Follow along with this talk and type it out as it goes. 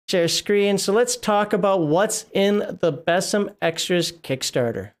share screen. So let's talk about what's in the BESM Extras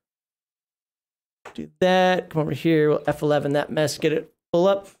Kickstarter. Do that. Come over here. We'll F11 that mess. Get it full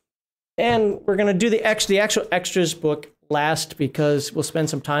up. And we're going to do the actual extras book last because we'll spend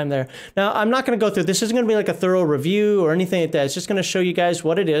some time there. Now, I'm not going to go through. This isn't going to be like a thorough review or anything like that. It's just going to show you guys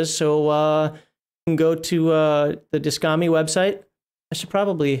what it is. So you can go to the Dyskami website. I should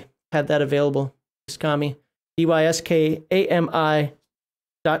probably have that available. Dyskami, dyskami.ca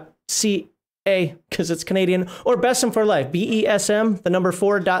because it's Canadian, or BESM for Life, BESM, the number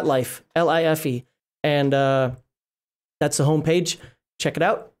 4.life, LIFE. And that's the homepage. Check it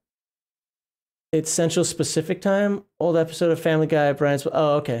out. It's Central Specific Time. Old episode of Family Guy. Brian's.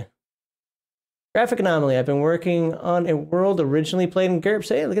 Oh, okay. Graphic Anomaly. I've been working on a world originally played in GURPS.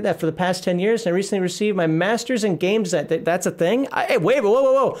 Hey, look at that. For the past 10 years. And I recently received my master's in game design. That's a thing? Hey, wait,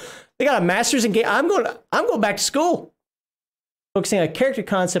 whoa. They got a master's in game. I'm going back to school. Focusing on character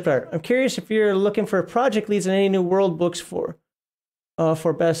concept art. I'm curious if you're looking for project leads in any new world books for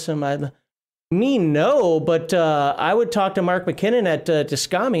BESM. Me, no, but I would talk to Mark McKinnon at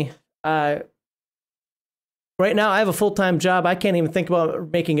Dyskami. Right now, I have a full-time job. I can't even think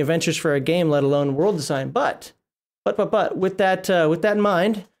about making adventures for a game, let alone world design. But with that in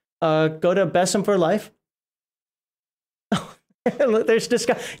mind, go to BESM for Life. There's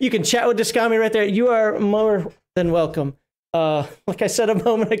Dyskami. You can chat with Dyskami right there. You are more than welcome. Like I said a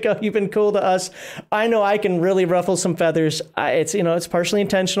moment ago, you've been cool to us. I know I can really ruffle some feathers. It's partially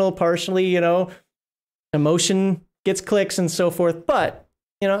intentional, partially, emotion gets clicks and so forth. But,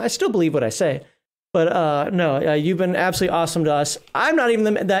 I still believe what I say. But no, you've been absolutely awesome to us. I'm not even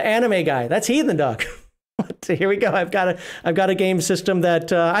the anime guy. That's Heathen Dog. But here we go. I've got a game system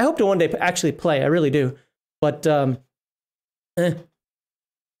that I hope to one day actually play. I really do. But I'd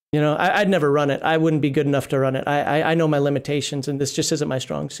never run it. I wouldn't be good enough to run it. I know my limitations, and this just isn't my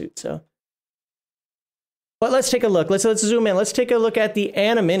strong suit. So, but let's take a look. Let's zoom in. Let's take a look at the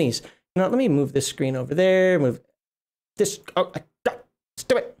Animini's. Let me move this screen over there. Move this. Oh, let's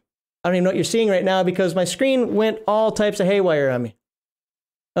do it. I don't even know what you're seeing right now because my screen went all types of haywire on me.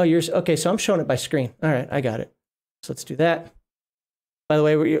 Oh, okay. So I'm showing it by screen. All right, I got it. So let's do that. By the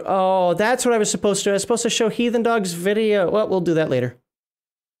way, that's what I was supposed to do. I was supposed to show Heathen Dog's video. Well, we'll do that later.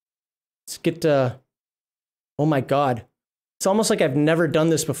 Let's get, oh my God. It's almost like I've never done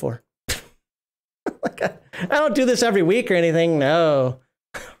this before. Like I don't do this every week or anything. No.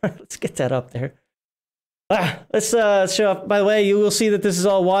 Let's get that up there. Let's show up. By the way, you will see that this is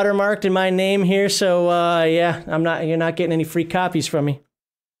all watermarked in my name here. So yeah, you're not getting any free copies from me.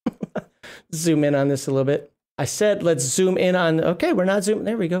 Zoom in on this a little bit. I said, let's zoom in on, okay, we're not zooming.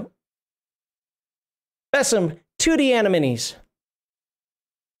 There we go. BESM 2D Animini's.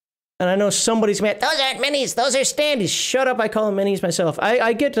 And I know somebody's mad. Those aren't minis. Those are standees. Shut up. I call them minis myself.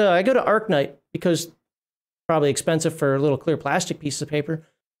 I go to Arknight because probably expensive for a little clear plastic piece of paper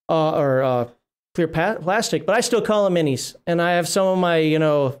or clear plastic, but I still call them minis. And I have some of my,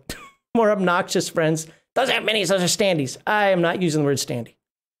 more obnoxious friends. Those aren't minis. Those are standees. I am not using the word standee.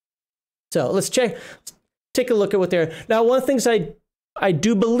 So let's take a look at what they're. Now, one of the things I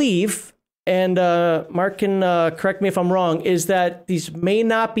do believe, and Mark can correct me if I'm wrong, is that these may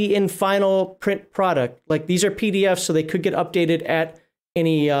not be in final print product. Like these are PDFs, so they could get updated at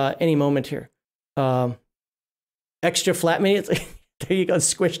any moment here. Extra flat minis. There you go,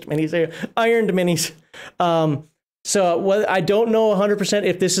 squished minis there, ironed minis. So I don't know 100%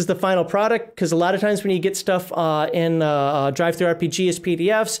 if this is the final product, because a lot of times when you get stuff in Drive-Thru RPG as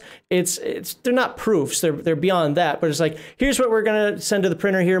PDFs, they're not proofs, they're beyond that. But it's like, here's what we're gonna send to the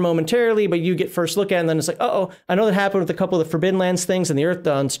printer here momentarily, but you get first look at it, and then it's like, I know that happened with a couple of the Forbidden Lands things and the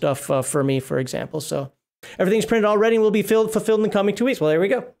Earthdawn stuff for me, for example. So everything's printed already and will be fulfilled in the coming 2 weeks. Well, there we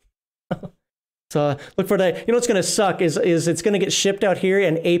go. So look for that. What's going to suck is it's going to get shipped out here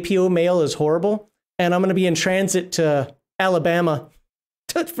and APO mail is horrible. And I'm going to be in transit to Alabama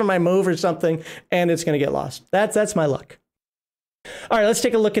for my move or something. And it's going to get lost. That's my luck. All right, let's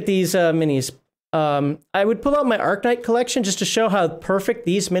take a look at these minis. I would pull out my Arknight collection just to show how perfect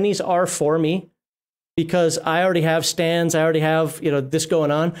these minis are for me. Because I already have stands. I already have, this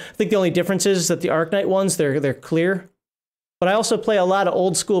going on. I think the only difference is that the Arknight ones, they're clear. But I also play a lot of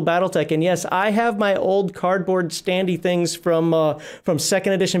old school Battletech, and yes, I have my old cardboard standee things from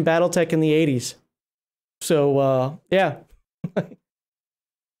second edition Battletech in the 80s. So yeah.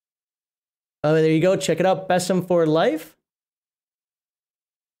 There you go. Check it out. BESM for Life.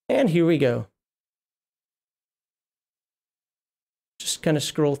 And here we go. Just kind of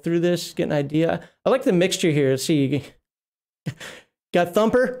scroll through this, get an idea. I like the mixture here. Let's see, got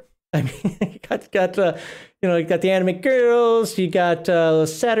Thumper. I mean, you got you know, you got the anime girls, you got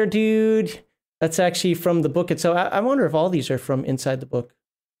Satyr Dude. That's actually from the book itself. I wonder if all these are from inside the book.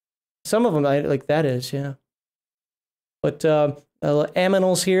 Some of them, like that is, yeah. But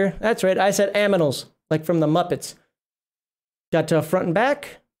aminals here. That's right, I said aminals, like from the Muppets. Got front and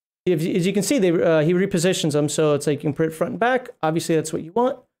back. As you can see, he repositions them, so it's like you can put it front and back. Obviously, that's what you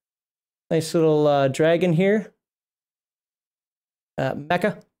want. Nice little dragon here.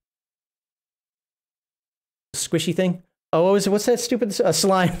 Mecha. Squishy thing. Oh, what's that stupid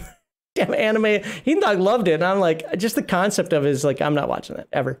slime? Damn anime. He loved it, and I'm like, just the concept of it is like, I'm not watching that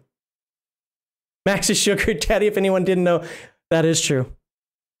ever. Max's sugar daddy, if anyone didn't know, that is true.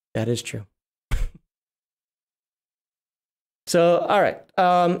 That is true. So, all right.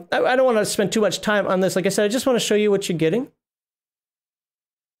 I don't want to spend too much time on this. Like I said, I just want to show you what you're getting.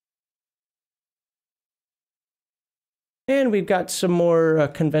 And we've got some more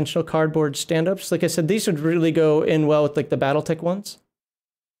conventional cardboard stand-ups. Like I said, these would really go in well with like the BattleTech ones.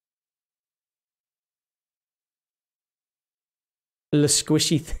 The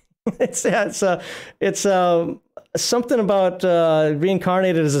squishy thing. It's something about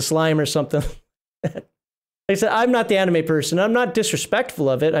reincarnated as a slime or something. Like I said, I'm not the anime person. I'm not disrespectful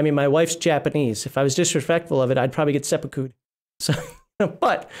of it. I mean, my wife's Japanese. If I was disrespectful of it, I'd probably get seppuku'd. So,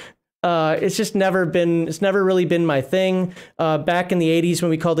 but it's just never really been my thing. Back in the 80s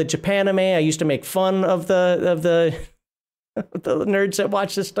when we called it Japanime, I used to make fun of the nerds that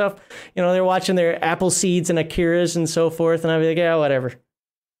watch this stuff. You know, they're watching their Appleseeds and Akiras and so forth, and I'd be like, yeah, whatever.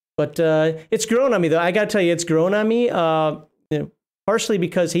 But it's grown on me, though. I gotta tell you, it's grown on me. You know, partially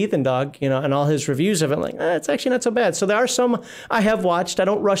because Heathen Dog, you know, and all his reviews of it, like, it's actually not so bad. So there are some I have watched. I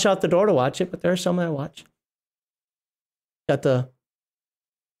don't rush out the door to watch it, but there are some I watch. Got the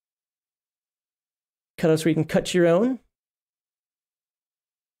cutouts where you can cut your own.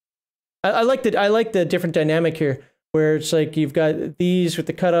 I like the different dynamic here, where it's like you've got these with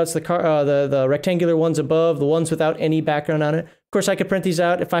the cutouts, the rectangular ones above, the ones without any background on it. Of course, I could print these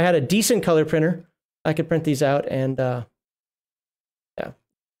out if I had a decent color printer. I could print these out, and yeah.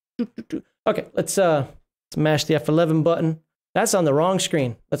 Okay, let's mash the F11 button. That's on the wrong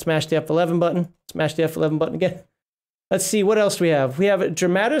screen. Let's mash the F11 button. Let's mash the F11 button again. Let's see what else we have. We have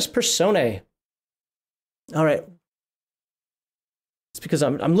Dramatis Personae. All right. It's because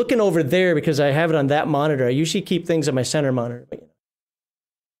I'm looking over there because I have it on that monitor. I usually keep things on my center monitor. But, you know.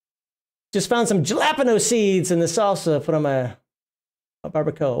 Just found some jalapeno seeds in the salsa put on my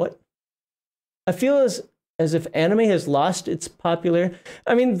barbacoa. What? I feel as if anime has lost its popular.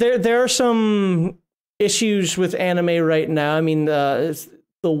 I mean, there are some issues with anime right now. I mean, the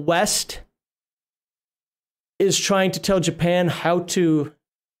West is trying to tell Japan how to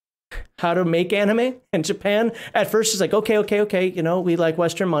make anime, and Japan at first is like, okay, you know, we like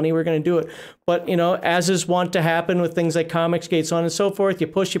Western money, we're going to do it. But, you know, as is wont to happen with things like comics, gates on and so forth, you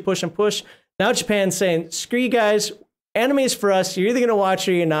push and push. Now Japan's saying, screw you guys, anime is for us, you're either going to watch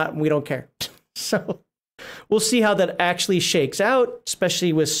or you're not, and we don't care. So we'll see how that actually shakes out,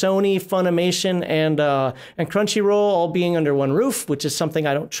 especially with Sony, Funimation, and Crunchyroll all being under one roof, which is something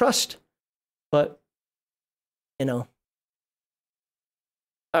I don't trust. But, you know.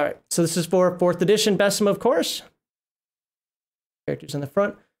 All right, so this is for 4th edition BESM, of course. Characters in the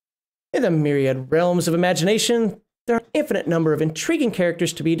front. In the myriad realms of imagination, there are an infinite number of intriguing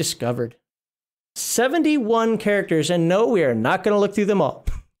characters to be discovered. 71 characters, and no, we are not going to look through them all.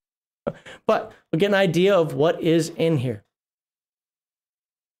 But we'll get an idea of what is in here.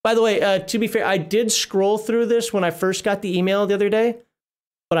 By the way, to be fair, I did scroll through this when I first got the email the other day.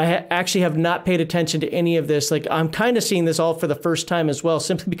 But I actually have not paid attention to any of this. Like, I'm kind of seeing this all for the first time as well,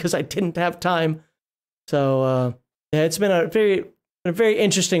 simply because I didn't have time. So, yeah, it's been a very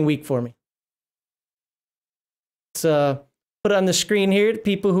interesting week for me. Let's put it on the screen here, the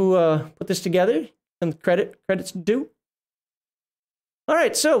people who put this together, and credits due. All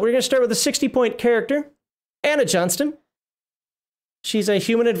right, so we're going to start with a 60-point character, Anna Johnston. She's a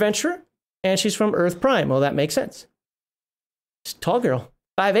human adventurer, and she's from Earth Prime. Well, that makes sense. She's a tall girl.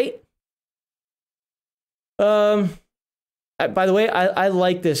 5'8". By the way, I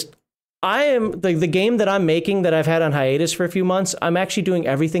like this. I am the game that I'm making that I've had on hiatus for a few months. I'm actually doing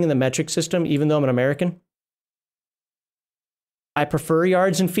everything in the metric system, even though I'm an American. I prefer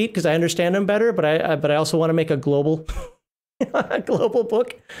yards and feet because I understand them better, but I also want to make a global a global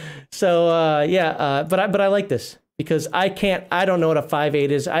book. So yeah, but I like this because I don't know what a 5'8"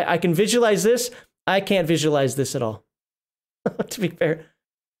 is. I can visualize this. I can't visualize this at all. To be fair.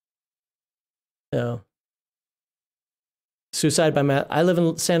 So, Suicide by Matt. I live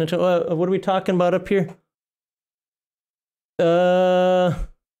in San Antonio. What are we talking about up here?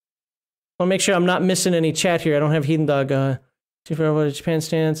 I'll make sure I'm not missing any chat here. I don't have Heathen Dog. See for what Japan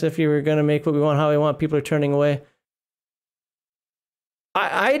stands. If you were going to make what we want, how we want, people are turning away.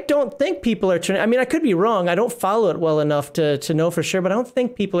 I don't think people are turning. I mean, I could be wrong. I don't follow it well enough to know for sure, but I don't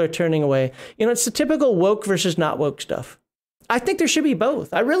think people are turning away. You know, it's the typical woke versus not woke stuff. I think there should be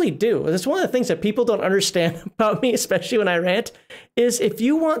both. I really do. That's one of the things that people don't understand about me, especially when I rant, is if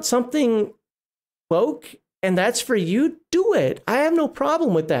you want something woke and that's for you, do it. I have no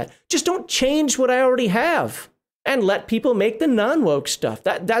problem with that. Just don't change what I already have and let people make the non-woke stuff.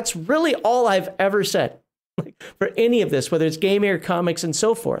 That's really all I've ever said. For any of this, whether it's gaming or comics and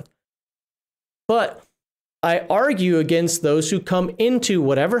so forth. But I argue against those who come into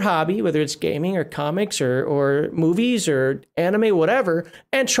whatever hobby, whether it's gaming or comics or movies or anime, whatever,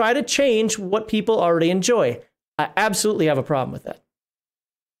 and try to change what people already enjoy. I absolutely have a problem with that.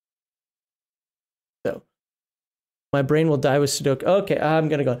 So my brain will die with Sudoku. Okay, I'm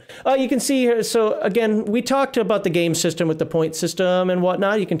going to go. Oh, you can see here. So again, we talked about the game system with the point system and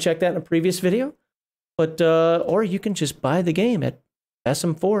whatnot. You can check that in a previous video. But, or you can just buy the game at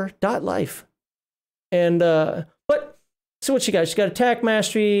sm4.life. And, but, so what you got? You got attack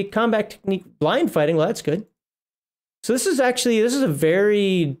mastery, combat technique, blind fighting. Well, that's good. So this is a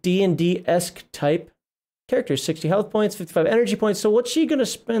very D&D-esque type character. 60 health points, 55 energy points. So what's she going to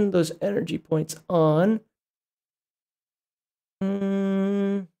spend those energy points on?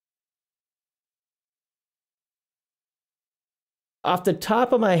 Off the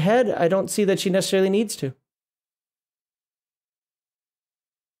top of my head, I don't see that she necessarily needs to.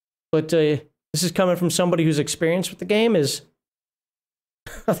 But this is coming from somebody who's experienced with the game, is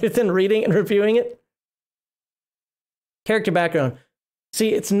other than reading and reviewing it. Character background. See,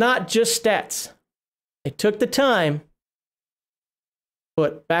 it's not just stats. They took the time to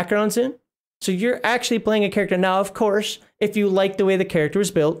put backgrounds in. So you're actually playing a character. Now, of course, if you like the way the character was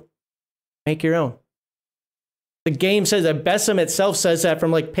built, make your own. The game says that BESM itself says that from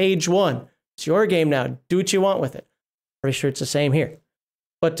like page 1. It's your game now. Do what you want with it. Pretty sure it's the same here.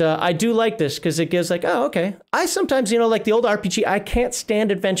 But I do like this because it gives like, oh, okay. I sometimes, you know, like the old RPG, I can't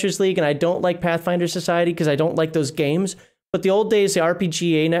stand Adventures League and I don't like Pathfinder Society because I don't like those games. But the old days, the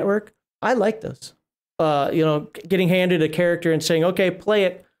RPGA network, I like those. You know, getting handed a character and saying, okay, play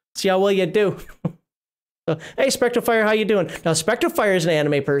it. See how well you do. So, hey, Spectrofire, how you doing? Now, Spectrofire is an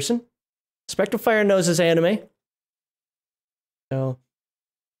anime person. Spectrofire knows his anime. So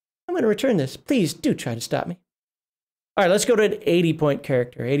I'm going to return this. Please do try to stop me. All right, let's go to an 80-point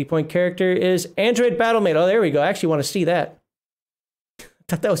character. 80-point character is Android Battlemate. Oh, there we go. I actually want to see that. I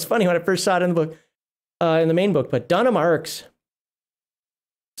thought that was funny when I first saw it in the book, in the main book. But Donna Marks.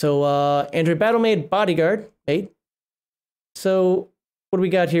 So Android Battlemate, Bodyguard, 8. So what do we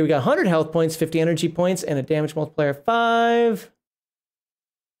got here? We got 100 health points, 50 energy points, and a damage multiplier of 5.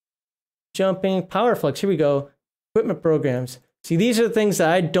 Jumping, Power Flux. Here we go. Equipment programs. See, these are the things that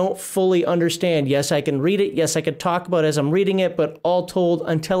I don't fully understand. Yes, I can read it. Yes, I can talk about it as I'm reading it, but all told,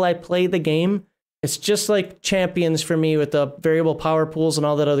 until I play the game, it's just like Champions for me with the variable power pools and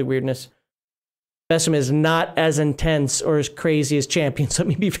all that other weirdness. BESM is not as intense or as crazy as Champions. Let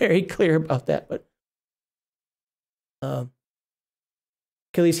me be very clear about that. But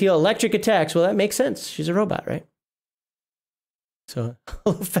Achilles heel, electric attacks. Well, that makes sense. She's a robot, right? So,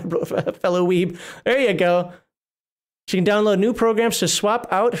 fellow weeb. There you go. She can download new programs to swap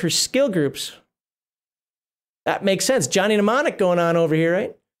out her skill groups. That makes sense. Johnny Mnemonic going on over here,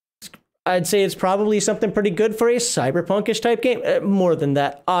 right? I'd say it's probably something pretty good for a cyberpunkish type game. More than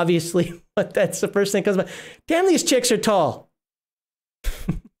that, obviously, but that's the first thing that comes to mind. Damn, these chicks are tall.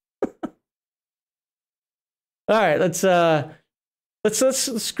 All right, let's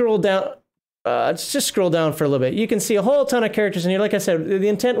scroll down. Let's just scroll down for a little bit. You can see a whole ton of characters in here. Like I said, the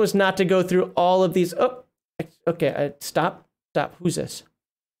intent was not to go through all of these. Oh, okay. Stop. Who's this?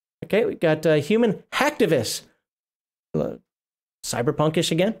 Okay, we got human hacktivist.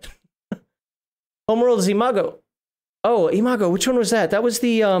 Cyberpunkish again. Homeworld is Imago. Oh, Imago. Which one was that? That was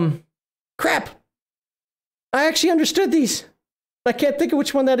the crap. I actually understood these. I can't think of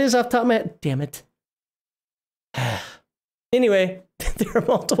which one that is off the top of my head. Damn it. Anyway, there are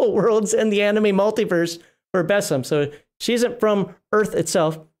multiple worlds in the anime multiverse for BESM. So she isn't from Earth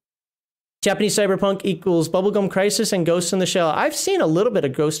itself. Japanese cyberpunk equals Bubblegum Crisis and Ghost in the Shell. I've seen a little bit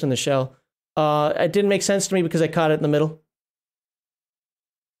of Ghost in the Shell. It didn't make sense to me because I caught it in the middle.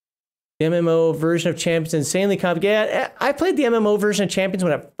 The MMO version of Champions insanely complicated. Yeah, I played the MMO version of Champions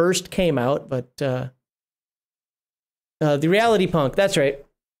when it first came out, but the Reality Punk. That's right.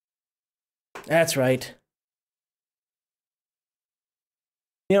 That's right.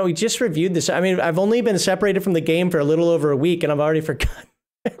 You know, we just reviewed this. I mean, I've only been separated from the game for a little over a week, and I've already forgotten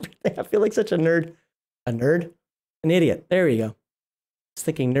everything. I feel like such a nerd. A nerd? An idiot. There we go. I was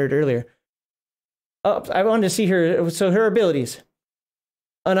thinking nerd earlier. Oh, I wanted to see her. So her abilities.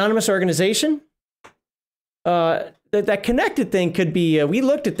 Anonymous organization. That connected thing could be, we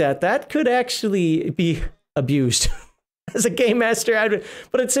looked at that. That could actually be abused. As a game master,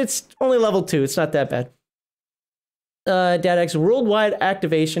 but it's only level 2. It's not that bad. Data X, worldwide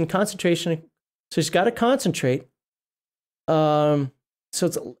activation, concentration. So he's got to concentrate. So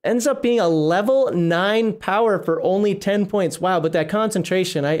it ends up being a level 9 power for only 10 points. Wow, but that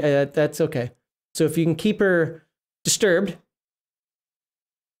concentration, that's okay. So if you can keep her disturbed.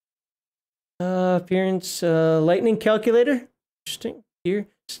 Appearance, lightning calculator. Interesting. Here.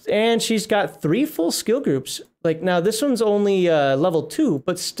 And she's got 3 full skill groups. Like, now this one's only level 2,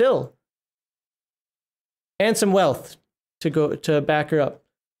 but still. And some wealth to back her up.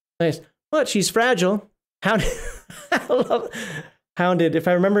 Nice. But she's fragile. Hounded. Hounded. If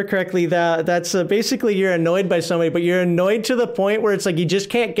I remember correctly, that's basically you're annoyed by somebody, but you're annoyed to the point where it's like you just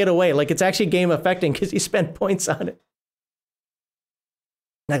can't get away. Like, it's actually game affecting because you spend points on it.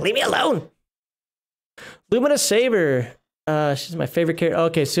 Like, leave me alone. Luminous Saber. She's my favorite character.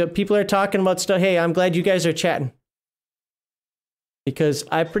 Okay, so people are talking about stuff. Hey, I'm glad you guys are chatting. Because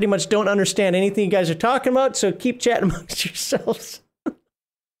I pretty much don't understand anything you guys are talking about, so keep chatting amongst yourselves.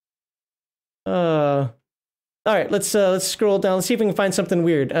 All right, let's scroll down. Let's see if we can find something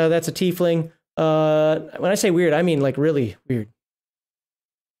weird. That's a tiefling. When I say weird, I mean like really weird.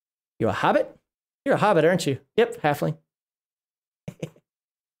 You a hobbit? You're a hobbit, aren't you? Yep, halfling.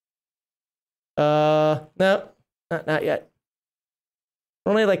 No, not yet.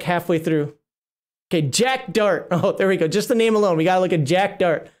 Only like halfway through. Okay, Jack Dart. Oh, there we go. Just the name alone. We gotta look at Jack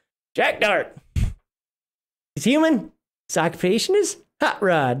Dart. Jack Dart. He's human. His occupation is hot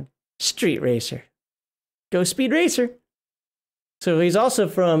rod, street racer, go speed racer. So he's also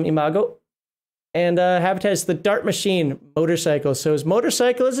from Imago. And habitat is the Dart Machine motorcycle. So his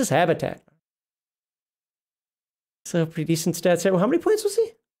motorcycle is his habitat. So pretty decent stats there. Well, how many points was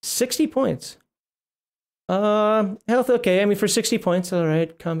he? 60 points. Health, okay. I mean, for 60 points, all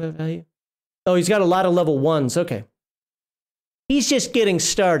right. Combat value. Oh, he's got a lot of level 1s. Okay. He's just getting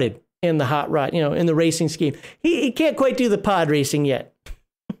started in the hot rod, you know, in the racing scheme. He can't quite do the pod racing yet.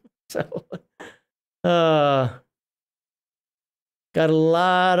 So, got a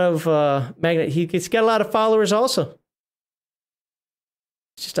lot of magnet. He's got a lot of followers also.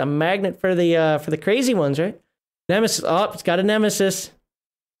 It's just a magnet for the crazy ones, right? Nemesis. Oh, it's got a nemesis.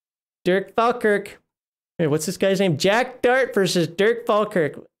 Dirk Falkirk. Hey, what's this guy's name? Jack Dart versus Dirk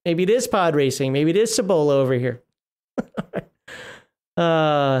Falkirk. Maybe it is pod racing. Maybe it is Cibola over here.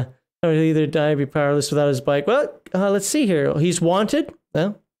 Either die or be powerless without his bike. Well, let's see here. He's wanted.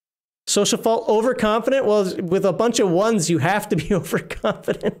 Well, social fault, overconfident. Well, with a bunch of 1s, you have to be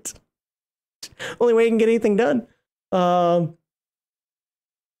overconfident. Only way you can get anything done.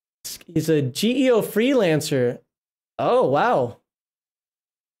 He's a GEO freelancer. Oh, wow.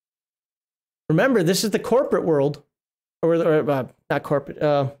 Remember, this is the corporate world. Or not corporate.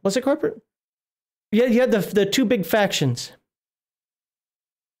 Was it corporate? Yeah, you had the 2 big factions.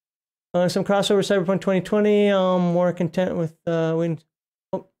 Some crossover Cyberpunk 2020. More content with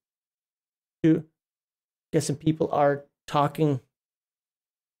guessing people are talking.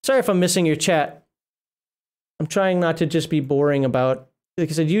 Sorry if I'm missing your chat. I'm trying not to just be boring about. Like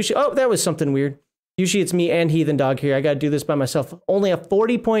I said, usually. Oh, that was something weird. Usually it's me and Heathen Dog here. I got to do this by myself. Only a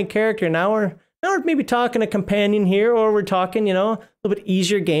 40-point character. Now we're maybe talking a companion here, or we're talking, you know, a little bit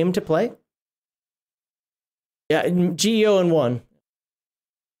easier game to play. Yeah, GEO and 1.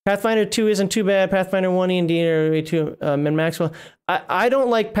 Pathfinder 2 isn't too bad. Pathfinder 1 and D are way too min-maxwell. I don't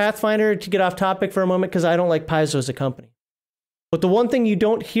like Pathfinder, to get off topic for a moment, because I don't like Paizo as a company. But the one thing you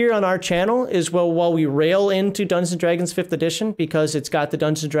don't hear on our channel is, well, while we rail into Dungeons & Dragons 5th edition, because it's got the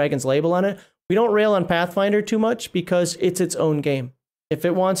Dungeons & Dragons label on it, we don't rail on Pathfinder too much, because it's its own game. If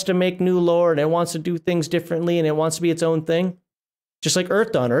it wants to make new lore and it wants to do things differently and it wants to be its own thing, just like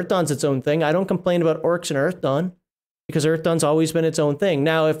Earthdawn. Earthdawn's its own thing. I don't complain about orcs and Earthdawn, because Earthdawn's always been its own thing.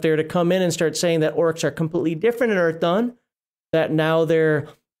 Now, if they're to come in and start saying that orcs are completely different in Earthdawn, that now they're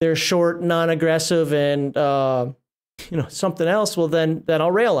short, non-aggressive, and you know, something else, well, then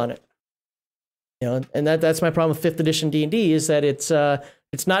I'll rail on it. You know, and that's my problem with 5th edition D&D, is that it's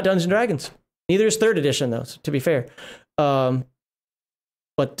not Dungeons & Dragons. Neither is 3rd edition, though, to be fair. But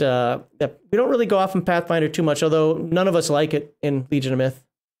we don't really go off on Pathfinder too much, although none of us like it in Legion of Myth.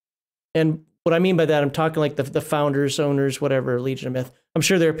 And what I mean by that, I'm talking like the founders, owners, whatever, Legion of Myth. I'm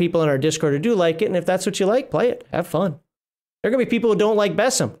sure there are people in our Discord who do like it, and if that's what you like, play it. Have fun. There are going to be people who don't like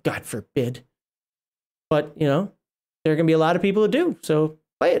BESM. God forbid. But, you know, there are going to be a lot of people who do. So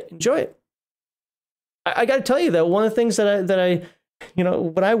play it, enjoy it. I got to tell you though, one of the things that I, you know,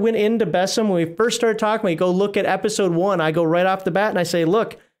 when I went into BESM, when we first started talking, we go look at episode 1, I go right off the bat and I say,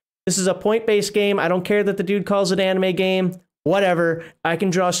 look, this is a point-based game. I don't care that the dude calls it anime game, whatever. I can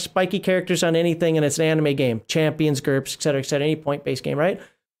draw spiky characters on anything and it's an anime game. Champions, GURPS, et cetera, any point-based game, right?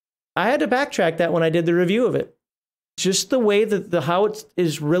 I had to backtrack that when I did the review of it. Just the way that how it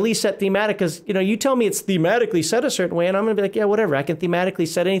is really set thematic, because, you know, you tell me it's thematically set a certain way, and I'm going to be like, yeah, whatever. I can thematically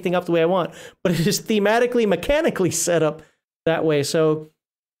set anything up the way I want, but it is thematically, mechanically set up that way. So,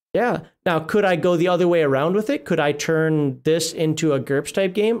 yeah. Now, could I go the other way around with it? Could I turn this into a GURPS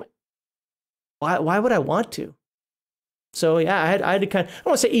type game? Why would I want to? So, yeah, I had to kind of, I don't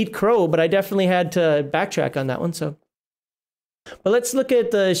want to say eat crow, but I definitely had to backtrack on that one. So, but let's look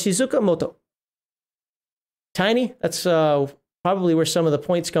at the Shizuka Moto. Tiny, that's probably where some of the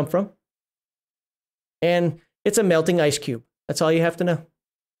points come from. And it's a melting ice cube. That's all you have to know.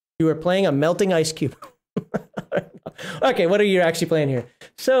 You are playing a melting ice cube. Okay, what are you actually playing here?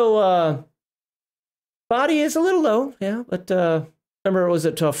 So, body is a little low, yeah, but remember, was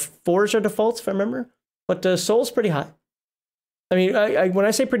it 4s are defaults, if I remember? But soul's pretty high. I mean, when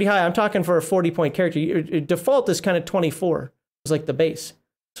I say pretty high, I'm talking for a 40-point character. Your default is kind of 24. It's like the base.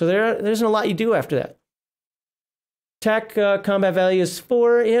 So there isn't a lot you do after that. Attack combat value is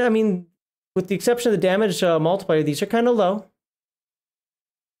 4. Yeah, I mean, with the exception of the damage multiplier, these are kind of low.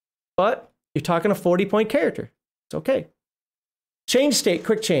 But you're talking a 40-point character. It's okay. Change state,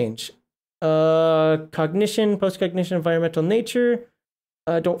 quick change. Cognition, post-cognition, environmental nature.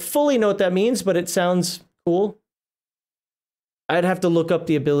 Don't fully know what that means, but it sounds cool. I'd have to look up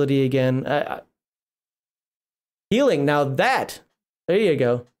the ability again. Healing, now that, there you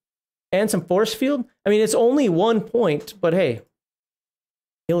go. And some force field. I mean, it's only 1 point, but hey,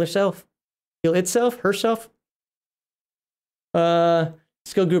 heal herself. Heal itself, herself.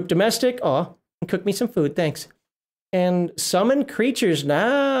 Skill group domestic. Aw, cook me some food, thanks. And summon creatures.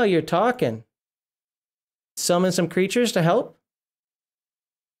 Now you're talking. Summon some creatures to help.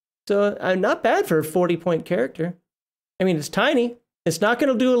 So not bad for a 40-point character. I mean, it's tiny. It's not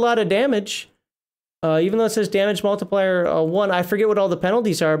going to do a lot of damage. Even though it says damage multiplier 1, I forget what all the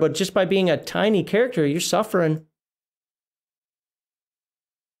penalties are, but just by being a tiny character, you're suffering.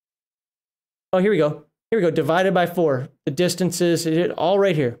 Oh, here we go. Here we go. Divided by 4. The distances, all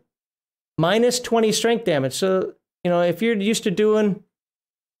right here. Minus 20 strength damage. So, you know, if you're used to doing,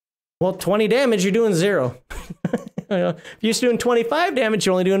 well, 20 damage, you're doing 0. You know, if you're used to doing 25 damage,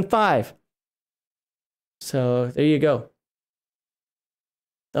 you're only doing 5. So, there you go.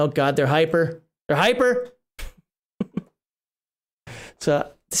 Oh, God, they're hyper. They're hyper. So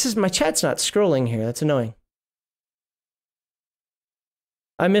this is, my chat's not scrolling here. That's annoying.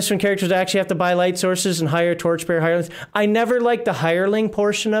 I miss when characters actually have to buy light sources and hire torchbearer hirelings. I never liked the hireling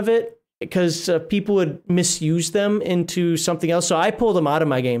portion of it because people would misuse them into something else. So I pulled them out of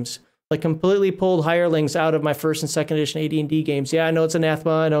my games. Like completely pulled hirelings out of my 1st and 2nd edition AD&D games. Yeah, I know it's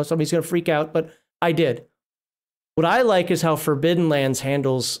anathema. I know somebody's going to freak out, but I did. What I like is how Forbidden Lands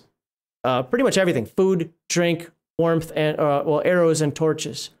handles pretty much everything: food, drink, warmth, and well, arrows and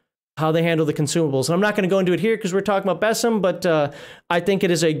torches. How they handle the consumables. And I'm not going to go into it here because we're talking about BESM, but I think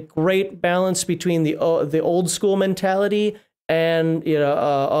it is a great balance between the old school mentality and, you know,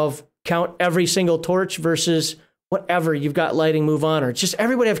 of count every single torch versus whatever you've got lighting, move on, or just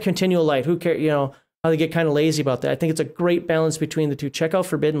everybody have continual light. Who cares? You know, how they get kind of lazy about that. I think it's a great balance between the two. Check out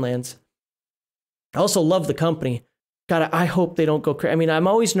Forbidden Lands. I also love the company. God, I hope they don't go crazy. I mean, I'm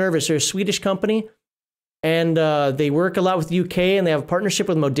always nervous. They're a Swedish company, and they work a lot with the UK, and they have a partnership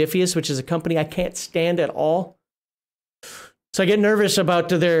with Modifius, which is a company I can't stand at all. So I get nervous about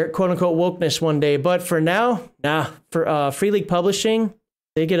their quote-unquote wokeness one day. But for now, nah. For Free League Publishing,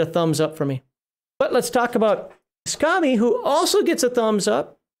 they get a thumbs up from me. But let's talk about Dyskami, who also gets a thumbs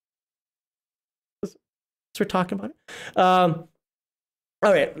up. So we're talking about it.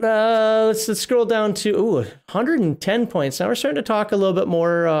 All right, let's scroll down to 110 points. Now we're starting to talk a little bit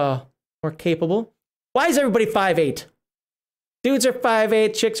more capable. Why is everybody 5'8"? Dudes are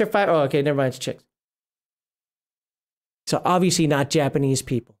 5'8", chicks are 5. Oh, okay, never mind, it's chicks. So obviously not Japanese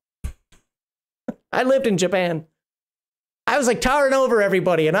people. I lived in Japan. I was like towering over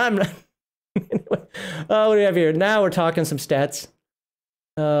everybody, and I'm anyway. What do we have here? Now we're talking some stats.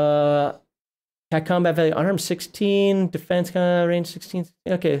 Attack combat value, unarmed 16, defense range 16.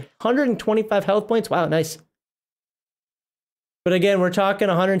 Okay, 125 health points. Wow, nice. But again, we're talking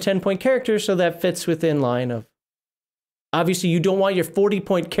 110-point characters, so that fits within line of. Obviously, you don't want your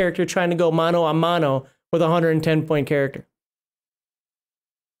 40-point character trying to go mano a mano with a 110-point character.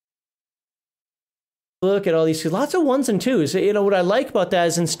 look at all these, lots of ones and twos. You know, what I like about that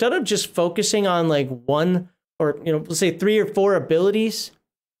is instead of just focusing on like one or, you know, let's say 3 or 4 abilities,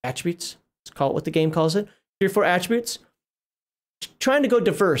 attributes, let's call it what the game calls it, 3 or 4 attributes, trying to go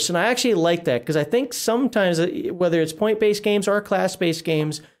diverse. And I actually like that because I think sometimes, whether it's point-based games or class-based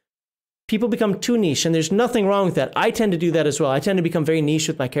games, people become too niche, and there's nothing wrong with that. I tend to do that as well. I tend to become very niche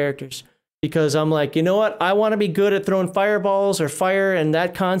with my characters because I'm like, you know what? I want to be good at throwing fireballs or fire and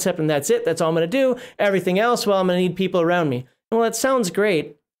that concept, and that's it. That's all I'm going to do. Everything else, well, I'm going to need people around me. And well, that sounds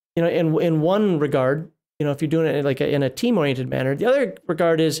great, you know, in one regard, you know, if you're doing it like in a team-oriented manner. The other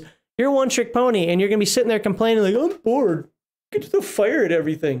regard is you're a one-trick pony, and you're going to be sitting there complaining like, I'm bored. Get to the fire at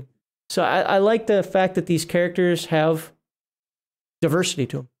everything. So I like the fact that these characters have diversity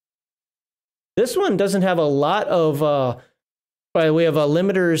to them. This one doesn't have a lot of, by the way of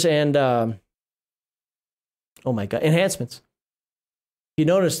limiters and, oh my God, enhancements. You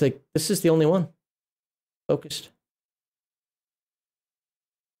notice that this is the only one focused.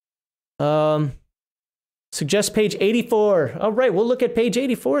 Suggest page 84. All right, we'll look at page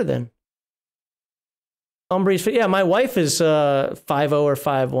 84 then. Umbree's, yeah, my wife is 5.0 or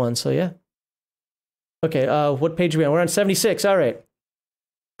 5.1, so yeah. Okay, what page are we on? We're on 76, all right.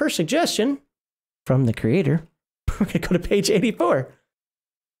 Per suggestion from the creator, we're gonna go to page 84.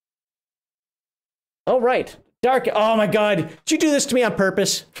 All right, dark, oh my God, did you do this to me on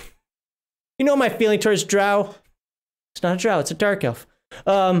purpose? You know my feeling towards drow? It's not a drow, it's a dark elf.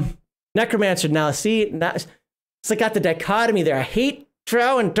 Necromancer, now see, it's like got the dichotomy there. I hate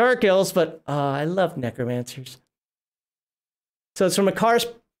drow and dark elves, but I love necromancers. So it's from it's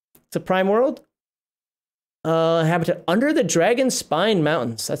a prime world. Habitat under the Dragon Spine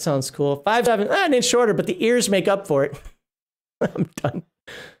Mountains. That sounds cool. 5.7, an inch shorter, but the ears make up for it. I'm done.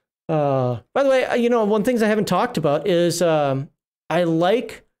 By the way, you know, one thing I haven't talked about is I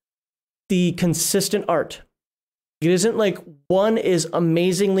like the consistent art. It isn't like one is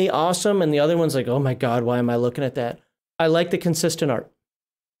amazingly awesome and the other one's like, oh my God, why am I looking at that? I like the consistent art.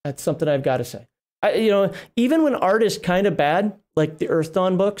 That's something I've got to say. You know, even when art is kind of bad, like the Earth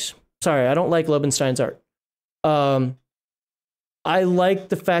Dawn books, sorry, I don't like Lobenstein's art. I like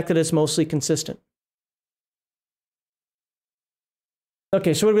the fact that it's mostly consistent.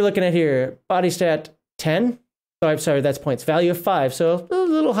 Okay, so what are we looking at here? Body stat 10. Oh, I'm sorry, that's points. Value of 5, so a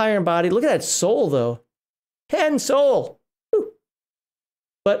little higher in body. Look at that soul, though. 10 soul. Woo.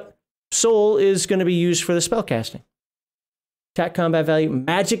 But soul is going to be used for the spell casting. Attack combat value,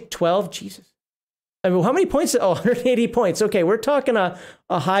 magic 12. Jesus. I mean, how many points? Oh, 180 points. Okay, we're talking a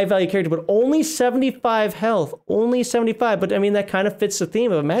high value character, but only 75 health. Only 75. But I mean, that kind of fits the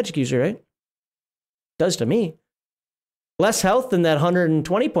theme of a magic user, right? It does to me. Less health than that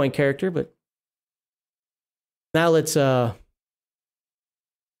 120 point character, but now let's thanks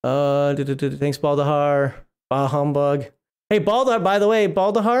Baldahar. Bah humbug. Hey, Baldahar, by the way,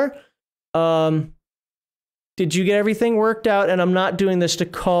 Baldahar, did you get everything worked out? And I'm not doing this to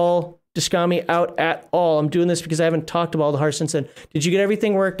call Dyskami out at all. I'm doing this because I haven't talked to Baldahar since then. Did you get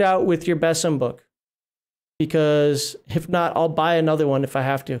everything worked out with your BESM book? Because if not, I'll buy another one if I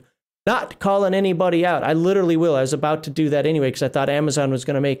have to. Not calling anybody out. I literally will. I was about to do that anyway because I thought Amazon was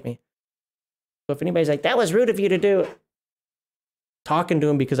going to make me. So if anybody's like, that was rude of you to do, talking to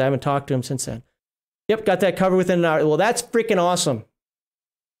him because I haven't talked to him since then. Yep, got that covered within an hour. Well, that's freaking awesome.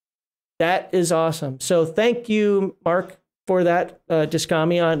 That is awesome. So thank you, Mark, for that,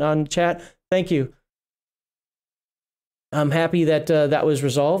 Dyskami on chat. Thank you. I'm happy that that was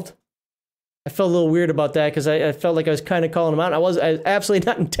resolved. I felt a little weird about that because I felt like I was kind of calling him out. I was absolutely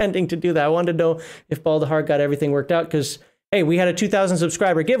not intending to do that. I wanted to know if Baldahar got everything worked out because, hey, we had a 2,000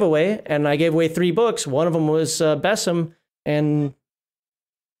 subscriber giveaway and I gave away 3 books. One of them was BESM, and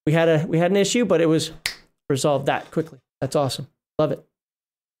we had an issue, but it was resolved that quickly. That's awesome. Love it.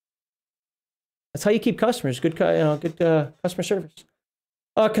 That's how you keep customers. Good customer service.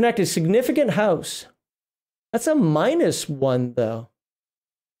 Connected significant house. That's a -1 though.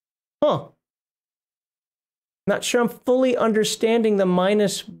 Huh. Not sure I'm fully understanding the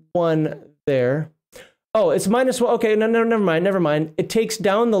 -1 there. Oh, it's -1. Okay, no, never mind. It takes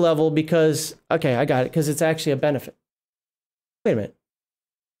down the level because, okay, I got it, because it's actually a benefit. Wait a minute.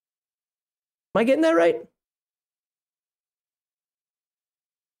 Am I getting that right?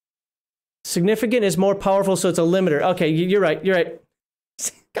 Significant is more powerful, so it's a limiter. Okay, you're right.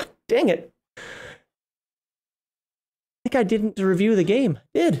 God dang it. I think I didn't review the game.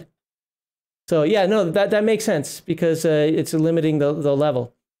 I did. So yeah, no, that makes sense because it's limiting the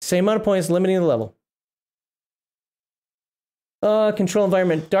level. Same amount of points, limiting the level. Control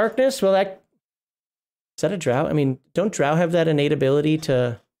environment darkness. Well, is that a drow? I mean, don't drow have that innate ability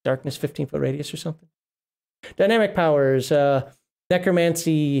to darkness 15-foot radius or something? Dynamic powers,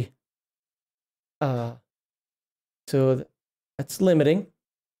 necromancy. So that's limiting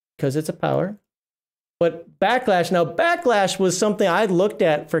because it's a power. But backlash, now backlash was something I looked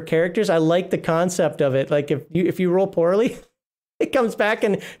at for characters. I like the concept of it. Like if you roll poorly, it comes back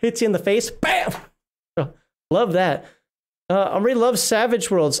and hits you in the face. Bam! Oh, love that. I really love Savage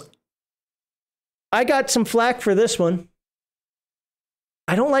Worlds. I got some flack for this one.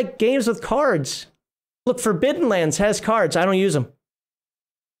 I don't like games with cards. Look, Forbidden Lands has cards. I don't use them.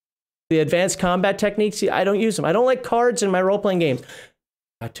 The advanced combat techniques, I don't use them. I don't like cards in my role-playing games.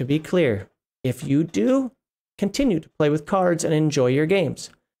 To be clear, if you do, continue to play with cards and enjoy your games.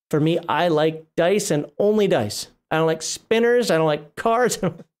 For me, I like dice and only dice. I don't like spinners. I don't like cards.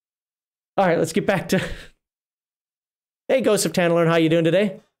 All right, let's get back to... Hey, Ghost of Tantalorn, how you doing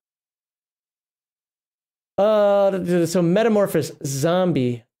today? So Metamorphosis,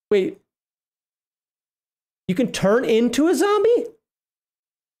 zombie. Wait. You can turn into a zombie?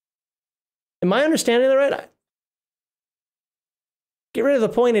 Am I understanding that right? Get rid of the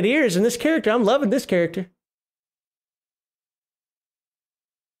pointed ears in this character. I'm loving this character.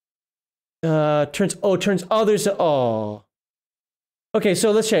 Turns others. Oh. Okay, so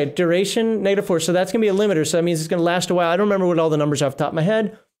let's try it. Duration, -4. So that's going to be a limiter. So that means it's going to last a while. I don't remember what all the numbers are off the top of my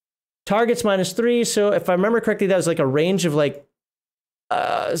head. Targets -3. So if I remember correctly, that was like a range of like,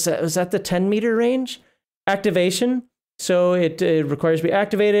 was that the 10-meter range? Activation. So it requires to be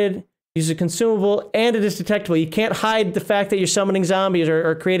activated. Use a consumable, and it is detectable. You can't hide the fact that you're summoning zombies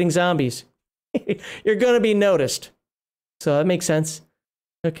or creating zombies. You're going to be noticed. So that makes sense.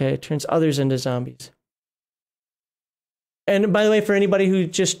 Okay, it turns others into zombies. And by the way, for anybody who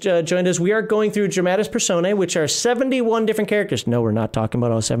just joined us, we are going through Dramatis Personae, which are 71 different characters. No, we're not talking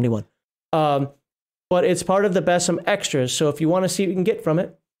about all 71. But it's part of the BESM Extras. So if you want to see what you can get from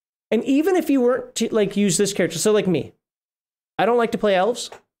it, and even if you weren't to like use this character, so like me, I don't like to play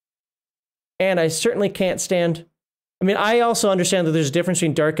elves. And I certainly can't stand... I mean, I also understand that there's a difference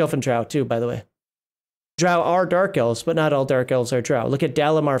between Dark Elf and Drow, too, by the way. Drow are Dark Elves, but not all Dark Elves are Drow. Look at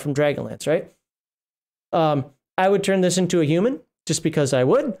Dalamar from Dragonlance, right? I would turn this into a human, just because I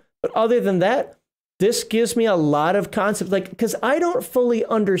would. But other than that, this gives me a lot of concept. Like, because I don't fully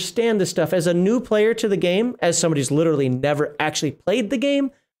understand this stuff. As a new player to the game, as somebody who's literally never actually played the game,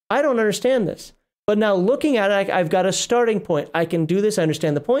 I don't understand this. But now looking at it, I've got a starting point. I can do this. I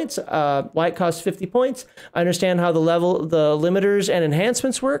understand the points, why it costs 50 points. I understand how the limiters and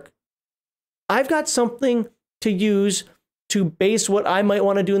enhancements work. I've got something to use to base what I might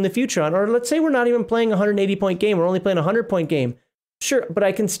want to do in the future on. Or let's say we're not even playing a 180-point game. We're only playing a 100-point game. Sure, but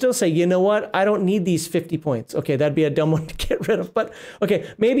I can still say, you know what? I don't need these 50 points. Okay, that'd be a dumb one to get rid of. But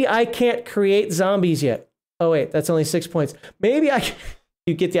okay, maybe I can't create zombies yet. Oh, wait, that's only 6 points. Maybe I can...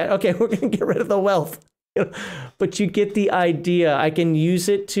 You get the... Okay, we're going to get rid of the wealth. But you get the idea. I can use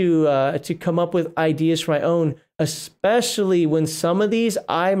it to come up with ideas for my own, especially when some of these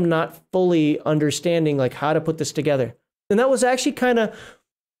I'm not fully understanding, like how to put this together. And that was actually kind of...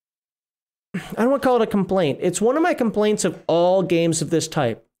 I don't want to call it a complaint. It's one of my complaints of all games of this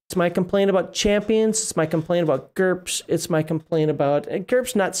type. It's my complaint about champions. It's my complaint about GURPS. It's my complaint about...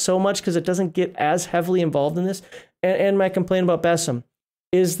 GURPS not so much because it doesn't get as heavily involved in this. And my complaint about BESM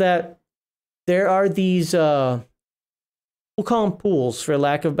is that there are these, we'll call them pools for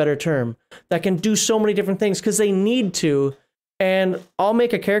lack of a better term, that can do so many different things because they need to. And I'll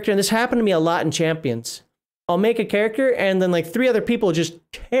make a character, and this happened to me a lot in Champions. I'll make a character, and then like 3 other people just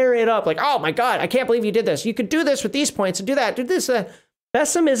tear it up. Like, oh my God, I can't believe you did this. You could do this with these points and do that, do this, that.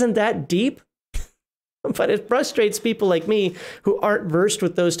 BESM isn't that deep, but it frustrates people like me who aren't versed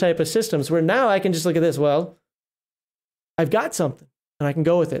with those type of systems, where now I can just look at this, well, I've got something. And I can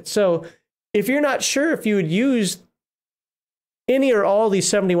go with it. So if you're not sure if you would use any or all these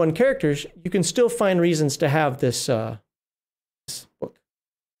 71 characters, you can still find reasons to have this, this book.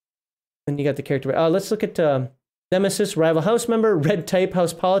 Then you got the character. Let's look at Nemesis, rival house member, red type,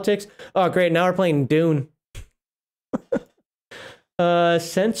 house politics. Oh, great. Now we're playing Dune.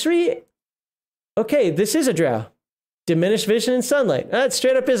 Sensory. Okay, this is a drow. Diminished vision and sunlight. That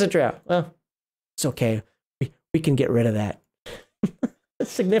straight up is a drow. Well, it's okay. We can get rid of that.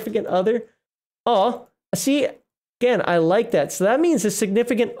 Significant other. Oh, see, again, I like that. So that means the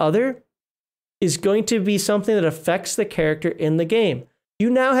significant other is going to be something that affects the character in the game. You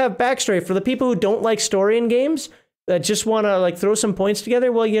now have backstory. For the people who don't like story in games, that just want to like throw some points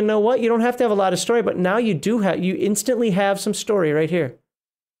together, well, you know what? You don't have to have a lot of story, but now you do have, you instantly have some story right here.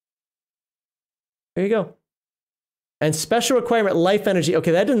 There you go. And special requirement, life energy.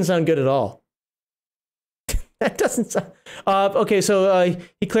 Okay, that doesn't sound good at all. That doesn't sound... okay, so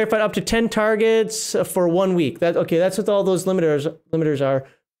he clarified up to 10 targets for 1 week. Okay, that's what all those limiters are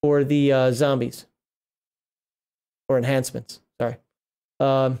for the zombies. Or enhancements, sorry.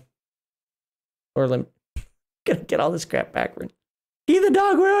 Or limit. Gonna get all this crap backward. He the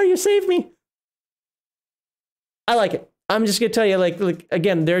dog, where are you? Save me. I like it. I'm just gonna tell you, like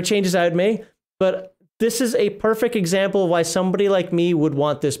again, there are changes I would make, but this is a perfect example of why somebody like me would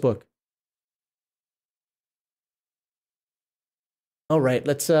want this book. All right,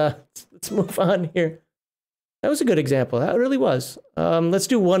 let's move on here. That was a good example. That really was. Let's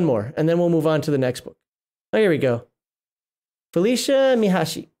do one more, and then we'll move on to the next book. Oh, here we go. Felicia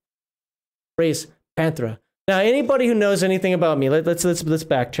Mihashi, race Panthera. Now, anybody who knows anything about me, let's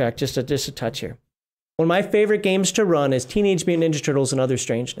backtrack just a touch here. One of my favorite games to run is Teenage Mutant Ninja Turtles and Other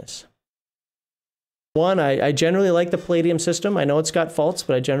Strangeness. One, I generally like the Palladium system. I know it's got faults,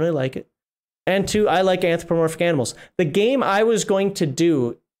 but I generally like it. And two, I like anthropomorphic animals. The game I was going to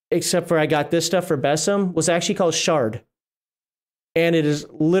do, except for I got this stuff for BESM, was actually called Shard. And it is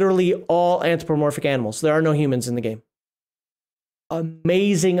literally all anthropomorphic animals. There are no humans in the game.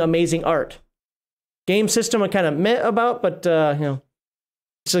 Amazing, amazing art. Game system I'm kind of meh about, but you know.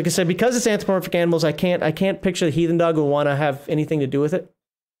 So like I said, because it's anthropomorphic animals, I can't picture the Heathen Dog would want to have anything to do with it.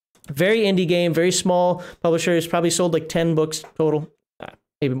 Very indie game, very small publishers, probably sold like 10 books total,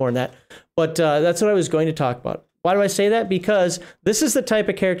 maybe more than that. But that's what I was going to talk about. Why do I say that? Because this is the type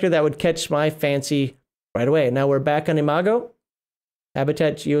of character that would catch my fancy right away. Now we're back on Imago,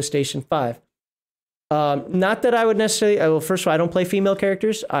 Habitat Geostation 5. Not that I would necessarily, well, first of all, I don't play female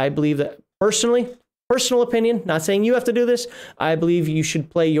characters. I believe that personal opinion, not saying you have to do this, I believe you should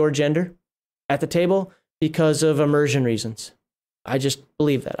play your gender at the table because of immersion reasons. I just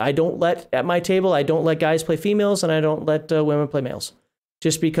believe that. At my table, I don't let guys play females and I don't let women play males.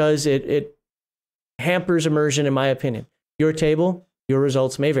 Just because it hampers immersion, in my opinion. Your table, your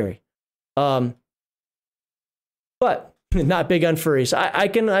results may vary. But not big on furries. I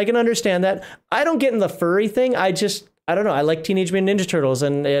can understand that. I don't get in the furry thing. I don't know. I like Teenage Mutant Ninja Turtles,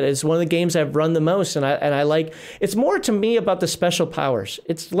 and it's one of the games I've run the most. And I like. It's more to me about the special powers.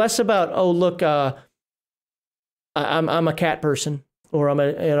 It's less about, oh look, I'm a cat person, or I'm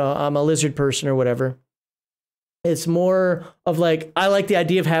a lizard person, or whatever. It's more of like, I like the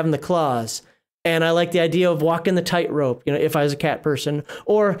idea of having the claws, and I like the idea of walking the tightrope, you know, if I was a cat person,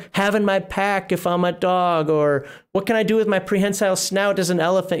 or having my pack if I'm a dog, or what can I do with my prehensile snout as an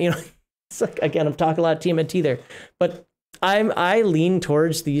elephant, you know. It's like, again, I'm talking a lot of TMNT there, but I lean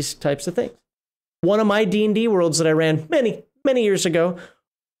towards these types of things. One of my D&D worlds that I ran many years ago,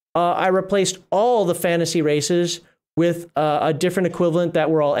 I replaced all the fantasy races with a different equivalent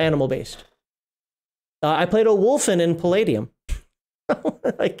that were all animal based. I played a wolfen in Palladium.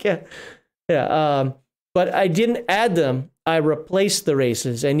 Like, yeah. But I didn't add them. I replaced the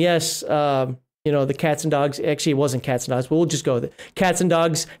races. And yes, you know, the cats and dogs, actually it wasn't cats and dogs, but we'll just go with it. Cats and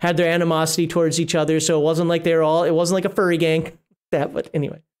dogs had their animosity towards each other. So it wasn't like it wasn't like a furry gang. But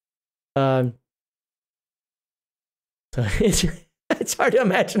anyway. So it's hard to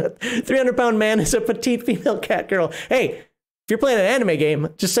imagine a 300-pound man is a petite female cat girl. Hey, if you're playing an anime game,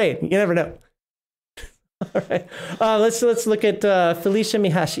 just say it. You never know. All right. Let's look at Felicia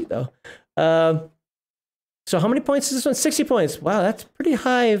Mihashi, though. So how many points is this one? 60 points. Wow, that's pretty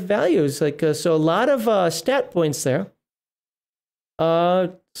high values. Like so a lot of stat points there.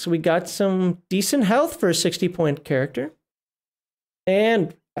 So we got some decent health for a 60-point character.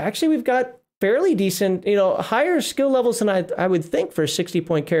 And actually we've got fairly decent, you know, higher skill levels than I would think for a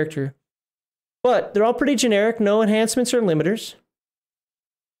 60-point character. But they're all pretty generic, no enhancements or limiters.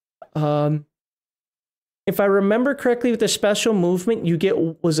 If I remember correctly, with the special movement, you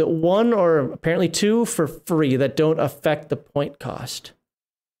get, was it 1 or apparently 2 for free that don't affect the point cost.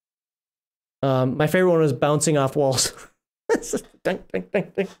 My favorite one was bouncing off walls. Ding, ding,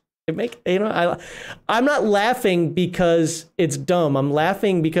 ding, ding. I'm not laughing because it's dumb. I'm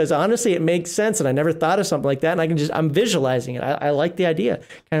laughing because honestly it makes sense, and I never thought of something like that. And I'm visualizing it. I like the idea.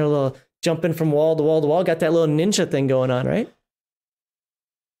 Kind of a little jumping from wall to wall to wall. Got that little ninja thing going on, right?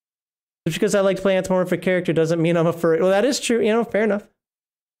 Just because I like to play anthropomorphic character doesn't mean I'm a furry. Well, that is true. You know, fair enough.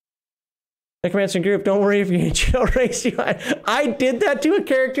 Necromancer group, don't worry if you jail race you. I did that to a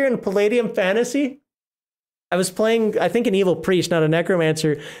character in Palladium Fantasy. I was playing, I think, an evil priest, not a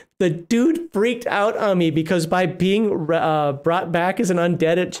necromancer. The dude freaked out on me because by being brought back as an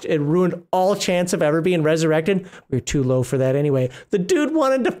undead, it ruined all chance of ever being resurrected. We were too low for that anyway. The dude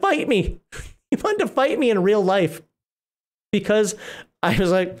wanted to fight me. He wanted to fight me in real life because I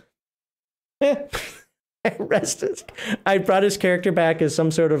was like, I brought his character back as some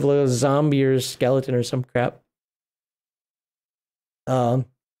sort of little zombie or skeleton or some crap. Um,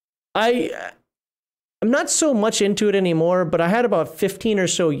 I'm not so much into it anymore, but I had about 15 or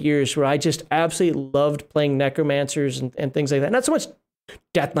so years where I just absolutely loved playing necromancers and things like that. Not so much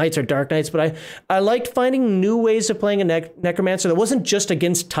Death Knights or Dark Knights, but I liked finding new ways of playing a necromancer that wasn't just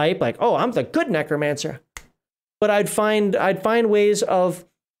against type, like, oh, I'm the good necromancer. But I'd find ways of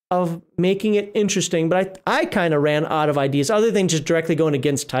making it interesting. But I kind of ran out of ideas other than just directly going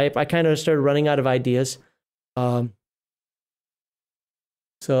against type. I kind of started running out of ideas. So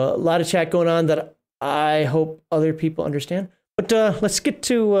a lot of chat going on that I hope other people understand. But let's get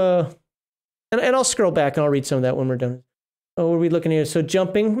to, and I'll scroll back and I'll read some of that when we're done. Oh, what are we looking here? So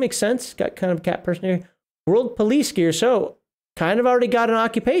jumping makes sense. Got kind of a cat person here. World police gear. So kind of already got an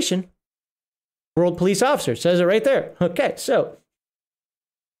occupation. World police officer. Says it right there. Okay, so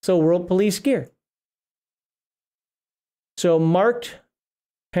world police gear. So marked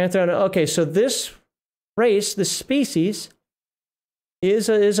panther. Okay, so this race, this species, is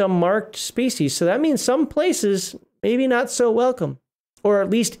a marked species. So that means some places maybe not so welcome, or at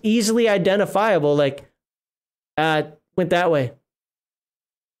least easily identifiable, like went that way.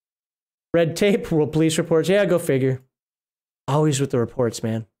 Red tape, world police reports. Yeah, go figure. Always with the reports,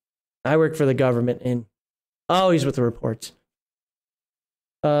 man. I work for the government and always with the reports.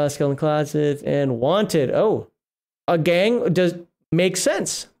 Skeleton closet and wanted. Oh, a gang does make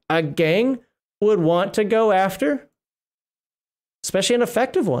sense. A gang would want to go after, especially an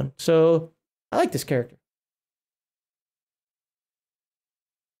effective one. So I like this character.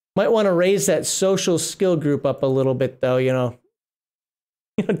 Might want to raise that social skill group up a little bit, though. You know,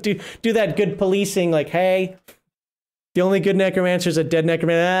 do that good policing. Like, hey, the only good necromancer is a dead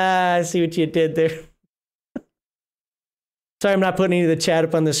necromancer. I see what you did there. Sorry, I'm not putting any of the chat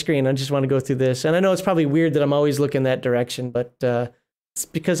up on the screen. I just want to go through this, and I know it's probably weird that I'm always looking that direction, but it's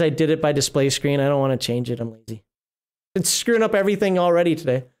because I did it by display screen. I don't want to change it. I'm lazy. It's screwing up everything already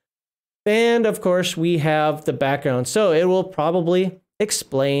today. And of course, we have the background. So it will probably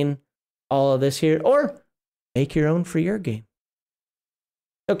explain all of this here, or make your own for your game.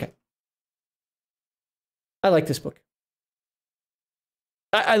 Okay. I like this book.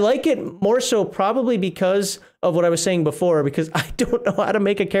 I like it more so probably because of what I was saying before, because I don't know how to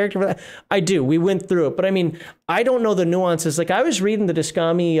make a character for that. I do. We went through it. But I mean, I don't know the nuances. Like, I was reading the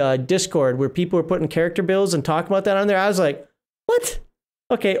Dyskami Discord where people were putting character builds and talking about that on there. I was like, what?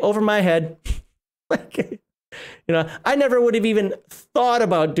 Okay, over my head. Like, you know, I never would have even thought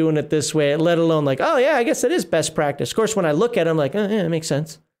about doing it this way, let alone like, oh, yeah, I guess it is best practice. Of course, when I look at it, I'm like, oh, yeah, it makes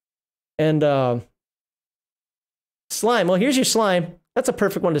sense. And slime. Well, here's your slime. That's a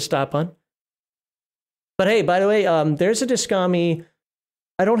perfect one to stop on. But hey, by the way, there's a Dyskami.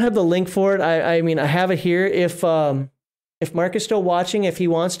 I don't have the link for it. I mean, I have it here. If Mark is still watching, if he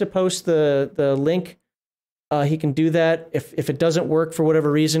wants to post the link, he can do that. If it doesn't work for whatever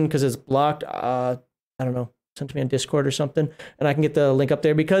reason, because it's blocked, I don't know, send it to me on Discord or something, and I can get the link up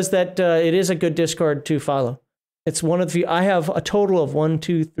there, because that it is a good Discord to follow. It's one of the, I have a total of 1,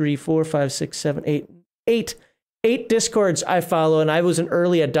 2, 3, 4, 5, 6, 7, 8 Discords I follow, and I was an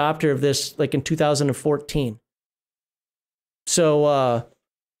early adopter of this, like in 2014. So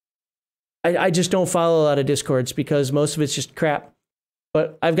I just don't follow a lot of Discords because most of it's just crap.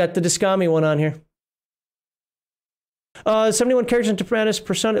 But I've got the Dyskami one on here. 71 characters in Dramatis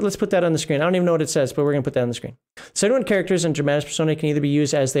Persona. Let's put that on the screen. I don't even know what it says, but we're going to put that on the screen. 71 characters in Dramatis Persona can either be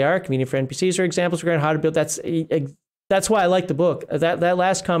used as they are, convenient for NPCs, or examples regarding how to build. That's why I like the book. That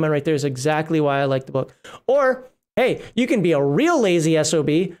last comment right there is exactly why I like the book. Or, hey, you can be a real lazy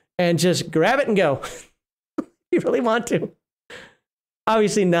SOB and just grab it and go. You really want to.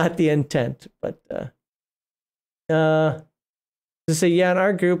 Obviously not the intent, but to say, yeah, in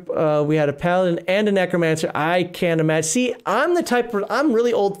our group, we had a paladin and a necromancer. I can't imagine. See, I'm the type of, I'm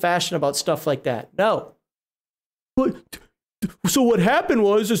really old-fashioned about stuff like that. No. But, so what happened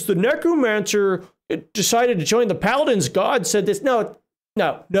was the necromancer decided to join the paladins. God said this. No.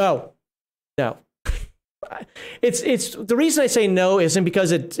 It's the reason I say no isn't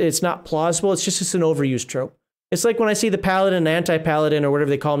because it's not plausible. It's just an overused trope. It's like when I see the paladin and anti-paladin, or whatever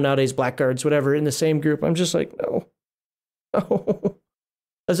they call them nowadays, blackguards, whatever, in the same group. I'm just like, no.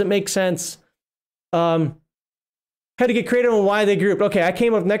 Doesn't make sense. Had to get creative on why they grouped. Okay, I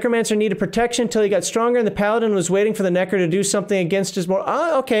came up with necromancer needed protection until he got stronger, and the paladin was waiting for the necro to do something against his more.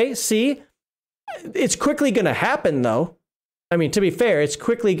 Okay, see, it's quickly gonna happen though. I mean, to be fair, it's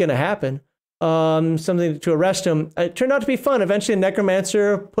quickly gonna happen. Something to arrest him. It turned out to be fun. Eventually, the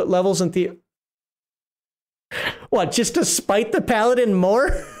necromancer put levels in the. What? Just to spite the paladin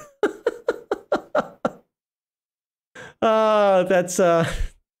more? That's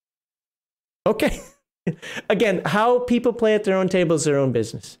okay. Again, how people play at their own table is their own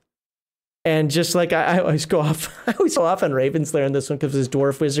business. And just like I always go off, I always go off on Ravenslayer in this one because his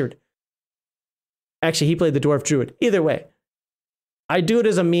dwarf wizard. Actually, he played the dwarf druid. Either way, I do it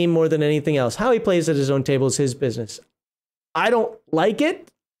as a meme more than anything else. How he plays at his own table is his business. I don't like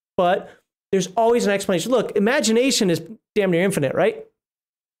it, but there's always an explanation. Look, imagination is damn near infinite, right?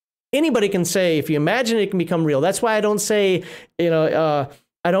 Anybody can say, if you imagine it, can become real. That's why I don't say, I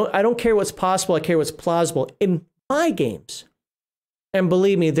don't care what's possible. I care what's plausible in my games. And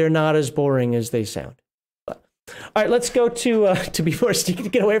believe me, they're not as boring as they sound. But, all right, let's go to be more sneaky to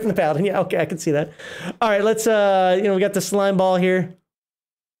get away from the paladin. Yeah, okay, I can see that. All right, let's we got the slime ball here.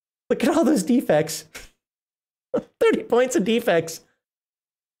 Look at all those defects. 30 points of defects.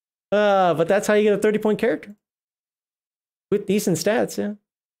 But that's how you get a 30-point character with decent stats. Yeah.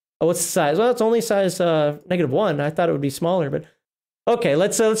 Oh, what's the size? Well, it's only size -1. I thought it would be smaller, but okay.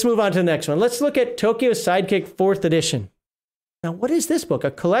 Let's move on to the next one. Let's look at Tokyo Sidekick 4th edition. Now, what is this book?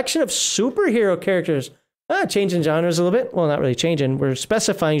 A collection of superhero characters. Changing genres a little bit. Well, not really changing. We're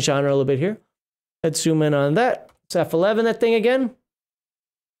specifying genre a little bit here. Let's zoom in on that. It's F11, that thing again.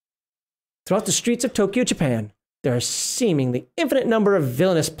 Throughout the streets of Tokyo, Japan, there are seemingly infinite number of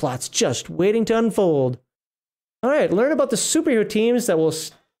villainous plots just waiting to unfold. All right, learn about the superhero teams that will...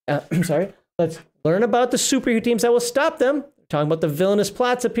 Let's learn about the superhero teams that will stop them. We're talking about the villainous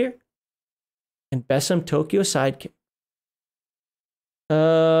plots up here. And BESM Tokyo Sidekick.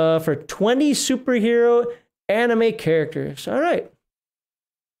 For 20 superhero anime characters. All right.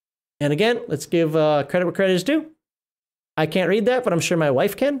 And again, let's give credit where credit is due. I can't read that, but I'm sure my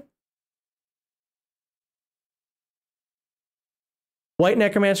wife can. White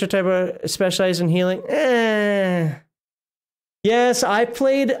necromancer type of specialized in healing. Yes, I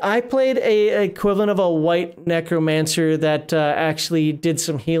played a equivalent of a white necromancer that actually did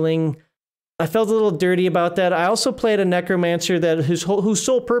some healing. I felt a little dirty about that. I also played a necromancer that whose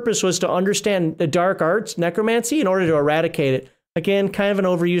sole purpose was to understand the dark arts, necromancy, in order to eradicate it. Again, kind of an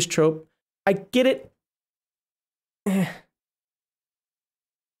overused trope. I get it.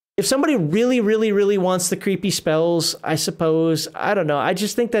 If somebody really, really, really wants the creepy spells, I suppose, I don't know. I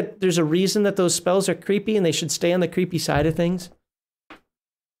just think that there's a reason that those spells are creepy and they should stay on the creepy side of things.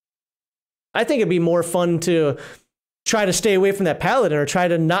 I think it'd be more fun to try to stay away from that paladin or try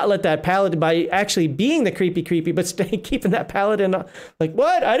to not let that paladin by actually being the creepy, but keeping that paladin like,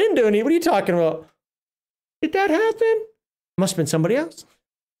 what? I didn't do any. What are you talking about? Did that happen? Must have been somebody else.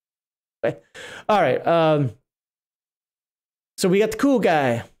 Okay. All right. So we got the cool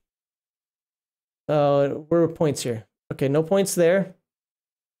guy. Where are points here? Okay, no points there.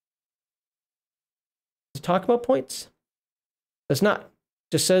 Does it talk about points? Does not.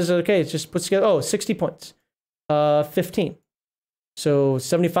 Just says, okay, it just puts together, 60 points. 15. So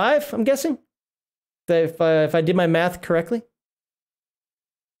 75, I'm guessing? If I did my math correctly.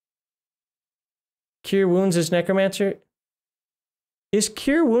 Cure Wounds is Necromancer. Is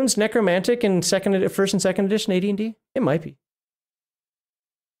Cure Wounds necromantic in first and second edition AD&D? It might be.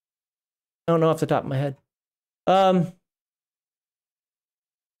 I don't know off the top of my head.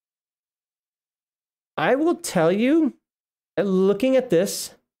 I will tell you, looking at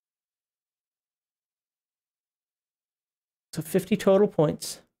this, so 50 total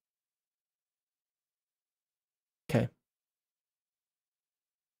points. Okay.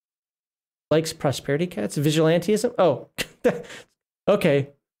 Likes prosperity cats, vigilantism. Oh,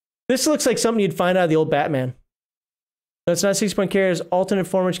 okay. This looks like something you'd find out of the old Batman. No, it's not 60-point characters. Alternate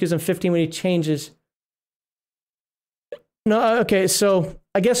form, which gives him 15 when he changes. No, okay. So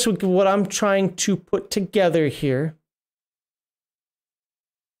I guess what I'm trying to put together here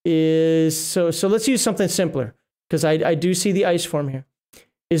is so let's use something simpler because I do see the ice form here.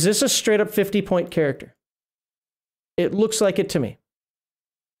 Is this a straight up 50-point character? It looks like it to me.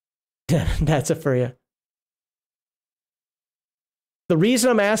 That's it for you. The reason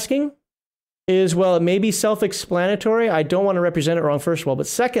I'm asking is, well, it may be self-explanatory. I don't want to represent it wrong, first of all. But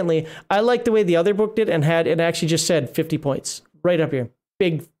secondly, I like the way the other book did and had it actually just said 50 points right up here.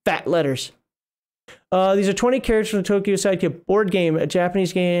 Big, fat letters. These are 20 characters from the Tokyo Sidekick board game. A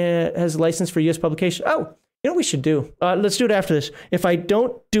Japanese game has a license for US publication. Oh, you know what we should do? Let's do it after this. If I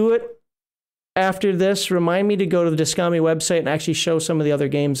don't do it after this, remind me to go to the Dyskami website and actually show some of the other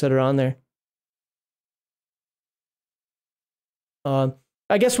games that are on there.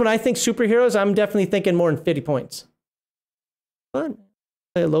 I guess when I think superheroes, I'm definitely thinking more than 50 points. But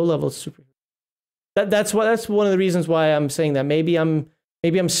a low-level superhero. That's one of the reasons why I'm saying that. Maybe I'm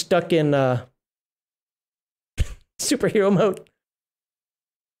stuck in superhero mode.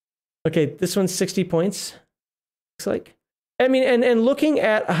 Okay, this one's 60 points. Looks like. I mean, and looking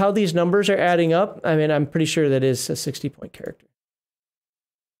at how these numbers are adding up, I mean, I'm pretty sure that is a 60-point character.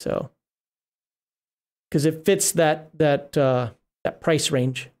 So, because it fits that price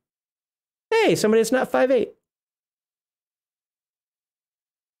range. Hey, somebody that's not 5'8".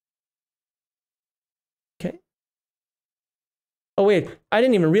 Okay. Oh wait, I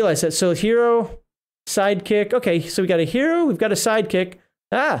didn't even realize that. So hero, sidekick. Okay, so we got a hero, we've got a sidekick.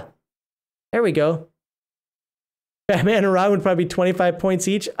 Ah, there we go. Batman and Robin would probably be 25 points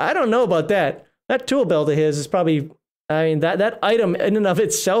each. I don't know about that. That tool belt of his is probably, I mean, that item in and of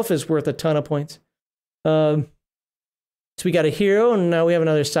itself is worth a ton of points. So we got a hero, and now we have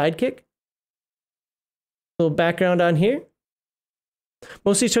another sidekick. A little background on here.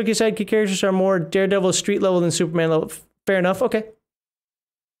 Most of these Tokyo sidekick characters are more Daredevil street level than Superman level. Fair enough. Okay.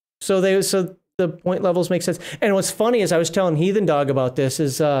 So the point levels make sense. And what's funny is I was telling Heathen Dog about this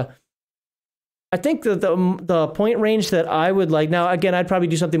is I think the point range that I would like, now again, I'd probably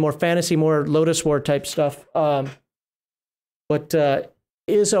do something more fantasy, more Lotus War type stuff. But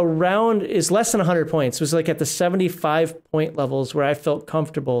is less than 100 points. It was like at the 75 point levels where I felt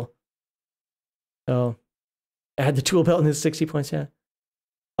comfortable. So I had the tool belt and his 60 points. Yeah.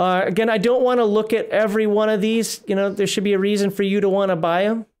 Again, I don't want to look at every one of these. You know, there should be a reason for you to want to buy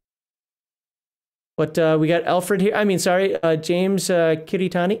them. But we got Alfred here. I mean, sorry, James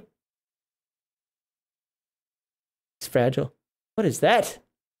Kiritani. It's fragile. What is that?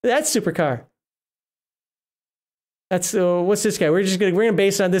 That's supercar. That's what's this guy? We're gonna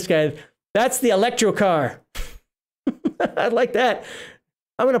base it on this guy. That's the electro car. I like that.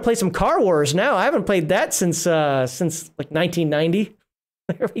 I'm gonna play some Car Wars now. I haven't played that since like 1990.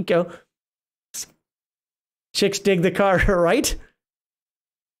 There we go. Chicks dig the car, right?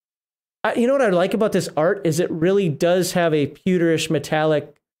 You know what I like about this art is it really does have a pewterish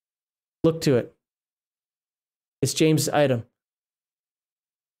metallic look to it. It's James' item.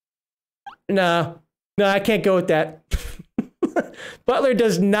 No, I can't go with that. Butler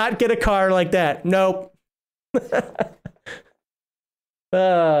does not get a car like that. Nope.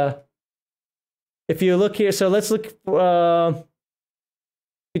 If you look here, so let's look.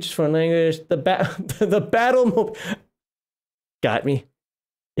 Features for language. The Batmobile. Got me.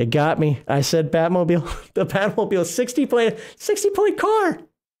 You got me. I said Batmobile. The Batmobile 60 point car.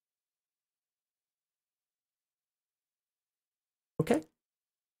 Okay.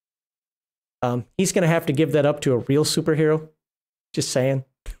 He's going to have to give that up to a real superhero. Just saying.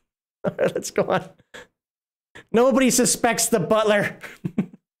 All right, let's go on. Nobody suspects the butler.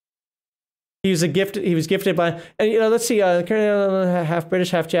 He was gifted by, and you know, let's see, half British,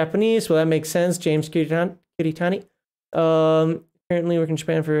 half Japanese. Well, that makes sense. James Kiritani. Currently working in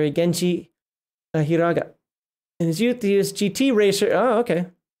Japan for Genji Hiraga. In his youth, he was GT racer. Oh, okay.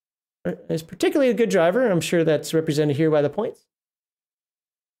 He's particularly a good driver. I'm sure that's represented here by the points.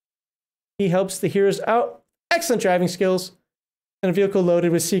 He helps the heroes out. Excellent driving skills and a vehicle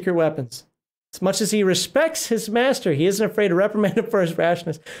loaded with secret weapons. As much as he respects his master, he isn't afraid to reprimand him for his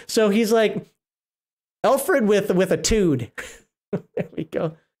rashness. So he's like Alfred with a tude. There we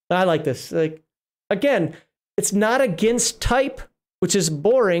go. I like this. Like, again, it's not against type, which is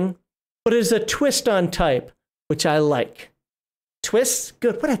boring, but it's a twist on type, which I like. Twists?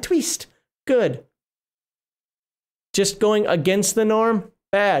 Good. What a twist. Good. Just going against the norm?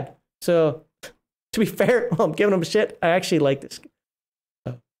 Bad. So, to be fair, well, I'm giving him shit. I actually like this.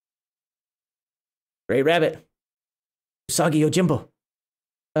 Gray Rabbit. Usagi Yojimbo.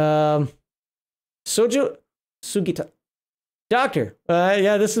 Sojo Sugita. Doctor.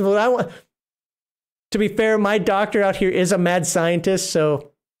 Yeah, this is what I want. To be fair, my doctor out here is a mad scientist,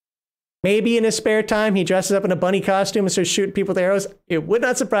 so maybe in his spare time he dresses up in a bunny costume and starts shooting people with arrows. It would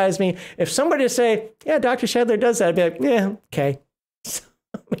not surprise me if somebody to say, yeah, Dr. Shedler does that. I'd be like, yeah, okay. So,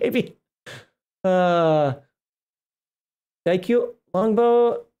 maybe. Daikyu,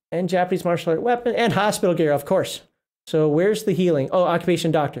 longbow, and Japanese martial art weapon, and hospital gear, of course. So where's the healing? Oh, occupation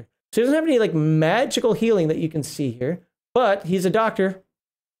doctor. So he doesn't have any like magical healing that you can see here, but he's a doctor. A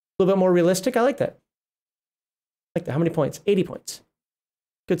little bit more realistic. I like that. Like that. How many points? 80 points.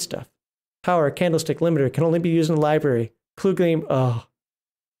 Good stuff. Power, candlestick, limiter, can only be used in the library. Clue gleam. Oh.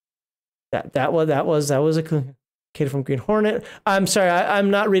 That was a clue. Kid from Green Hornet. I'm sorry,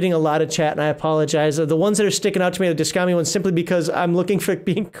 I'm not reading a lot of chat, and I apologize. The ones that are sticking out to me are the Dyskami ones, simply because I'm looking for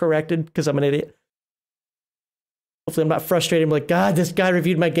being corrected, because I'm an idiot. Hopefully I'm not frustrated. I'm like, God, this guy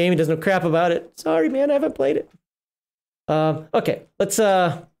reviewed my game. He doesn't know crap about it. Sorry, man, I haven't played it. Okay, let's,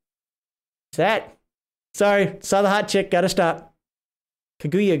 what's that? Sorry, saw the hot chick, gotta stop.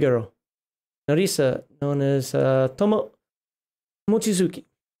 Kaguya girl. Norisa, known as Mochizuki.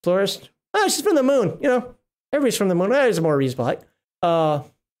 Florist. Oh, she's from the moon, you know. Everybody's from the moon. That is a more reasonable height.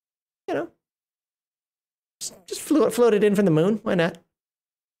 You know, just floated in from the moon. Why not?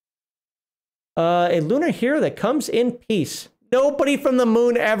 A lunar hero that comes in peace. Nobody from the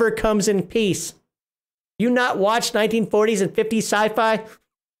moon ever comes in peace. You not watch 1940s and 50s sci-fi?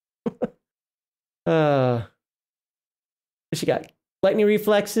 What she got? Lightning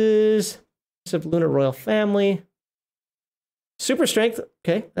reflexes. Of lunar royal family. Super strength.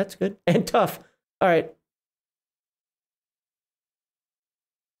 Okay, that's good. And tough. All right.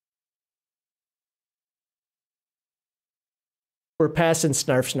 We're passing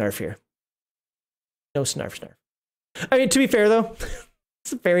snarf here. No snarf. I mean, to be fair though,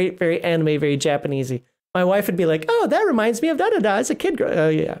 it's very, very anime, very Japanesey. My wife would be like, "Oh, that reminds me of da-da-da as a kid." Oh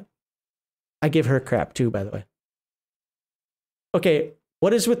yeah. I give her crap too, by the way. Okay,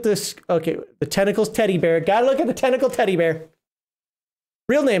 what is with this? Okay, the tentacles teddy bear. Gotta look at the tentacle teddy bear.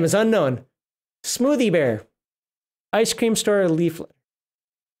 Real name is unknown. Smoothie bear. Ice cream store leaflet.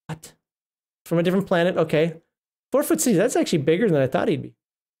 What? From a different planet? Okay. 4 foot 6. That's actually bigger than I thought he'd be.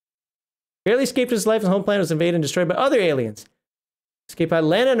 Barely escaped his life. His home planet was invaded and destroyed by other aliens. Escaped by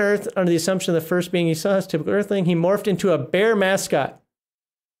land on Earth under the assumption of the first being he saw as typical Earthling. He morphed into a bear mascot.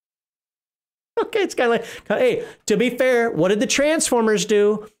 Okay, it's kind of like, hey, to be fair, what did the Transformers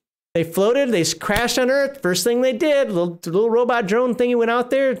do? They floated, they crashed on Earth. First thing they did, little robot drone thingy went out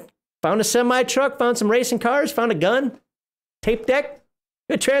there, found a semi truck, found some racing cars, found a gun, tape deck.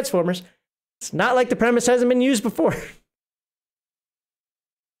 Good Transformers. It's not like the premise hasn't been used before.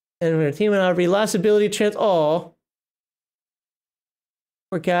 And when a team went out, we lost ability to oh.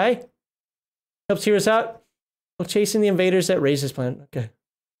 Poor guy. Helps heroes out while chasing the invaders that raised his planet. Okay.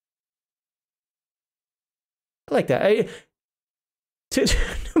 I like that. To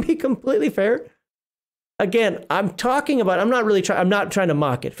be completely fair, again, I'm not trying to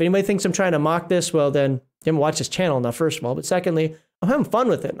mock it. If anybody thinks I'm trying to mock this, well then, you haven't watched this channel enough, first of all. But secondly, I'm having fun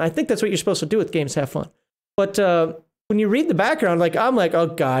with it. And I think that's what you're supposed to do with games, have fun. But when you read the background, I'm like, oh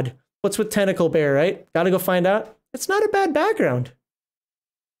God, what's with Tentacle Bear, right? Gotta go find out. It's not a bad background.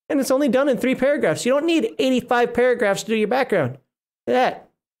 And it's only done in 3 paragraphs. You don't need 85 paragraphs to do your background. Look at that,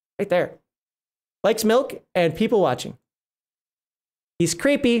 right there. Likes milk and people watching. He's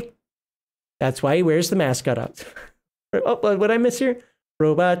creepy. That's why he wears the mascot out. Oh, what did I miss here?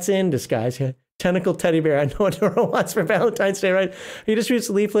 Robots in disguise. Yeah. Tentacle teddy bear. I know what Nora wants for Valentine's Day, right? He distributes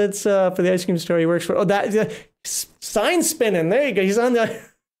leaflets for the ice cream store he works for. Oh, that sign spinning. There you go. He's on the.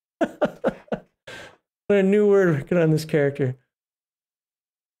 What a new word working on this character.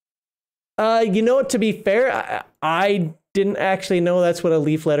 You know what? To be fair, I didn't actually know that's what a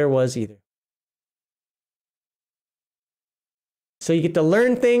leaf letter was either. So you get to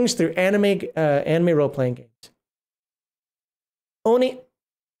learn things through anime role-playing games. Oni,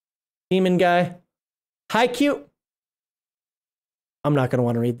 demon guy, hi cute. I'm not gonna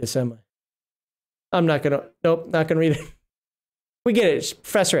want to read this, am I? Nope, not gonna read it. We get it, it's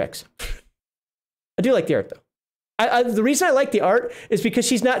Professor X. I do like the art though. The reason I like the art is because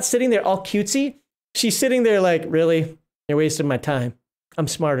she's not sitting there all cutesy. She's sitting there like, really? You're wasting my time. I'm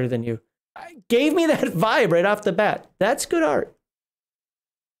smarter than you. Gave me that vibe right off the bat. That's good art.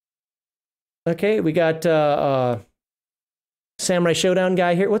 Okay, we got Samurai Showdown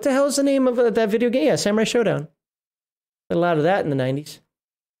guy here. What the hell is the name of that video game? Yeah, Samurai Showdown. A lot of that in the 90s.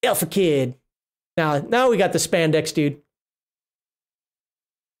 Alpha Kid. Now we got the spandex dude.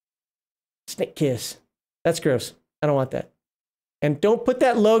 Snake Kiss. That's gross. I don't want that. And don't put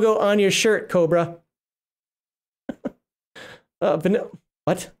that logo on your shirt, Cobra.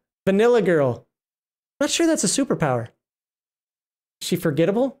 What? Vanilla Girl. Not sure that's a superpower. Is she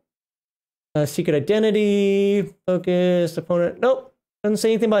forgettable? Secret identity, focus, opponent. Nope. Doesn't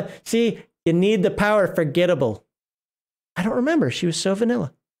say anything about. See, you need the power forgettable. I don't remember. She was so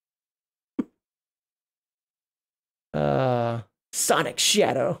vanilla. Sonic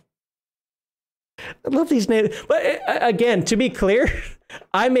Shadow. I love these names. But again, to be clear,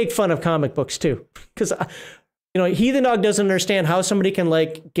 I make fun of comic books too. Because, Heathen Dog doesn't understand how somebody can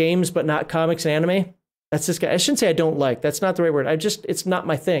like games but not comics and anime. That's this guy. I shouldn't say I don't like. That's not the right word. It's not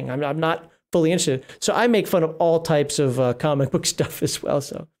my thing. I'm not fully interested. So I make fun of all types of comic book stuff as well.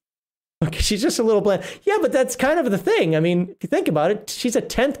 So, okay, she's just a little bland. Yeah, but that's kind of the thing. I mean, if you think about it, she's a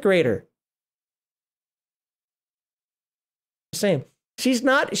 10th grader. Same. She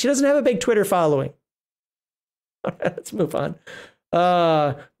doesn't have a big Twitter following. All right, let's move on.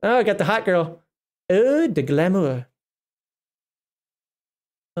 I got the hot girl. Oh, the glamour.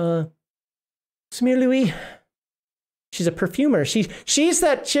 Smear Louis. She's a perfumer. She's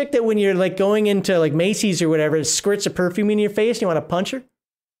that chick that when you're like going into like Macy's or whatever, it squirts of perfume in your face and you want to punch her.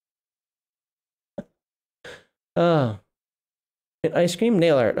 Oh, an ice cream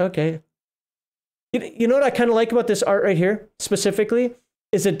nail art. Okay. You know what I kind of like about this art right here specifically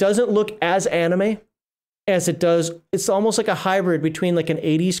is it doesn't look as anime as it does. It's almost like a hybrid between like an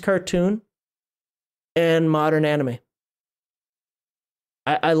 80s cartoon and modern anime.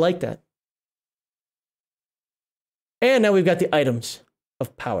 I like that. And now we've got the items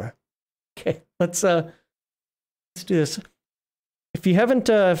of power. Okay, let's do this. If you haven't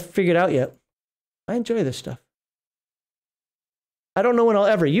figured out yet, I enjoy this stuff. I don't know when I'll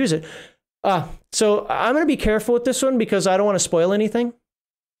ever use it. So I'm going to be careful with this one because I don't want to spoil anything.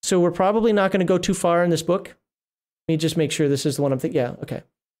 So we're probably not going to go too far in this book. Let me just make sure this is the one I'm thinking. Yeah, okay.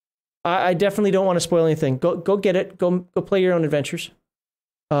 I definitely don't want to spoil anything. Go get it. Go play your own adventures.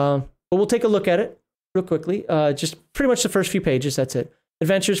 But we'll take a look at it real quickly. Just pretty much the first few pages. That's it.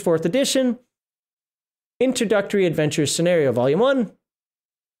 Adventures 4th edition. Introductory Adventures Scenario Volume 1.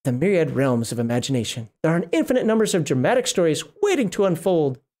 The myriad realms of imagination. There are infinite numbers of dramatic stories waiting to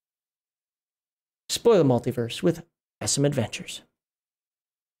unfold. Explore the multiverse with BESM Adventures.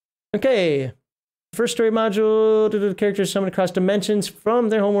 Okay. First story module. The characters summoned across dimensions from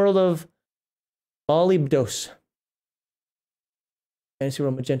their homeworld of Molybdos. Fantasy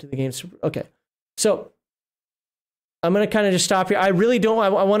World Magenta, the game's... Okay. So, I'm going to kind of just stop here. I really don't...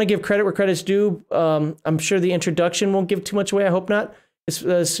 I want to give credit where credit's due. I'm sure the introduction won't give too much away. I hope not. It's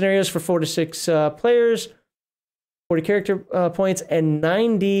scenarios for 4 to 6 players, 40 character points, and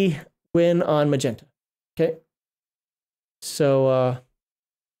 90 win on Magenta. Okay. So,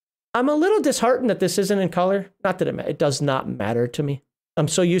 I'm a little disheartened that this isn't in color. Not that it does not matter to me. I'm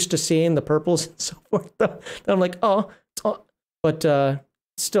so used to seeing the purples and so forth, though, that I'm like, oh, it's all... But it's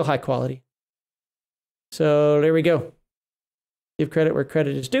still high quality. So there we go. Give credit where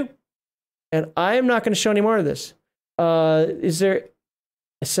credit is due. And I am not going to show any more of this. Is there...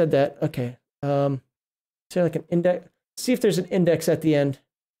 I said that. Okay. Is there like an index? See if there's an index at the end.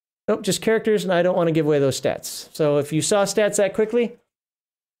 Nope, just characters, and I don't want to give away those stats. So if you saw stats that quickly,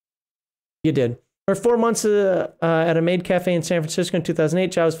 you did. For 4 months at a maid cafe in San Francisco in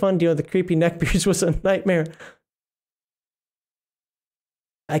 2008, job was fun. Dealing with the creepy neckbeards was a nightmare.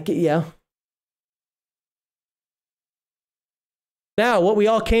 Yeah. Now, what we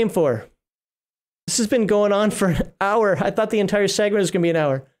all came for. This has been going on for an hour. I thought the entire segment was going to be an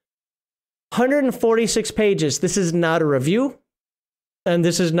hour. 146 pages. This is not a review. And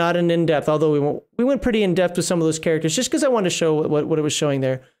this is not an in-depth, although we went pretty in-depth with some of those characters, just because I wanted to show what it was showing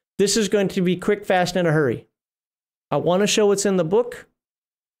there. This is going to be quick, fast, and in a hurry. I want to show what's in the book.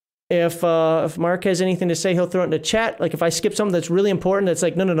 If Mark has anything to say, he'll throw it in the chat. Like if I skip something that's really important, that's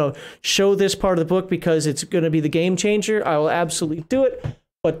like, no, show this part of the book because it's going to be the game changer, I will absolutely do it.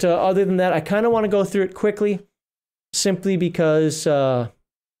 But other than that, I kind of want to go through it quickly, simply because I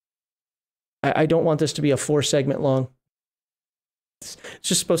don't want this to be a 4-segment long. It's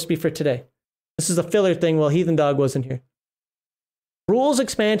just supposed to be for today. This is a filler thing while Heathen Dog wasn't here. Rules,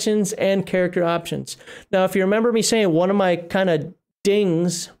 expansions, and character options. Now, if you remember me saying one of my kind of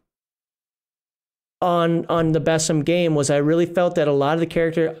dings on the BESM game was I really felt that a lot of the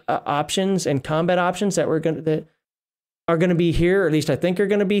character options and combat options that are going to be here, or at least I think are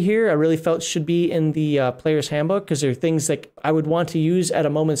going to be here, I really felt should be in the player's handbook, because they're things that I would want to use at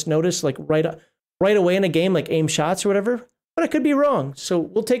a moment's notice, like right away in a game, like aim shots or whatever. But I could be wrong. So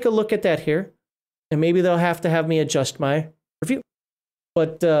we'll take a look at that here, and maybe they'll have to have me adjust my review.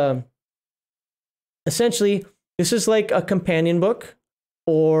 But essentially, this is like a companion book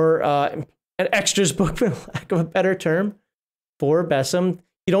or an extras book, for lack of a better term, for BESM.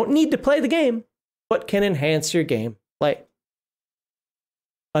 You don't need to play the game, but can enhance your game play.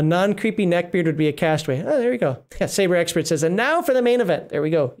 A non-creepy neckbeard would be a castaway. Oh, there we go. Yeah, Saber Expert says, and now for the main event. There we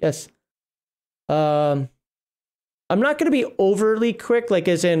go. Yes. I'm not going to be overly quick, like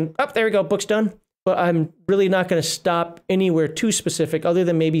as in, oh, there we go, book's done. But I'm really not going to stop anywhere too specific, other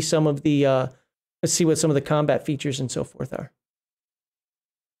than maybe some of the, let's see what some of the combat features and so forth are.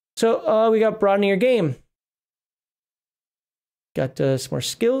 So we got broadening your game. Got some more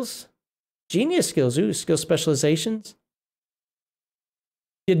skills. Genius skills, ooh, skill specializations.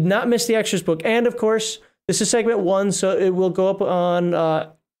 Did not miss the extras book. And of course, this is segment 1, so it will go up on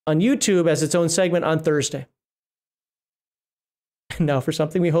YouTube as its own segment on Thursday. Now for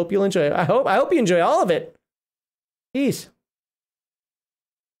something we hope you'll enjoy. I hope you enjoy all of it. Jeez.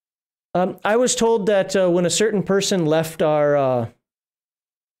 I was told that when a certain person left our...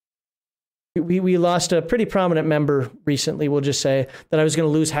 We lost a pretty prominent member recently, we'll just say, that I was going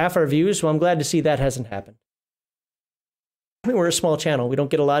to lose half our views. Well, I'm glad to see that hasn't happened. I mean, we're a small channel. We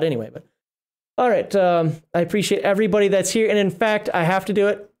don't get a lot anyway. But all right. I appreciate everybody that's here. And in fact, I have to do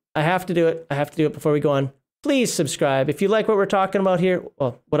it. I have to do it before we go on. please subscribe. If you like what we're talking about here,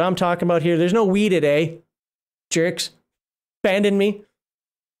 well, what I'm talking about here, there's no we today, jerks. Abandon me.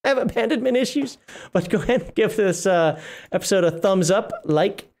 I have abandonment issues. But go ahead and give this episode a thumbs up,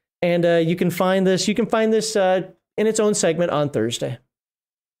 like, and you can find this. You can find this in its own segment on Thursday.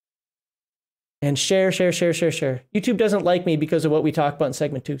 And share. YouTube doesn't like me because of what we talk about in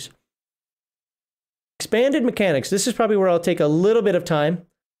segment 2s. Expanded mechanics. This is probably where I'll take a little bit of time.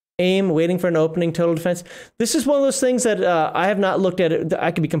 Aim, waiting for an opening, total defense. This is one of those things that I have not looked at it.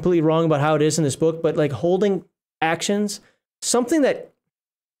 I could be completely wrong about how it is in this book, but like holding actions, something that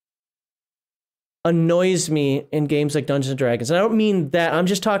annoys me in games like Dungeons & Dragons. And I don't mean that. I'm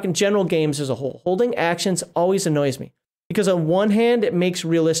just talking general games as a whole. Holding actions always annoys me because on one hand, it makes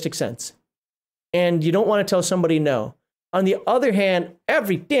realistic sense. And you don't want to tell somebody no. On the other hand,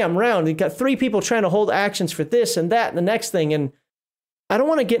 every damn round, you've got 3 people trying to hold actions for this and that and the next thing. And I don't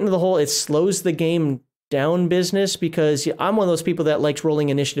want to get into the whole it slows the game down business because I'm one of those people that likes rolling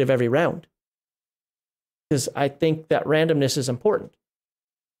initiative every round. Because I think that randomness is important.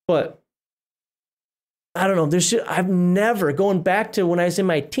 But I don't know. I've never, going back to when I was in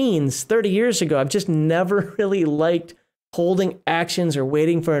my teens, 30 years ago, I've just never really liked holding actions or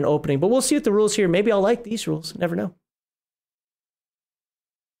waiting for an opening. But we'll see what the rules here. Maybe I'll like these rules. Never know.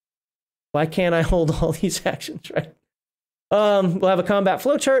 Why can't I hold all these actions, right? We'll have a combat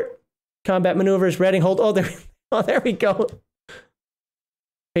flowchart, combat maneuvers, reading, hold. There we go.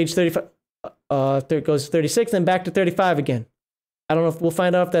 Page 35. There goes 36, then back to 35 again. I don't know if we'll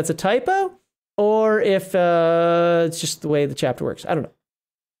find out if that's a typo or if it's just the way the chapter works. I don't know.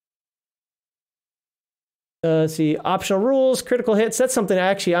 Let's see, optional rules, critical hits. That's something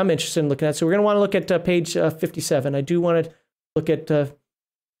I'm interested in looking at. So we're going to want to look at page 57. I do want to look at...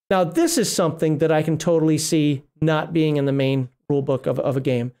 now, this is something that I can totally see not being in the main rule book of a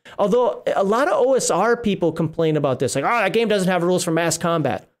game. Although a lot of OSR people complain about this. Like, that game doesn't have rules for mass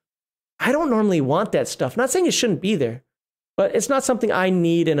combat. I don't normally want that stuff. I'm not saying it shouldn't be there. But it's not something I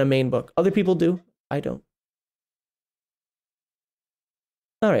need in a main book. Other people do. I don't.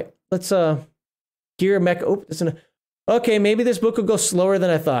 All right, let's... Gear mech. Oh, okay, maybe this book will go slower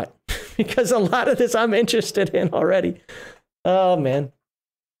than I thought because a lot of this I'm interested in already. Oh man,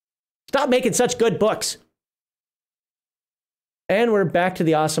 stop making such good books. And we're back to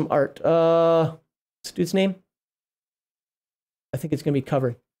the awesome art. What's the dude's name? I think it's gonna be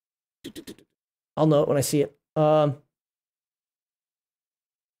covered. I'll know it when I see it. I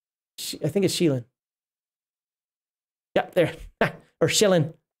think it's Sheelan. Yep, there. Or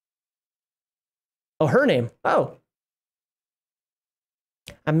Shilin. Oh, her name. Oh.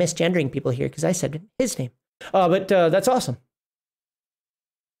 I'm misgendering people here because I said his name. But that's awesome.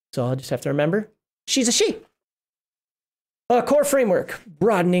 So I'll just have to remember. She's a she. Core framework.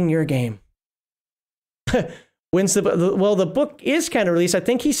 Broadening your game. When's the book is kind of released. I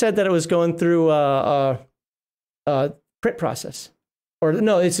think he said that it was going through print process. Or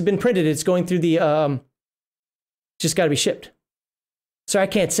no, it's been printed. It's going through the... just got to be shipped. So I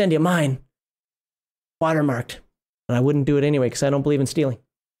can't send you mine. Watermarked. And I wouldn't do it anyway because I don't believe in stealing.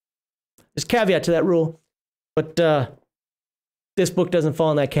 There's a caveat to that rule, but this book doesn't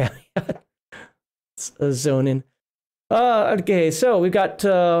fall in that caveat. It's a zone in. Okay, so we've got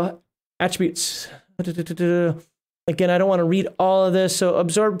attributes. Again, I don't want to read all of this. So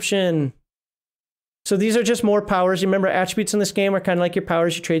absorption. So these are just more powers. You remember attributes in this game are kind of like your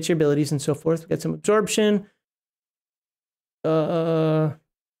powers, your traits, your abilities, and so forth. We've got some absorption. So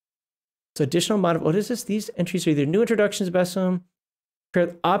additional what is this? These entries are either new introductions to BESM,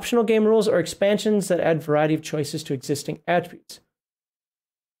 optional game rules, or expansions that add variety of choices to existing attributes.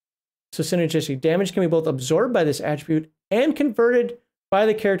 So synergistic damage can be both absorbed by this attribute and converted by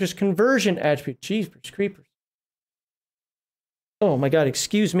the character's conversion attribute. Jeepers creepers. Oh my god,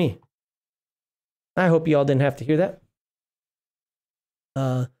 excuse me. I hope you all didn't have to hear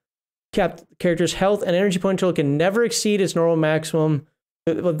that. Character's health and energy potential can never exceed its normal maximum.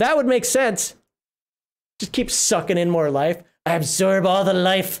 Well, that would make sense. Just keep sucking in more life. I absorb all the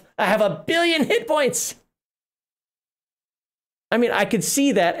life. I have 1 billion hit points. I mean, I could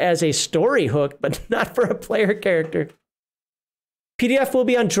see that as a story hook, but not for a player character. PDF will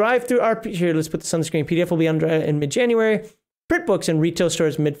be on drive-through Here, let's put this on the screen. PDF will be on drive in mid-January. Print books in retail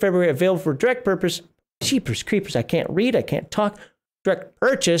stores mid-February. Available for direct purpose. Jeepers creepers. I can't read. I can't talk. Direct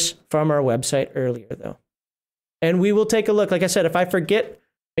purchase from our website earlier, though. And we will take a look. Like I said, if I forget,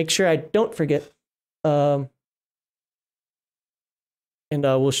 make sure I don't forget. And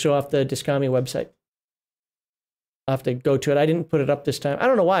we'll show off the Dyskami website. I'll have to go to it. I didn't put it up this time. I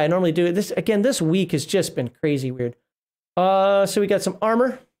don't know why. I normally do it. This week has just been crazy weird. So we got some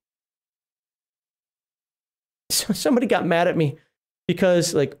armor. somebody got mad at me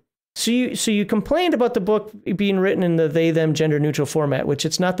because like, so you complained about the book being written in the they them gender neutral format, which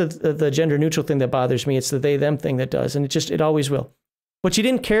it's not the gender neutral thing that bothers me. It's the they them thing that does. And it always will. But you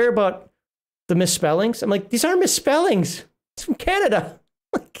didn't care about the misspellings. I'm like, these aren't misspellings. It's from Canada.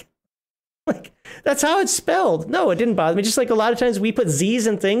 Like that's how it's spelled. No, it didn't bother me. Just like a lot of times we put Z's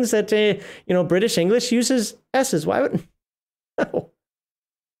in things that, British English uses S's. Why wouldn't? No.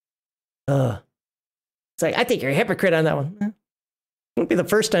 It's like, I think you're a hypocrite on that one. It won't be the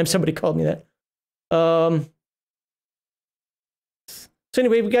first time somebody called me that. So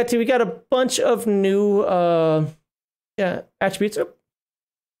anyway, we got a bunch of new attributes. Oh.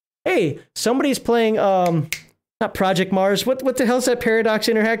 Hey, somebody's playing not Project Mars. What the hell's that Paradox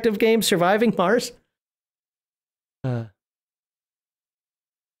Interactive game? Surviving Mars? I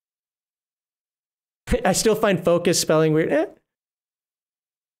still find focus spelling weird.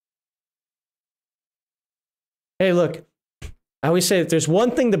 Hey, look. I always say that there's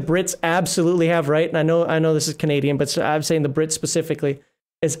one thing the Brits absolutely have right, and I know this is Canadian, but I'm saying the Brits specifically,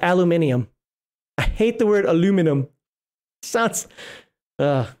 is aluminium. I hate the word aluminum. It sounds...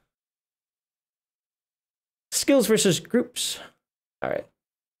 Skills versus groups. All right.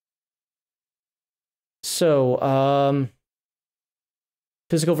 So,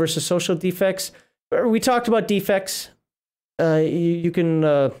 physical versus social defects. We talked about defects. You can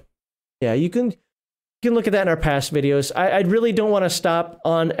look at that in our past videos. I really don't want to stop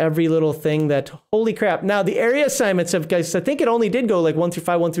on every little thing that, holy crap. Now, the area assignments have, guys, I think it only did go like 1 through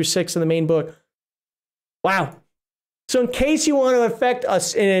 5, 1 through 6 in the main book. Wow. So in case you want to affect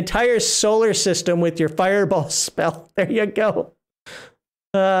an entire solar system with your fireball spell, there you go.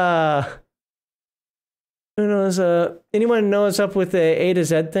 Who knows? Anyone knows up with the A to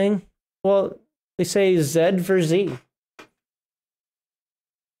Z thing? Well, they say Z for Z.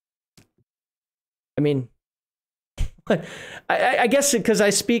 I mean, I guess because I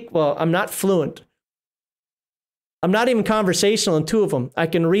speak, well, I'm not fluent. I'm not even conversational in 2 of them. I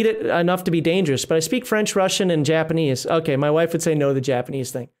can read it enough to be dangerous, but I speak French, Russian, and Japanese. Okay, my wife would say no to the Japanese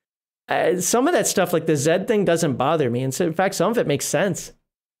thing. Some of that stuff, like the Z thing, doesn't bother me. And so, in fact, some of it makes sense.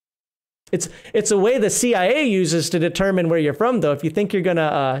 It's a way the CIA uses to determine where you're from, though. If you think you're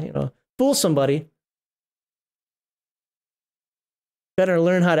gonna, fool somebody, better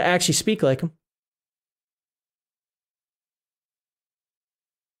learn how to actually speak like them.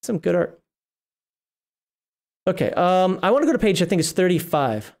 Some good art. Okay, I want to go to page, I think it's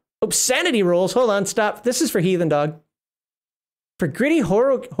 35. Sanity rolls. Hold on, stop. This is for Heathen Dog. For gritty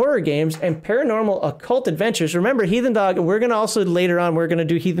horror games and paranormal occult adventures. Remember, Heathen Dog, we're going to also, later on, we're going to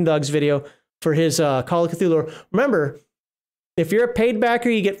do Heathen Dog's video for his Call of Cthulhu. Remember, if you're a paid backer,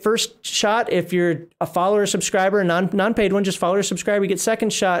 you get first shot. If you're a follower, subscriber, non-paid one, just follower, subscriber, you get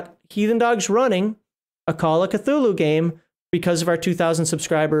second shot. Heathen Dog's running a Call of Cthulhu game because of our 2,000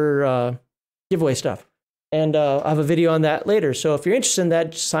 subscriber giveaway stuff. And I'll have a video on that later. So if you're interested in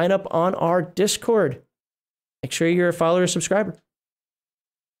that, sign up on our Discord. Make sure you're a follower or subscriber.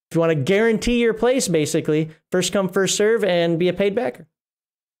 If you want to guarantee your place, basically, first come, first serve, and be a paid backer.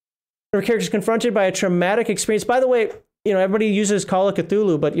 Our character's confronted by a traumatic experience. By the way, everybody uses Call of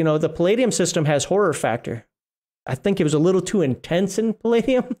Cthulhu, but, the Palladium system has horror factor. I think it was a little too intense in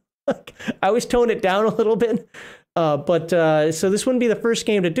Palladium. I always tone it down a little bit. So this wouldn't be the first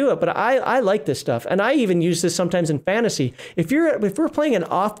game to do it, but I like this stuff. And I even use this sometimes in fantasy. If we're playing an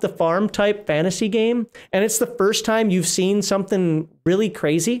off the farm type fantasy game, and it's the first time you've seen something really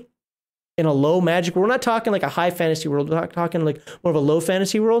crazy in a low magic world, we're not talking like a high fantasy world, we're talking like more of a low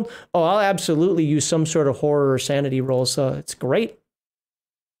fantasy world. Oh, I'll absolutely use some sort of horror or sanity roll. So it's great.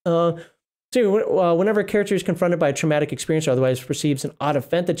 Whenever a character is confronted by a traumatic experience or otherwise perceives an odd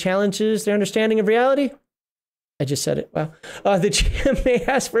event that challenges their understanding of reality, I just said it. Wow. The GM may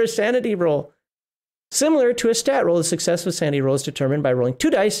ask for a sanity roll. Similar to a stat roll, the success of a sanity roll is determined by rolling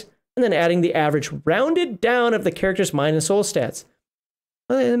 2 dice and then adding the average rounded down of the character's mind and soul stats.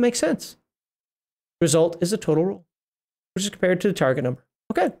 Well, that makes sense. The result is a total roll, which is compared to the target number.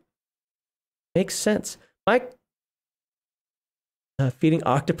 Okay. Makes sense. Mike? Feeding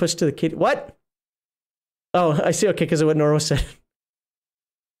octopus to the kid. What? Oh, I see. Okay, because of what Norma said.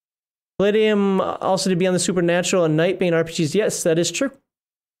 Palladium also to Beyond the Supernatural and Night being RPGs. Yes, that is true.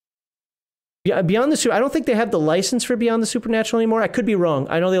 Beyond the I don't think they have the license for Beyond the Supernatural anymore. I could be wrong.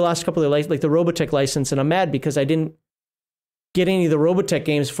 I know they lost a couple of their like the Robotech license, and I'm mad because I didn't get any of the Robotech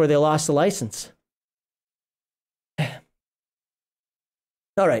games before they lost the license.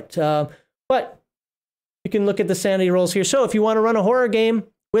 All right, but you can look at the sanity rolls here. So if you want to run a horror game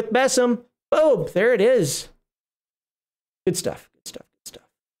with BESM, boom, there it is. Good stuff. Good stuff. Good stuff.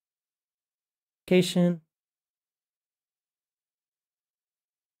 Location.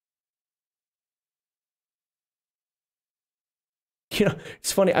 You know,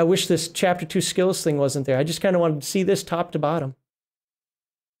 it's funny. I wish this chapter 2 skills thing wasn't there. I just kind of wanted to see this top to bottom.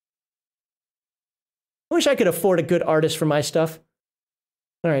 I wish I could afford a good artist for my stuff.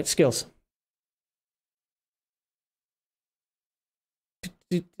 All right, skills.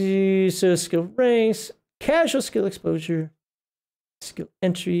 So skill ranks, casual skill exposure, skill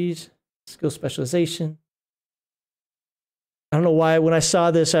entries, skill specialization. I don't know why when I saw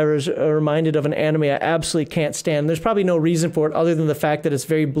this, I was reminded of an anime I absolutely can't stand. There's probably no reason for it other than the fact that it's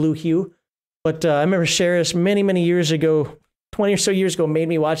very blue hue. But I remember Sheriff many, many years ago, 20 or so years ago, made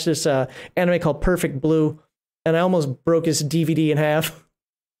me watch this anime called Perfect Blue. And I almost broke his DVD in half.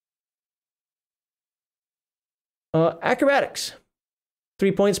 Acrobatics.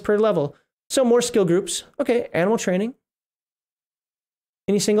 3 points per level. So more skill groups. Okay, animal training.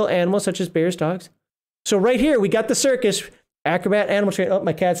 Any single animal, such as bears, dogs. So right here, we got the circus. Acrobat, animal training. Oh,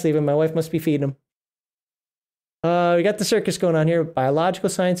 my cat's leaving. My wife must be feeding him. We got the circus going on here. Biological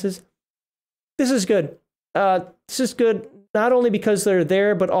sciences. This is good. This is good not only because they're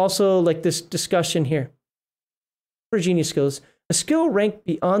there, but also like this discussion here. For genius skills. A skill ranked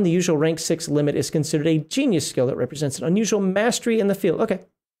beyond the usual rank 6 limit is considered a genius skill that represents an unusual mastery in the field. Okay,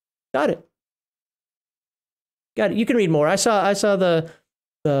 got it. Got it. You can read more. I saw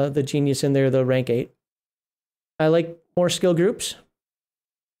the genius in there, the rank 8. I like more skill groups.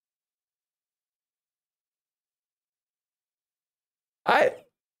 I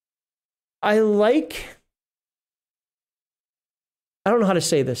like. I don't know how to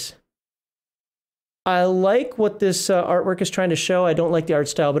say this. I like what this artwork is trying to show. I don't like the art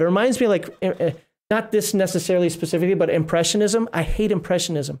style, but it reminds me like, not this necessarily specifically, but Impressionism. I hate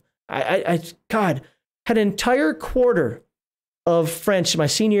Impressionism. God, had an entire quarter of French my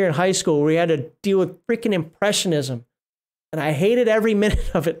senior year in high school where we had to deal with freaking Impressionism. And I hated every minute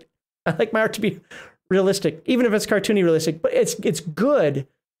of it. I like my art to be realistic, even if it's cartoony realistic, but it's good.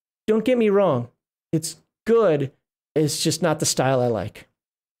 Don't get me wrong. It's good. It's just not the style I like.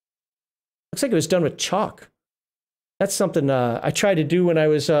 Looks like it was done with chalk. That's something I tried to do when I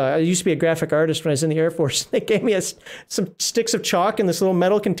was, I used to be a graphic artist when I was in the Air Force. They gave me some sticks of chalk in this little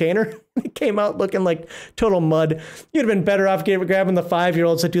metal container. It came out looking like total mud. You'd have been better off grabbing the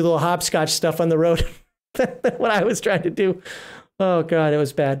 5-year-olds that do little hopscotch stuff on the road than what I was trying to do. Oh, God, it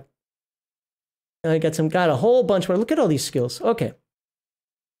was bad. I got a whole bunch more. Look at all these skills. Okay.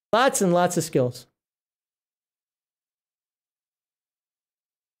 Lots and lots of skills.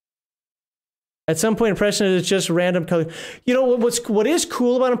 At some point, Impressionism is just random color. You know, what is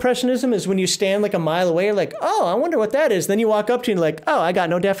cool about Impressionism is when you stand like a mile away, you're like, oh, I wonder what that is. Then you walk up to you and like, oh, I got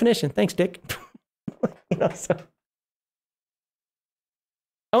no definition. Thanks, Dick. You know, so.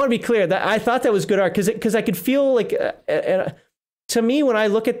 I want to be clear that I thought that was good art because I could feel like, to me, when I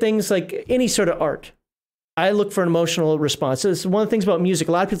look at things like any sort of art, I look for an emotional response. So this is one of the things about music.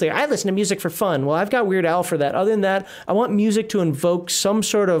 A lot of people say, I listen to music for fun. Well, I've got Weird Al for that. Other than that, I want music to invoke some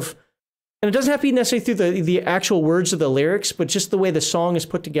sort of, and it doesn't have to be necessarily through the actual words of the lyrics, but just the way the song is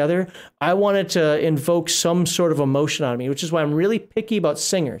put together. I want it to invoke some sort of emotion on me, which is why I'm really picky about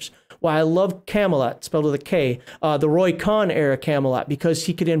singers. Why I love Camelot, spelled with a K, the Roy Khan era Camelot, because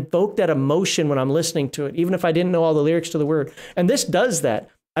he could invoke that emotion when I'm listening to it, even if I didn't know all the lyrics to the word. And this does that.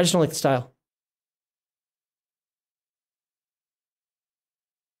 I just don't like the style.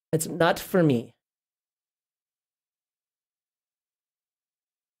 It's not for me.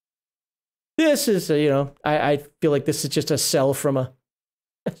 This is, you know, I feel like this is just a cell from a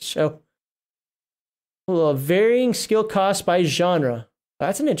show. A varying skill cost by genre.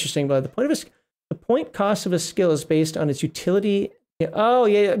 That's an interesting one. The point cost of a skill is based on its utility. Oh,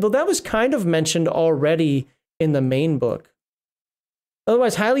 yeah. Well, that was kind of mentioned already in the main book.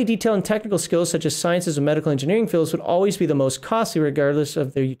 Otherwise, highly detailed and technical skills such as sciences and medical engineering fields would always be the most costly regardless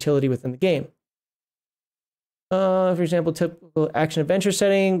of their utility within the game. For example, typical action-adventure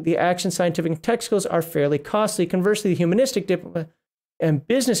setting, the action, scientific, and tech skills are fairly costly. Conversely, the humanistic and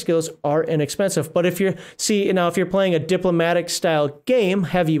business skills are inexpensive. But if you're playing a diplomatic-style game,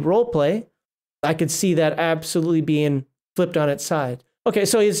 heavy roleplay, I could see that absolutely being flipped on its side. Okay,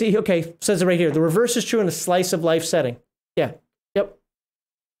 so you see, okay, says it right here. The reverse is true in a slice-of-life setting. Yeah, yep.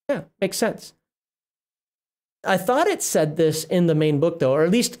 Yeah, makes sense. I thought it said this in the main book, though, or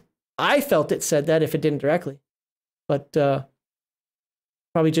at least I felt it said that if it didn't directly. But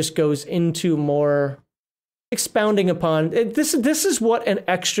probably just goes into more expounding upon this is what an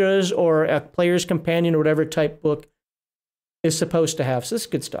extras or a player's companion or whatever type book is supposed to have. So this is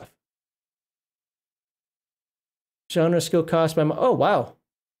good stuff. Genre skill cost by oh wow.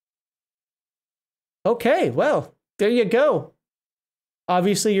 Okay, well, there you go.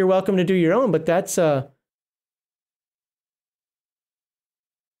 Obviously you're welcome to do your own, but that's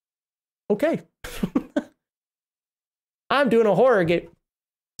Okay. I'm doing a horror game.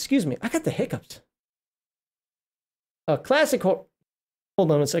 Excuse me, I got the hiccups. A classic horror.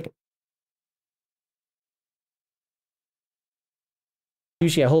 Hold on a second.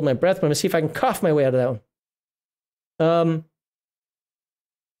 Usually I hold my breath, but I'm gonna see if I can cough my way out of that one.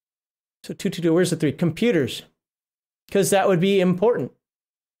 So 222, where's the 3? Computers. Because that would be important.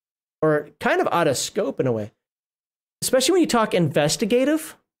 Or kind of out of scope in a way. Especially when you talk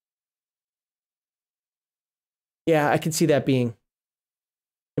investigative. Yeah, I can see that being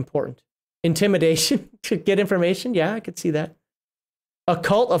important. Intimidation to get information. Yeah, I could see that.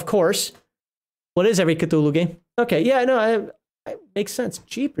 Occult, of course. What is every Cthulhu game? Okay, yeah, no, it makes sense.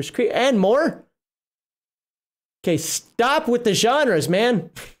 Jeepers, and more. Okay, stop with the genres,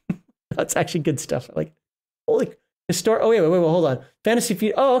 man. That's actually good stuff. Like, holy oh wait, hold on.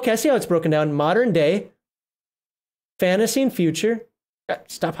 Fantasy. Oh, okay, I see how it's broken down. Modern day, fantasy and future.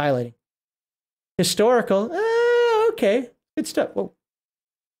 Stop highlighting. Historical. Okay, good stuff. Whoa.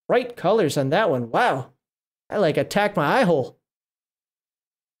 Bright colors on that one. Wow, I like attacked my eye hole.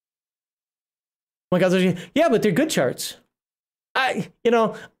 Oh my God, yeah, but they're good charts. I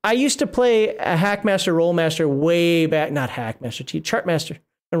used to play a Hackmaster, Rollmaster way back, not Hackmaster, Chartmaster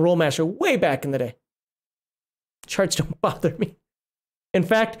and Rollmaster way back in the day. Charts don't bother me. In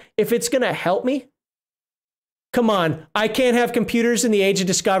fact, if it's going to help me, come on, I can't have computers in the age of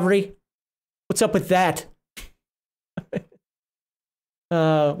discovery. What's up with that?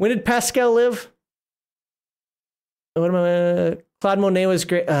 When did Pascal live? Claude Monet was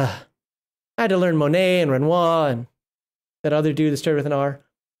great. I had to learn Monet and Renoir and that other dude that started with an R.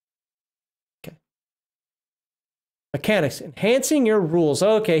 Okay. Mechanics. Enhancing your rules.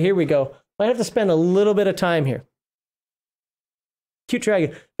 Okay, here we go. Might have to spend a little bit of time here. Cute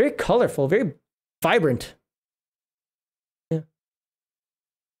dragon. Very colorful. Very vibrant. Yeah.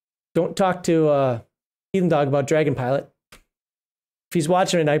 Don't talk to Heathen Dog about Dragon Pilot. If he's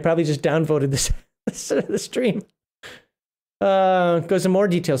watching it, I probably just downvoted the stream. Goes into more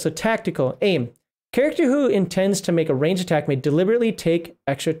detail. So tactical. Aim. Character who intends to make a ranged attack may deliberately take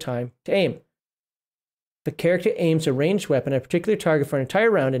extra time to aim. The character aims a ranged weapon at a particular target for an entire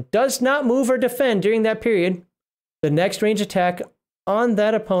round and does not move or defend during that period. The next ranged attack on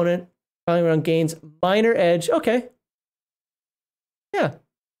that opponent following round gains minor edge. Okay. Yeah.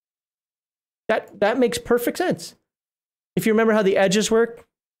 That makes perfect sense. If you remember how the edges work,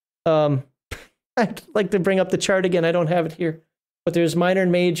 I'd like to bring up the chart again. I don't have it here. But there's minor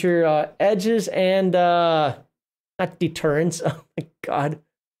and major edges and not deterrents. Oh my God.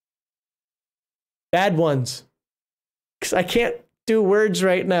 Bad ones. Because I can't do words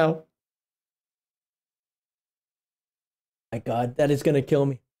right now. My God, that is going to kill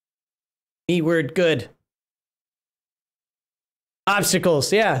me. Me word good.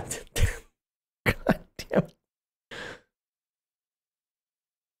 Obstacles, yeah. God damn it.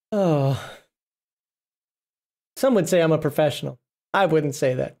 Oh. Some would say I'm a professional. I wouldn't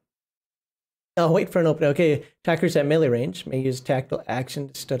say that. Oh, wait for an opening. Okay, attackers at melee range may use tactical action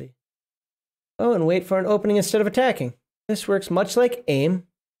to study. Oh, and wait for an opening instead of attacking. This works much like aim.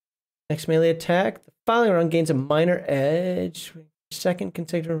 Next melee attack. The following round gains a minor edge. Second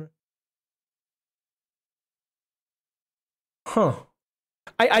consecutive. Huh.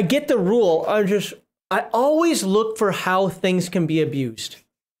 I get the rule. I always look for how things can be abused.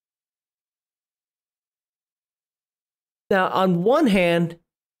 Now, on one hand,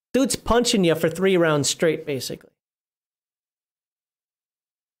 dude's punching you for 3 rounds straight, basically.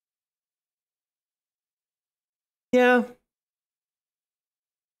 Yeah.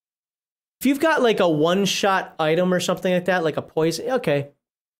 If you've got like a one-shot item or something like that, like a poison, okay.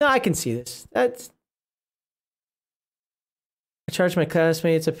 No, I can see this. I charge my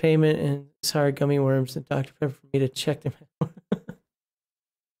classmates a payment and sour gummy worms and Dr. Pepper for me to check them out.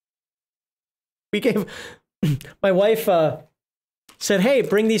 We gave... My wife said, hey,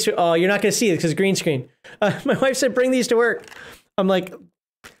 bring these to... Oh, you're not going to see it because green screen. My wife said, bring these to work. I'm like,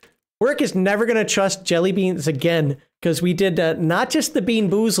 work is never going to trust jelly beans again because we did not just the Bean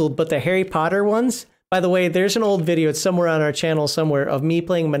Boozled, but the Harry Potter ones. By the way, there's an old video. It's somewhere on our channel somewhere of me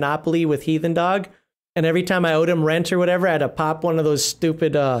playing Monopoly with Heathen Dog. And every time I owed him rent or whatever, I had to pop one of those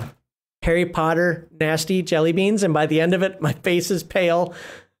stupid Harry Potter nasty jelly beans. And by the end of it, my face is pale.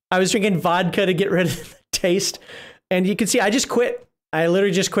 I was drinking vodka to get rid of the taste. And you can see I just quit. I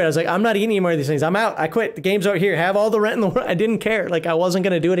literally just quit. I was like, I'm not eating any more of these things. I'm out. I quit. The game's over here. Have all the rent in the world. I didn't care. Like I wasn't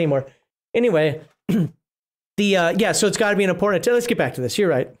going to do it anymore. Anyway, yeah, so it's got to be an important. Let's get back to this. You're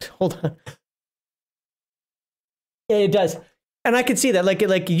right. Hold on. Yeah, it does. And I can see that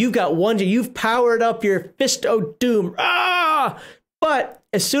like you've got one, you've powered up your Fist of Doom. Ah! But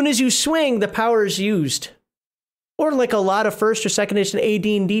as soon as you swing, the power is used. Or like a lot of first or second edition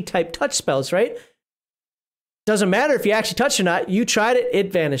AD&D type touch spells, right? Doesn't matter if you actually touch it or not. You tried it,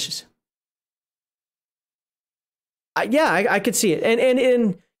 it vanishes. Yeah, I could see it.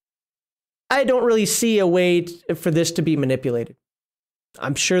 And I don't really see a way for this to be manipulated.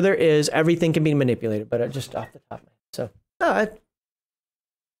 I'm sure there is. Everything can be manipulated, but just off the top of my head. So,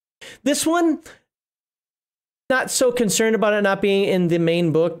 this one, not so concerned about it not being in the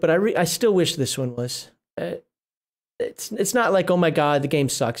main book, but I still wish this one was. It's not like, oh my God, the game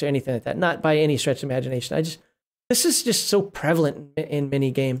sucks or anything like that. Not by any stretch of imagination. This is just so prevalent in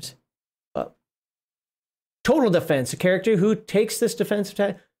many games. Total defense, a character who takes this defensive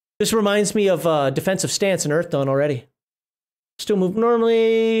attack. This reminds me of defensive stance in Earth Dawn already. Still move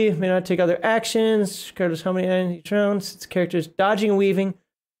normally, may not take other actions. Characters how many each round? It's characters dodging and weaving.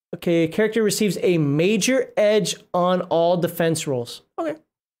 Okay, character receives a major edge on all defense rolls. Okay.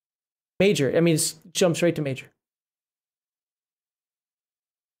 Major, I mean, it jumps right to major.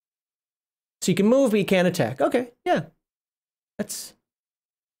 So you can move, but you can't attack. Okay, yeah. That's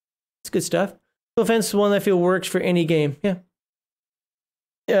good stuff. Defense is one that I feel works for any game. Yeah.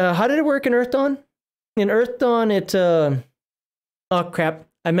 How did it work in Earth Dawn? In Earth Dawn, it... oh, crap.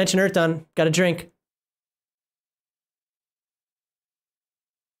 I mentioned Earth Dawn. Got a drink.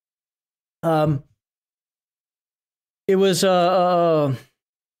 It was...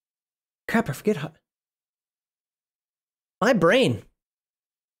 crap, I forget how... My brain.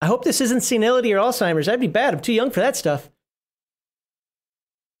 I hope this isn't senility or Alzheimer's. That'd be bad. I'm too young for that stuff.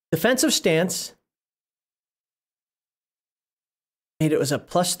 Defensive stance. It was a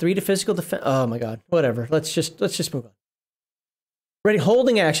 +3 to physical defense. Oh my God. Whatever. Let's just move on. Ready.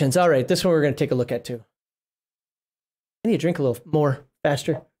 Holding actions. All right. This one we're going to take a look at too. I need to drink a little more,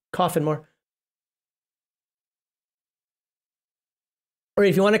 faster, coughing more. All right.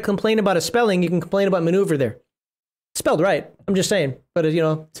 If you want to complain about a spelling, you can complain about maneuver there. Spelled right. I'm just saying. But you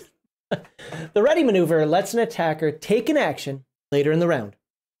know, the ready maneuver lets an attacker take an action later in the round,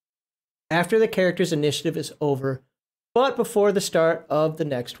 after the character's initiative is over, but before the start of the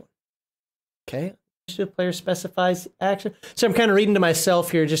next one. Okay. Initiative player specifies the action. So I'm kind of reading to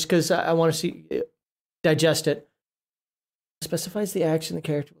myself here just because I want to digest it. Specifies the action the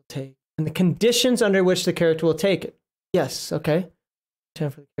character will take and the conditions under which the character will take it. Yes. Okay.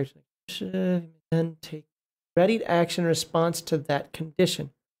 Time for the character to then take readied action in response to that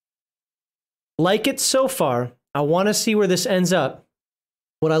condition. Like it so far. I want to see where this ends up.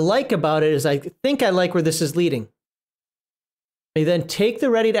 What I like about it is I think I like where this is leading. They then take the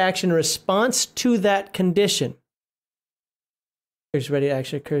readied action in response to that condition. Here's ready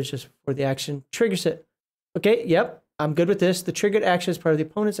action occurs just before the action triggers it. Okay, yep, I'm good with this. The triggered action is part of the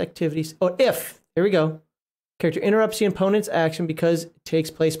opponent's activities. Oh, if, here we go. Character interrupts the opponent's action because it takes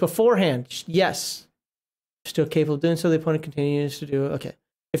place beforehand. Yes. Still capable of doing so, the opponent continues to do it. Okay.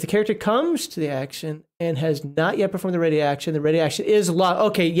 If the character comes to the action and has not yet performed the ready action is locked.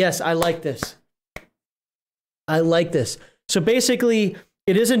 Okay, yes, I like this. I like this. So basically,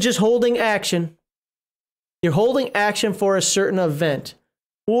 it isn't just holding action. You're holding action for a certain event.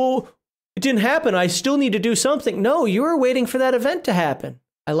 Well, it didn't happen. I still need to do something. No, you were waiting for that event to happen.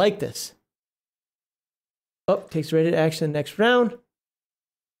 I like this. Oh, takes ready action the next round.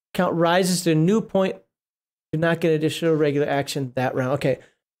 Count rises to a new point. Do not get additional regular action that round. Okay.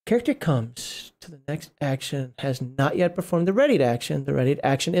 Character comes to the next action, has not yet performed the readied action. The readied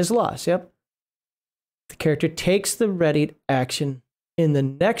action is lost. Yep. The character takes the readied action in the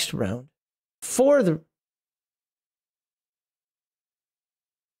next round for the...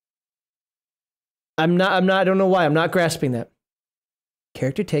 I don't know why. I'm not grasping that.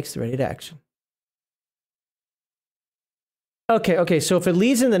 Character takes the readied action. Okay. So if it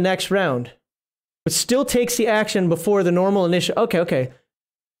leads in the next round, but still takes the action before the normal initial... Okay.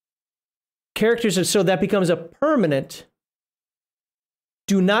 Characters are, so that becomes a permanent.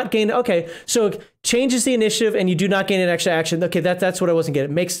 Do not gain. Okay, so it changes the initiative and you do not gain an extra action. Okay, that's what I wasn't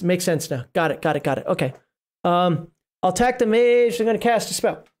getting. Makes sense now. Got it. Okay. I'll attack the mage. I'm going to cast a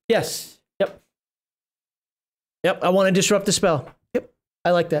spell. Yes. Yep. I want to disrupt the spell. Yep.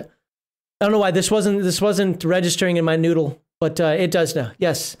 I like that. I don't know why this wasn't registering in my noodle, but it does now.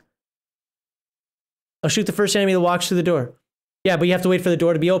 Yes. I'll shoot the first enemy that walks through the door. Yeah, but you have to wait for the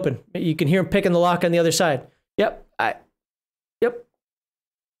door to be open. You can hear him picking the lock on the other side. Yep. Yep.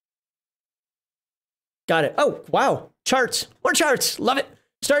 Got it. Oh, wow. Charts. More charts. Love it.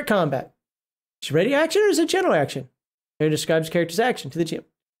 Start combat. Is it ready action or is it general action? Here describes character's action to the GM.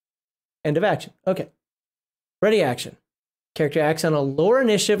 End of action. Okay. Ready action. Character acts on a lower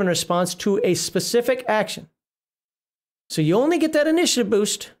initiative in response to a specific action. So you only get that initiative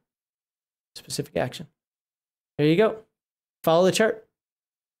boost. Specific action. There you go. Follow the chart.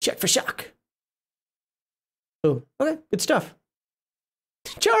 Check for shock. Boom. Okay, good stuff.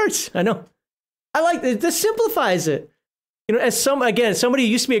 Charts. I know. I like it. This simplifies it. You know, as somebody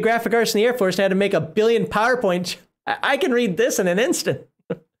who used to be a graphic artist in the Air Force and had to make 1 billion PowerPoints, I can read this in an instant.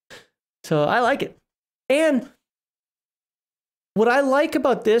 So I like it. And what I like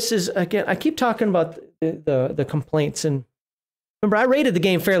about this is, again, I keep talking about the complaints. And remember, I rated the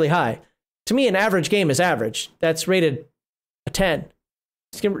game fairly high. To me, an average game is average. That's rated a 10.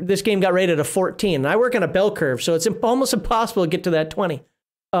 This game got rated a 14. And I work on a bell curve, so it's almost impossible to get to that 20.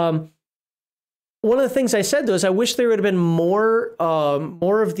 One of the things I said, though, is I wish there would have been more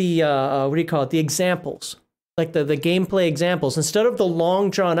of the, what do you call it, the examples. Like the gameplay examples. Instead of the long,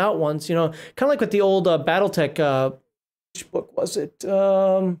 drawn-out ones, you know, kind of like with the old Battletech, which book was it?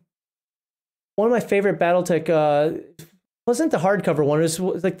 One of my favorite Battletech, wasn't the hardcover one. It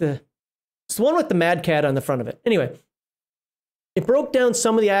was like it's the one with the Mad Cat on the front of it. Anyway, it broke down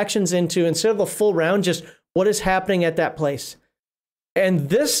some of the actions into, instead of the full round, just what is happening at that place. And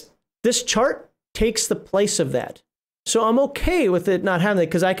this chart takes the place of that. So I'm okay with it not having it,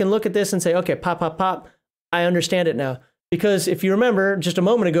 because I can look at this and say, okay, pop, pop, pop. I understand it now. Because if you remember, just a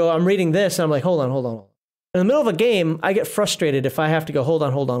moment ago, I'm reading this, and I'm like, hold on. In the middle of a game, I get frustrated if I have to go, hold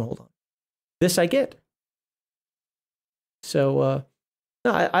on. This I get. So,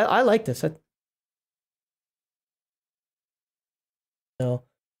 no, I like this. No.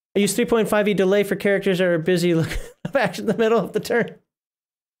 I use 3.5e delay for characters that are busy looking up action in the middle of the turn.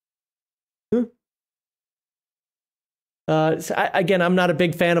 So again, I'm not a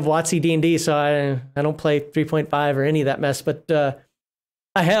big fan of WotC D&D, so I don't play 3.5 or any of that mess, but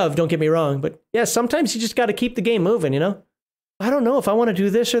I have, don't get me wrong. But yeah, sometimes you just got to keep the game moving, you know? I don't know if I want to do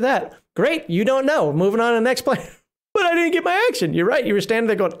this or that. Great, you don't know. Moving on to the next player. But I didn't get my action. You're right, you were standing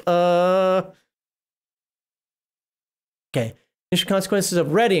there going, Okay, initial consequences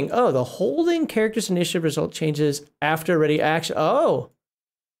of readying. Oh, the holding character's initiative result changes after ready action. Oh,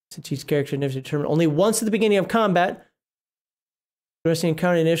 since each character initiative determined only once at the beginning of combat, the rest of the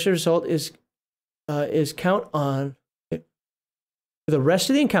encounter initiative result is count on. For the rest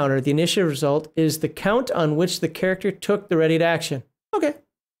of the encounter, the initiative result is the count on which the character took the readied action. Okay,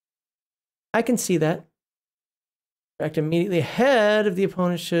 I can see that. Act immediately ahead of the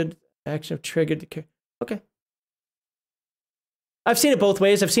opponent should action have triggered the character. Okay. I've seen it both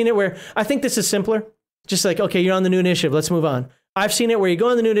ways. I've seen it where I think this is simpler. Just like, okay, you're on the new initiative. Let's move on. I've seen it where you go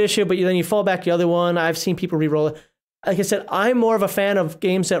on the new initiative, but then you fall back to the other one. I've seen people re-roll it. Like I said, I'm more of a fan of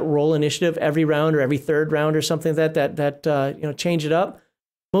games that roll initiative every round or every third round or something that you know, change it up.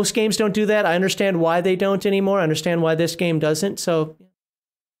 Most games don't do that. I understand why they don't anymore. I understand why this game doesn't. So, yeah,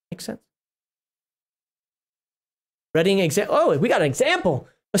 makes sense. Readying example. Oh, we got an example.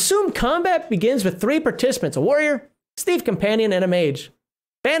 Assume combat begins with 3 participants: a warrior, thief companion, and a mage.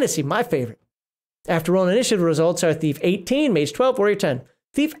 Fantasy, my favorite. After rolling initiative, results are thief 18, mage 12, warrior 10.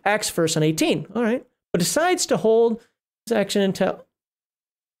 Thief acts first on 18. All right, but decides to hold his action until.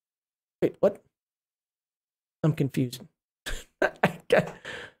 Wait, what? I'm confused. All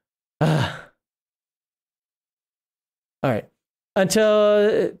right.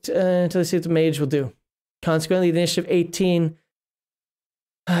 Until they see what the mage will do. Consequently, the initiative 18.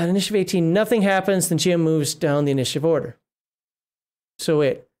 Initiative 18, nothing happens, then GM moves down the initiative order. So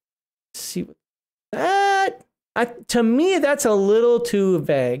wait. Let's see what to me, that's a little too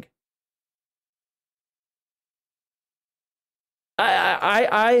vague.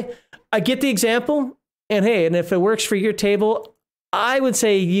 I get the example, and hey, and if it works for your table, I would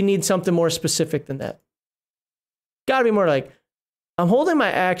say you need something more specific than that. Gotta be more like, I'm holding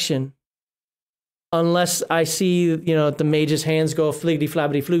my action unless I see, you know, the mage's hands go fliggity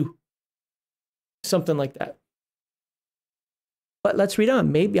flabbity flu. Something like that. But let's read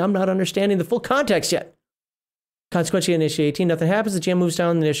on. Maybe I'm not understanding the full context yet. Consequently, initiative 18, nothing happens. The GM moves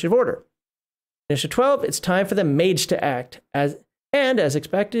down the initiative order. Initiative 12, it's time for the mage to act. As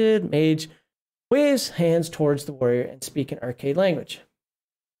expected, mage waves hands towards the warrior and speak in arcade language.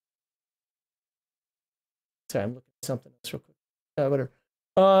 Sorry, I'm looking at something else real quick.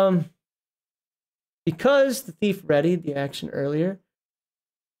 Whatever. Because the thief readied the action earlier,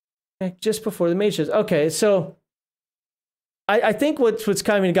 just before the mage says, okay, so I think what's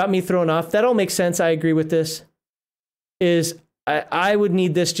kind of got me thrown off, that all makes sense, I agree with this, is I would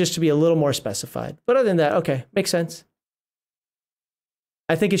need this just to be a little more specified. But other than that, okay, makes sense.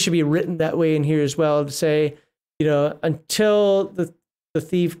 I think it should be written that way in here as well, to say, you know, until the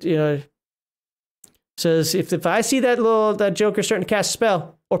thief, you know, says, if I see that joker starting to cast a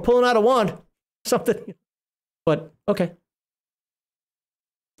spell or pulling out a wand, something. But okay,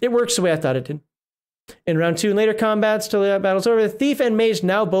 It works the way I thought it did. In round 2 and later combats, till the battle's over, the Thief and Mage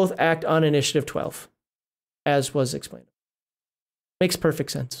now both act on initiative 12, as was explained. Makes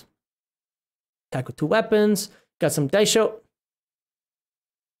perfect sense. Attack with 2 weapons. Got some dice show.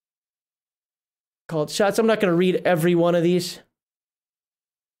 Called shots. I'm not going to read every one of these.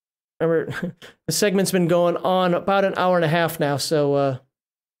 Remember, the segment's been going on about an hour and a half now, so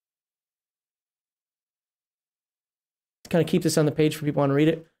kind of keep this on the page for people who want to read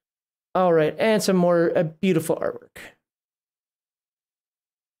it. All right, and some more beautiful artwork.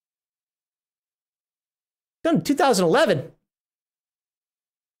 Done in 2011.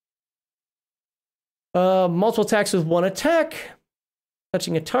 Multiple attacks with 1 attack.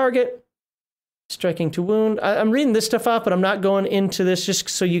 Touching a target. Striking to wound. I'm reading this stuff off, but I'm not going into this just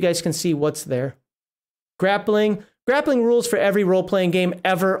so you guys can see what's there. Grappling. Grappling rules for every role-playing game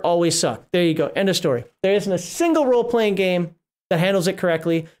ever always suck. There you go. End of story. There isn't a single role-playing game that handles it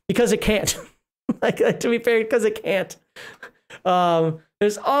correctly because it can't. To be fair, because it can't.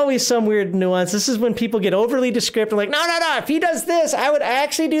 There's always some weird nuance. This is when people get overly descriptive, like, no, if he does this, I would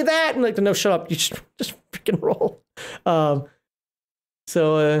actually do that. And like, no, shut up. You just freaking roll.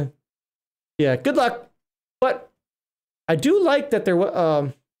 Yeah, good luck. But I do like that there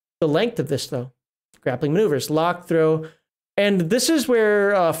was the length of this, though. Grappling maneuvers, lock, throw. And this is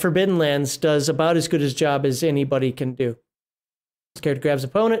where Forbidden Lands does about as good a job as anybody can do. This character grabs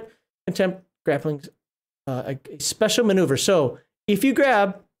opponent, attempt grappling, a special maneuver. So if you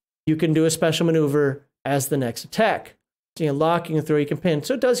grab, you can do a special maneuver as the next attack. So you can lock, you can throw, you can pin.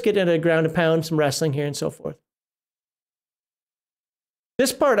 So it does get into ground and pound, some wrestling here and so forth.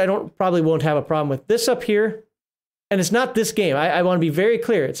 This part I probably won't have a problem with. This up here, and it's not this game. I want to be very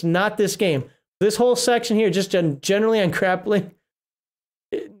clear. It's not this game. This whole section here, just generally on grappling,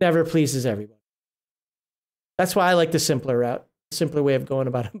 it never pleases everybody. That's why I like the simpler route, the simpler way of going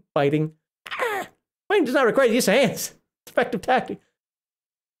about fighting. Fighting does not require the use of hands. It's effective tactic.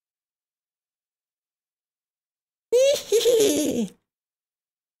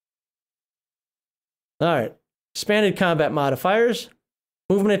 All right, expanded combat modifiers.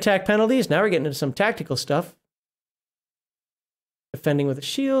 Movement attack penalties. Now we're getting into some tactical stuff. Defending with a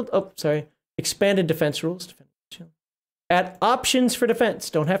shield. Oh, sorry. Expanded defense rules. Defending with a shield. Add options for defense.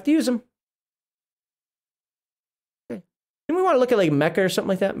 Don't have to use them. Okay. Then we want to look at like mecha or something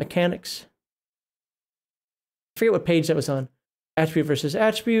like that. Mechanics. I forget what page that was on. Attribute versus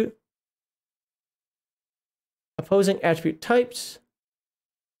attribute. Opposing attribute types.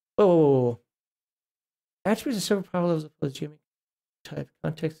 Whoa. Attributes are several power levels opposed to geometry. Type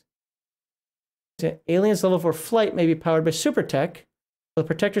context. Aliens level 4 flight may be powered by super tech. The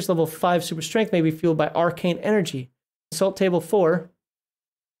protector's level 5 super strength may be fueled by arcane energy. Consult table 4.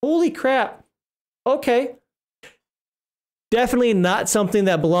 Holy crap. Okay. Definitely not something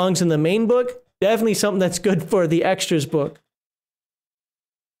that belongs in the main book. Definitely something that's good for the extras book.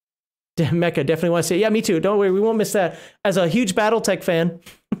 Mecha definitely want to say, yeah, me too. Don't worry, we won't miss that. As a huge BattleTech fan,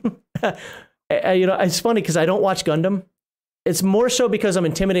 it's funny because I don't watch Gundam. It's more so because I'm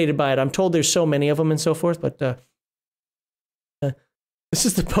intimidated by it. I'm told there's so many of them and so forth, but this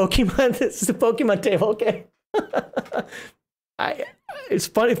is the Pokemon. This is the Pokemon table. Okay. It's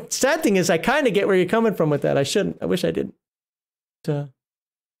funny. Sad thing is, I kind of get where you're coming from with that. I shouldn't. I wish I didn't.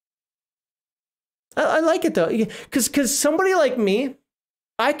 I like it though, because somebody like me,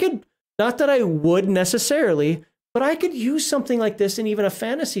 I could, not that I would necessarily, but I could use something like this in even a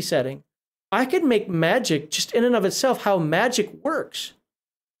fantasy setting. I could make magic just in and of itself, how magic works,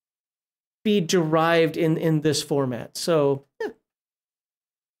 be derived in this format. So,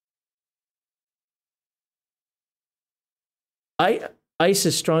 yeah. Ice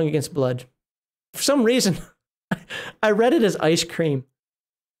is strong against blood. For some reason, I read it as ice cream.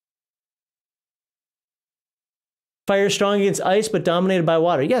 Fire is strong against ice, but dominated by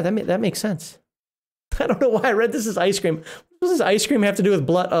water. Yeah, that makes sense. I don't know why I read this as ice cream. What does ice cream have to do with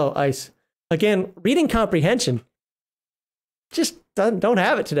blood? Oh, ice. Again, reading comprehension. Just don't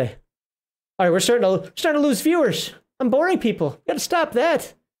have it today. All right, we're starting to lose viewers. I'm boring people. Got to stop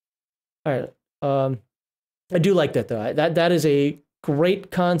that. All right. I do like that though. That is a great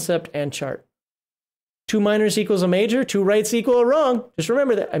concept and chart. 2 minors equals a major. 2 rights equal a wrong. Just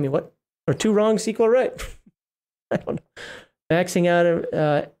remember that. I mean, what? Or 2 wrongs equal a right. I don't know. Maxing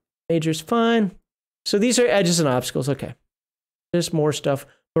out major's fine. So these are edges and obstacles. Okay. There's more stuff.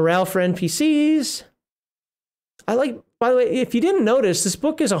 Morale for NPCs. I like, by the way, if you didn't notice, this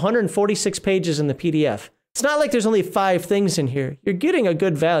book is 146 pages in the PDF. It's not like there's only 5 things in here. You're getting a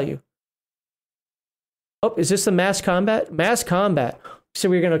good value. Oh, is this the mass combat? Mass combat. So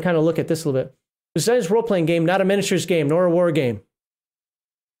we're going to kind of look at this a little bit. This is a role-playing game, not a miniatures game, nor a war game.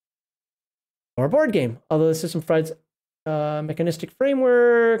 or a board game. Although the system provides mechanistic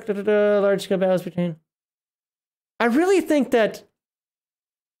framework, large scale battles between. I really think that,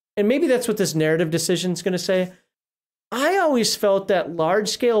 and maybe that's what this narrative decision is going to say. I always felt that large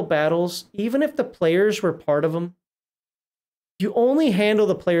scale battles, even if the players were part of them, you only handle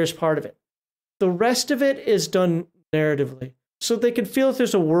the players part of it. The rest of it is done narratively, so they can feel if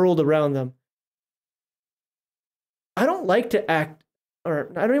there's a world around them. I don't like to act, or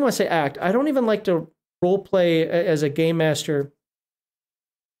I don't even want to say act. I don't even like to role play as a game master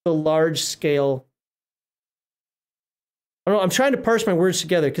the large scale. I don't know, I'm trying to parse my words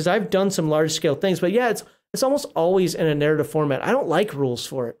together because I've done some large scale things, but yeah, it's almost always in a narrative format. I don't like rules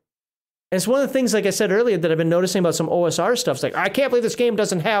for it. And it's one of the things, like I said earlier, that I've been noticing about some OSR stuff. It's like, I can't believe this game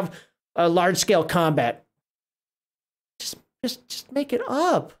doesn't have a large scale combat. Just make it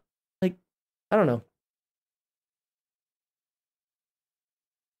up. Like, I don't know.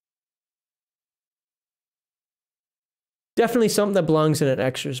 Definitely something that belongs in an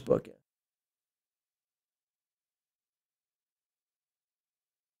extras book.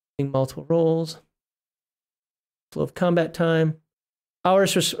 Multiple roles. Flow of combat time.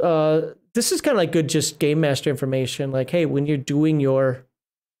 Hours for, this is kind of like good just game master information. Like, hey, when you're doing your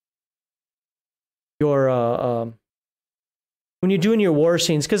when you're doing your war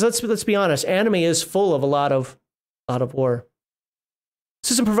scenes, because let's be honest, anime is full of a lot of war.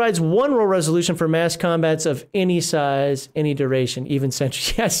 System provides one role resolution for mass combats of any size, any duration, even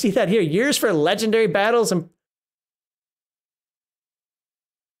centuries. Yeah, I see that here. Years for legendary battles and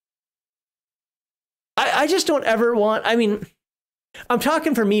I just don't ever want, I mean, I'm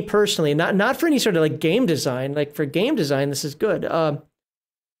talking for me personally, not for any sort of like game design. Like for game design, this is good.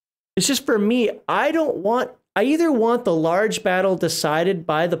 It's just for me, I either want the large battle decided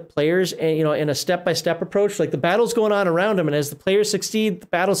by the players and, you know, in a step-by-step approach, like the battle's going on around them, and as the players succeed, the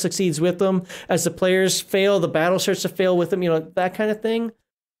battle succeeds with them. As the players fail, the battle starts to fail with them, you know, that kind of thing.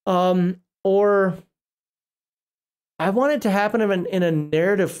 Or I want it to happen in a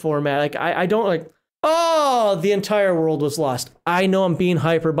narrative format. Like I don't like, oh, the entire world was lost. I know I'm being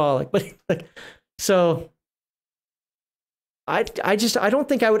hyperbolic, but like, so I don't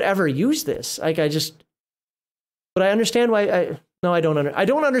think I would ever use this. Like but I understand why I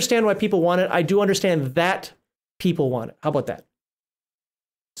don't understand why people want it. I do understand that people want it. How about that?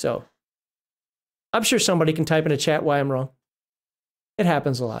 So I'm sure somebody can type in a chat why I'm wrong. It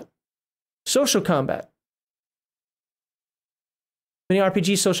happens a lot. Social combat. Many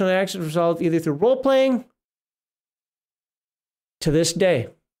RPG social interactions resolved either through role-playing. To this day,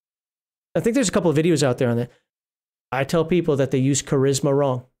 I think there's a couple of videos out there on that. I tell people that they use charisma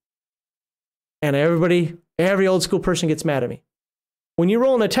wrong. And every old school person gets mad at me. When you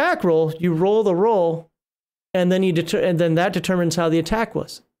roll an attack roll, you roll the roll, and then then that determines how the attack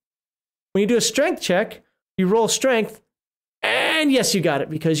was. When you do a strength check, you roll strength, and yes, you got it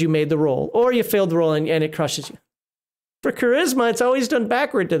because you made the roll. Or you failed the roll and it crushes you. For charisma, it's always done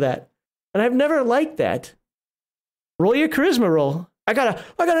backward to that. And I've never liked that. Roll your charisma roll. I got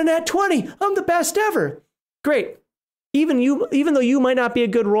a nat 20. I'm the best ever. Great. Even though you might not be a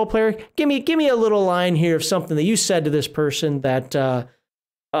good role player, give me a little line here of something that you said to this person that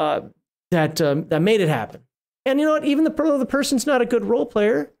made it happen. And you know what? Even the person's not a good role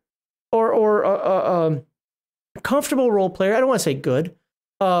player or a comfortable role player. I don't want to say good.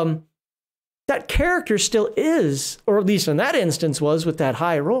 That character still is, or at least in that instance was with that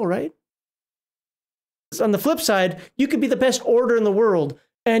high roll, right? On the flip side, you could be the best orator in the world,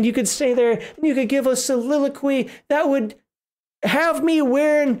 and you could stay there and you could give a soliloquy that would have me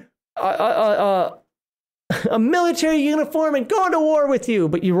wearing a military uniform and going to war with you,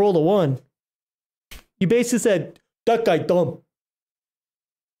 but you rolled a 1. You basically said, that guy dumb.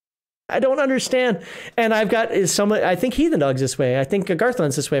 I don't understand. And I've got I think Heathen Dog's this way. I think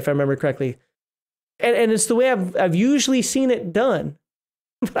Garthland's this way, if I remember correctly. And it's the way I've usually seen it done.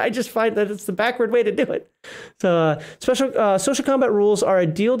 But I just find that it's the backward way to do it. So social combat rules are a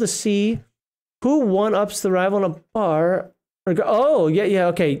deal to see who one-ups the rival in a bar. Oh, yeah,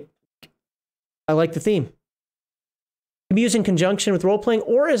 okay. I like the theme. It can be used in conjunction with role-playing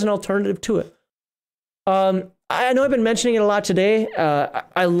or as an alternative to it. I know I've been mentioning it a lot today.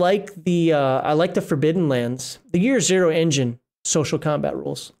 I like the Forbidden Lands, the Year Zero engine social combat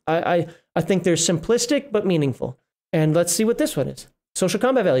rules. I think they're simplistic but meaningful. And let's see what this one is. Social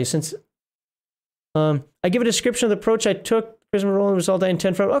combat value. Since I give a description of the approach I took, charisma roll and result I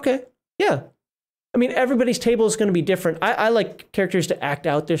intend from. Okay, yeah. I mean, everybody's table is going to be different. I like characters to act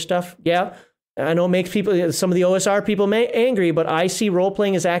out their stuff. Yeah, I know it makes some of the OSR people angry, but I see role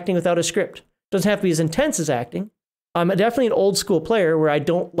playing as acting without a script. Doesn't have to be as intense as acting. I'm definitely an old school player where I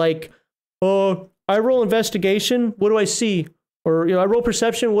don't like oh, I roll investigation. What do I see? Or, I roll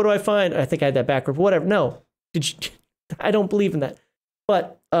perception. What do I find? I think I had that backward. Whatever. No, I don't believe in that.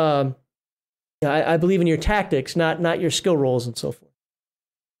 But I believe in your tactics, not your skill rolls and so forth.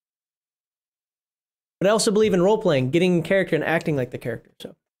 But I also believe in role playing, getting in character and acting like the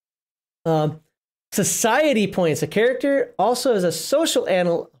character. So, society points. A character also has a social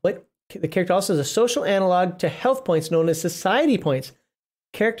analog. The character also has a social analog to health points known as society points.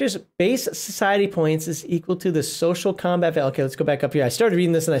 Character's base society points is equal to the social combat value. Okay, let's go back up here. I started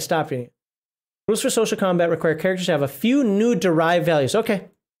reading this and I stopped reading it. Rules for social combat require characters to have a few new derived values. Okay,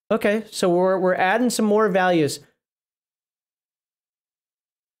 so we're adding some more values.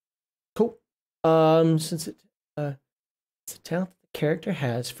 Cool. Since it's a talent the character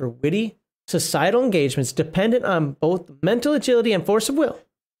has for witty societal engagements dependent on both mental agility and force of will.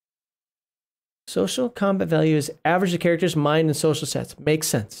 Social combat value is average of character's mind and social stats. Makes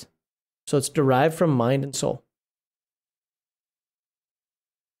sense. So it's derived from mind and soul.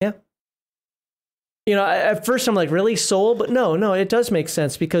 Yeah. At first I'm like, really, soul? But no, it does make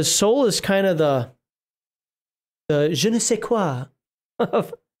sense because soul is kind of the je ne sais quoi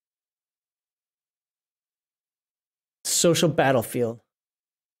of social battlefield.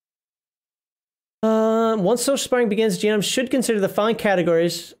 Once social sparring begins, GMs should consider the following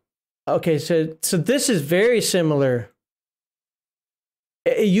categories. Okay, so this is very similar.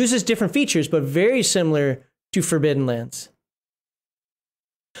 It uses different features, but very similar to Forbidden Lands.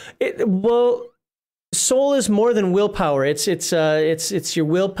 Well, soul is more than willpower. It's your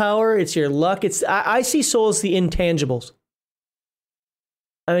willpower. It's your luck. I see soul as the intangibles.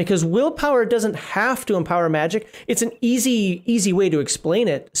 I mean, because willpower doesn't have to empower magic. It's an easy way to explain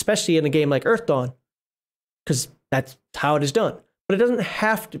it, especially in a game like Earth Dawn, because that's how it is done. But it doesn't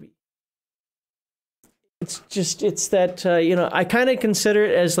have to be. It's that, I kind of consider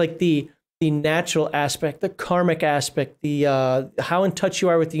it as like the natural aspect, the karmic aspect, the how in touch you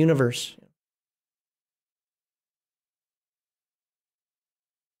are with the universe.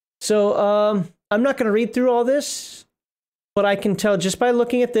 So I'm not going to read through all this, but I can tell just by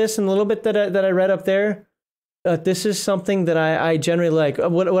looking at this and a little bit that I read up there, this is something that I generally like.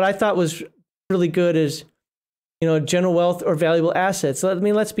 What I thought was really good is, general wealth or valuable assets.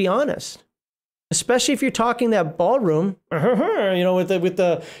 Let's be honest. Especially if you're talking that ballroom,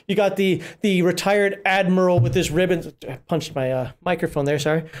 you got the retired admiral with his ribbons. I punched my microphone there,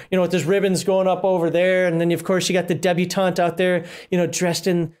 sorry. With his ribbons going up over there, and then of course you got the debutante out there, dressed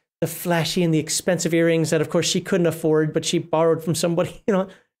in the flashy and the expensive earrings that of course she couldn't afford, but she borrowed from somebody.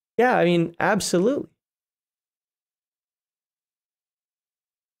 Yeah, I mean, absolutely.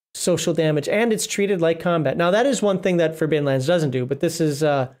 Social damage, and it's treated like combat. Now that is one thing that Forbidden Lands doesn't do, but this is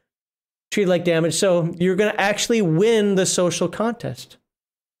treated like damage, so you're going to actually win the social contest.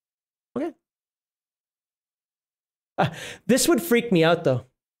 Okay. This would freak me out, though.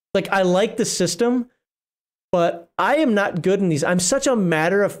 Like, I like the system, but I am not good in these. I'm such a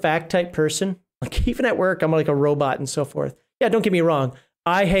matter-of-fact type person. Like, even at work, I'm like a robot and so forth. Yeah, don't get me wrong.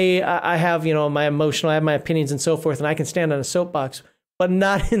 I have, my emotional, I have my opinions and so forth, and I can stand on a soapbox, but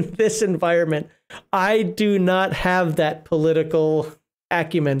not in this environment. I do not have that political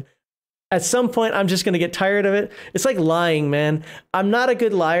acumen. At some point, I'm just going to get tired of it. It's like lying, man. I'm not a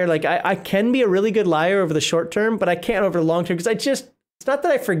good liar. Like, I can be a really good liar over the short term, but I can't over the long term because it's not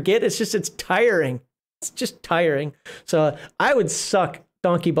that I forget. It's tiring. It's just tiring. So I would suck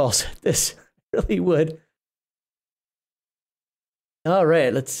donkey balls at this. I really would. All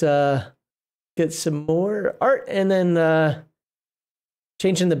right, let's get some more art and then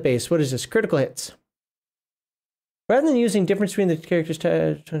changing the base. What is this? Critical hits. Rather than using difference between the characters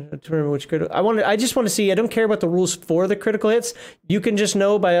to remember which critical, I just want to see. I don't care about the rules for the critical hits. You can just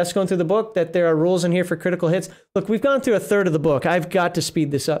know by us going through the book that there are rules in here for critical hits. Look, we've gone through a third of the book. I've got to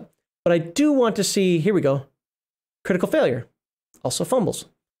speed this up, but I do want to see. Here we go. Critical failure, also fumbles.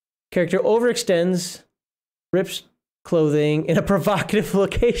 Character overextends, rips clothing in a provocative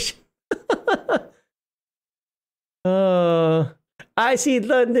location. I see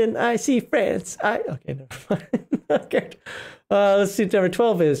London. I see France. Okay, never mind. Let's see what number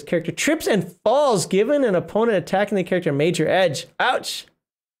 12 is. Character trips and falls given an opponent attacking the character major edge. Ouch.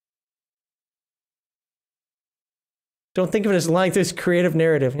 Don't think of it as lying through this creative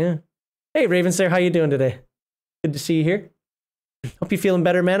narrative. Yeah. Hey, Ravenslayer, how you doing today? Good to see you here. Hope you're feeling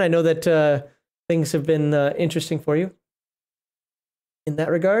better, man. I know that things have been interesting for you in that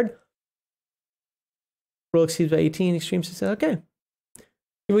regard. Roll exceeds by 18, extreme success. Okay.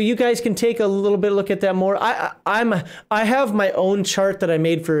 Well, you guys can take a little bit look at that more. I have my own chart that I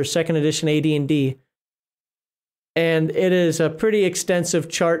made for second edition AD&D. and it is a pretty extensive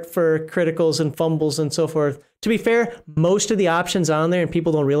chart for criticals and fumbles and so forth. To be fair, most of the options on there, and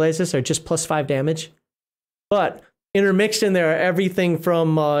people don't realize this, are just +5 damage. But intermixed in there are everything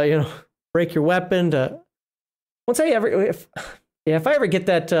from break your weapon to if I ever get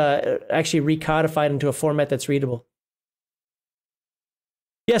that actually recodified into a format that's readable.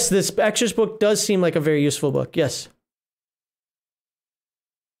 Yes, this extras book does seem like a very useful book. Yes.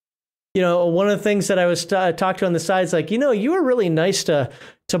 One of the things that I was talked to on the side is like, you were really nice to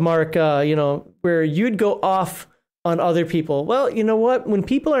Mark, where you'd go off on other people. Well, you know what? When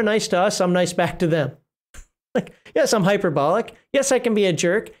people are nice to us, I'm nice back to them. Like, yes, I'm hyperbolic. Yes, I can be a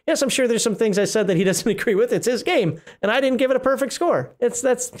jerk. Yes, I'm sure there's some things I said that he doesn't agree with. It's his game, and I didn't give it a perfect score.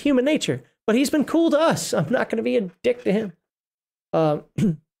 That's human nature. But he's been cool to us. I'm not going to be a dick to him. No,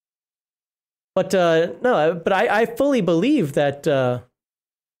 but I fully believe that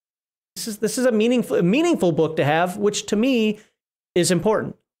this is a meaningful book to have, which to me is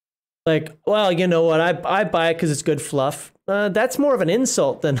important. Like, well, you know what? I buy it because it's good fluff. That's more of an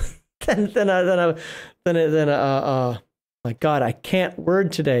insult than my God, I can't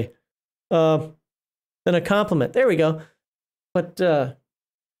word today. Than a compliment. There we go. But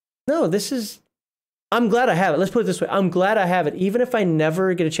no, I'm glad I have it. Let's put it this way. I'm glad I have it. Even if I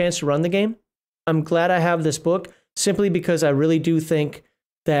never get a chance to run the game, I'm glad I have this book, simply because I really do think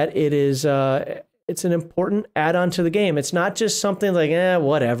that it is it's an important add-on to the game. It's not just something like,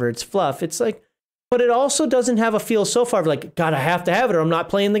 whatever, it's fluff. It's like, but it also doesn't have a feel so far of like, God, I have to have it or I'm not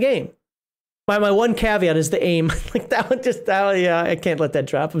playing the game. My one caveat is the aim. Like yeah, I can't let that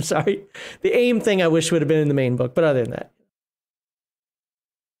drop. I'm sorry. The aim thing I wish would have been in the main book, but other than that.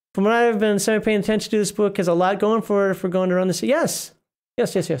 From what I've been paying attention to, this book has a lot going for it if we're going to run this. Yes.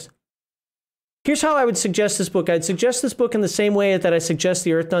 Here's how I would suggest this book. I'd suggest this book in the same way that I suggest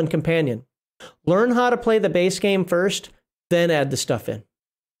the Earthdawn Companion. Learn how to play the base game first, then add the stuff in.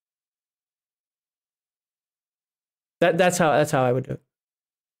 That's how I would do it.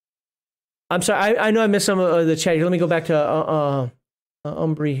 I'm sorry, I know I missed some of the chat. Let me go back to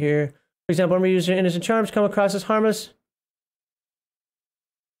Umbri here. For example, Umbri user innocent charms come across as harmless.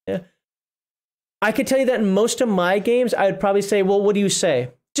 Yeah. I could tell you that in most of my games, I would probably say, well, what do you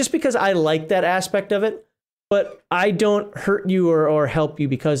say? Just because I like that aspect of it, but I don't hurt you or help you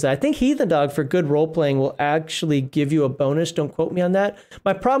because I think Heathen Dog for good role-playing will actually give you a bonus. Don't quote me on that.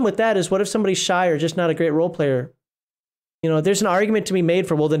 My problem with that is, what if somebody's shy or just not a great role player? There's an argument to be made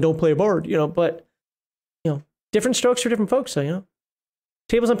for, well, then don't play a board, but, different strokes for different folks. So,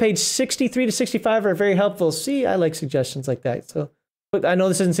 tables on page 63 to 65 are very helpful. See, I like suggestions like that. So, but I know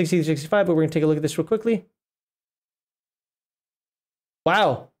this isn't 60 to 65, but we're going to take a look at this real quickly.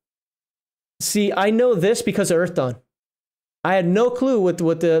 Wow. See, I know this because of Earthdawn. I had no clue what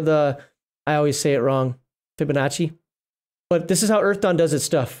the I always say it wrong, Fibonacci. But this is how Earthdawn does its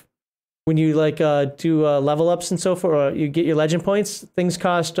stuff. When you do level ups and so forth, or you get your legend points, things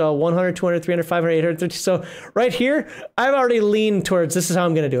cost 100, 200, 300, 500, 830. So right here, I've already leaned towards this is how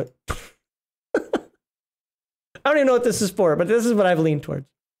I'm going to do it. I don't even know what this is for, but this is what I've leaned towards.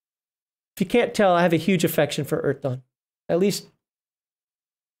 If you can't tell, I have a huge affection for Earthdawn. At least,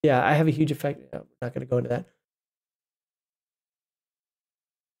 yeah, I have a huge affection. I'm not going to go into that.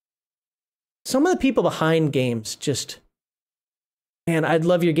 Some of the people behind games just... Man, I'd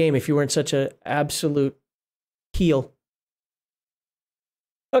love your game if you weren't such an absolute heel.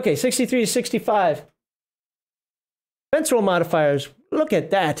 Okay, 63 to 65. Fence roll modifiers. Look at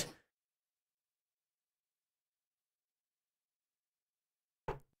that.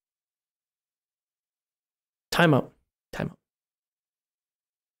 Timeout.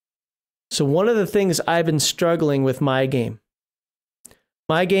 So one of the things I've been struggling with my game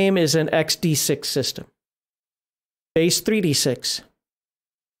is an XD6 system. Base 3D6.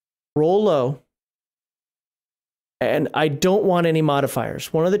 Roll low, and I don't want any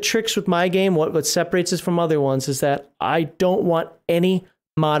modifiers. One of the tricks with my game, what separates us from other ones, is that I don't want any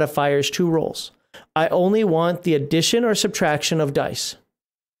modifiers to rolls. I only want the addition or subtraction of dice.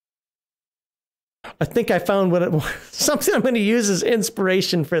 I think I found something I'm going to use as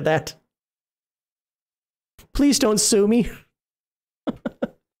inspiration for that. Please don't sue me.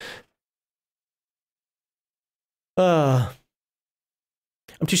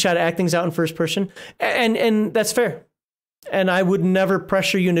 I'm too shy to act things out in first person. And that's fair. And I would never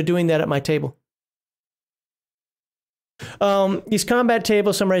pressure you into doing that at my table. These combat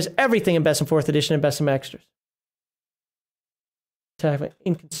tables summarize everything in BESM 4th edition and BESM Extras.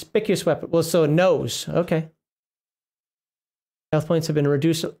 Inconspicuous weapon. Well, so nose. Okay. Health points have been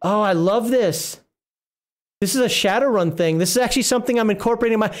reduced. Oh, I love this. This is a Shadowrun thing. This is actually something I'm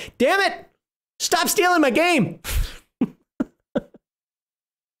incorporating in my... Damn it! Stop stealing my game!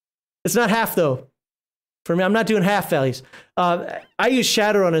 It's not half though. For me, I'm not doing half values. I use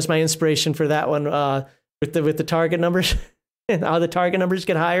Shadowrun as my inspiration for that one with the target numbers and how the target numbers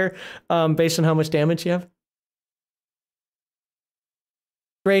get higher based on how much damage you have.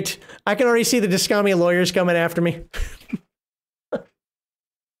 Great. I can already see the Dyskami lawyers coming after me.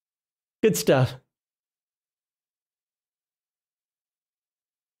 Good stuff.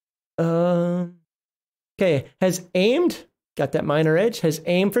 Okay. Has aimed. Got that minor edge. Has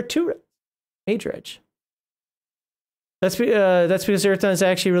aimed for 2 major edge. That's because Earthdawn is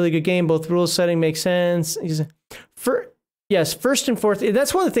actually a really good game. Both rules setting makes sense. Yes, first and fourth.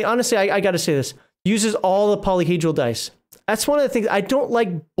 That's one of the things. Honestly, I got to say this. Uses all the polyhedral dice. That's one of the things. I don't like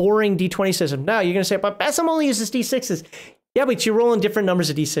boring D20 system. Now you're gonna say, but BESM only uses D6s. Yeah, but you're rolling different numbers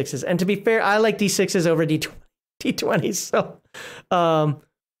of D6s. And to be fair, I like D6s over D20s. So,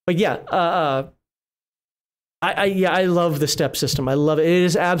 but yeah, I love the step system. I love it. It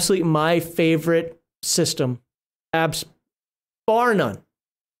is absolutely my favorite system. Bar none.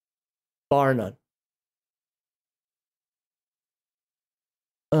 Bar none.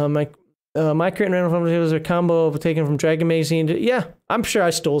 My current random fun was a combo taken from Dragon Magazine. Yeah, I'm sure I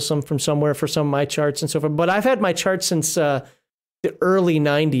stole some from somewhere for some of my charts and so forth. But I've had my chart since the early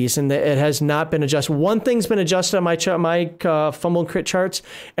 90s, and it has not been adjusted. One thing's been adjusted on my chart, my fumble and crit charts,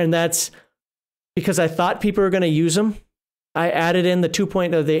 and that's because I thought people were going to use them. I added in the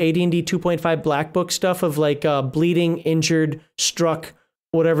the AD&D 2.5 Black Book stuff of like bleeding, injured, struck,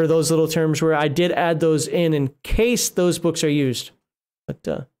 whatever those little terms were. I did add those in case those books are used.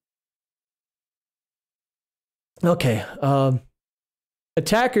 But okay,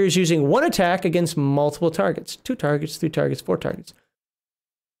 attackers using 1 attack against multiple targets, 2 targets, 3 targets, 4 targets.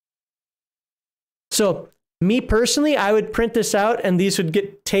 So me personally, I would print this out and these would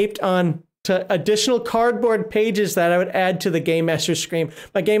get taped on to additional cardboard pages that I would add to the Game Master screen.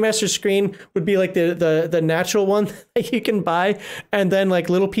 My Game Master screen would be like the natural one that you can buy, and then like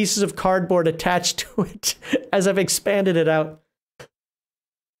little pieces of cardboard attached to it as I've expanded it out.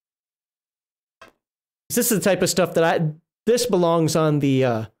 This is the type of stuff that this belongs on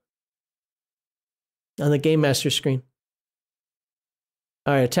the Game Master screen.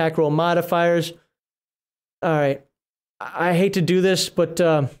 All right, attack roll modifiers. All right, I hate to do this, but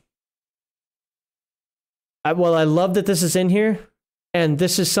I love that this is in here, and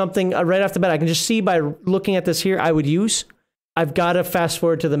this is something right off the bat I can just see by looking at this here I would use. I've got to fast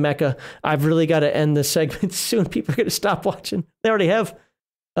forward to the mecha. I've really got to end this segment soon. People are going to stop watching. They already have.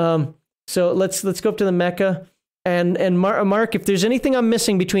 So let's go up to the mecha. And Mark, if there's anything I'm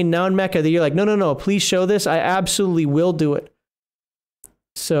missing between now and mecha that you're like, no, please show this, I absolutely will do it.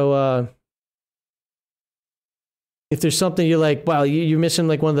 So if there's something you're like, wow, you're missing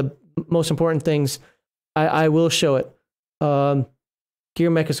like one of the most important things, I will show it. Gear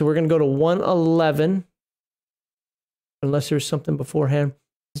mecha, so we're going to go to 111. Unless there's something beforehand.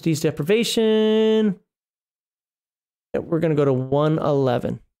 Disease deprivation. Yeah, we're going to go to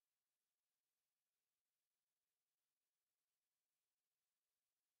 111.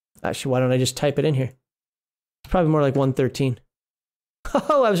 Actually, why don't I just type it in here? It's probably more like 113.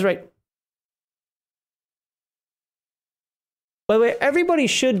 Oh, I was right. By the way, everybody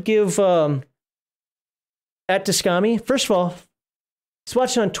should give at Dyskami. First of all, he's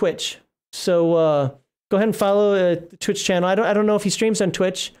watching on Twitch, so go ahead and follow the Twitch channel. I don't know if he streams on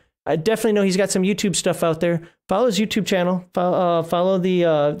Twitch. I definitely know he's got some YouTube stuff out there. Follow his YouTube channel. Follow the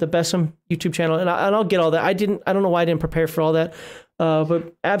BESM YouTube channel, and I'll get all that. I don't know why I didn't prepare for all that,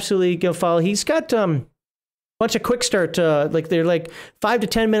 but absolutely go follow. He's got a bunch of quick start, like they're like 5 to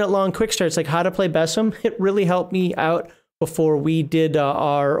 10 minute long quick starts, like how to play BESM. It really helped me out before we did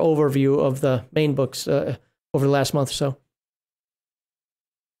our overview of the main books over the last month or so.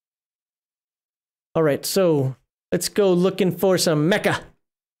 All right, so let's go looking for some mecha.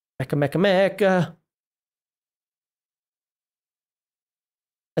 Mecha.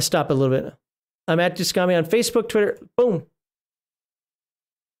 Let's stop a little bit. I'm at Dyskami on Facebook, Twitter. Boom.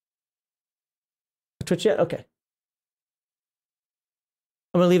 Twitch yet? Okay.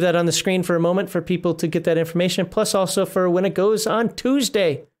 I'm going to leave that on the screen for a moment for people to get that information. Plus also for when it goes on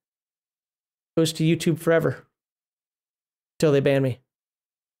Tuesday. It goes to YouTube forever. Until they ban me.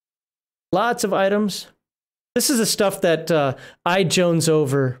 Lots of items. This is the stuff that I jones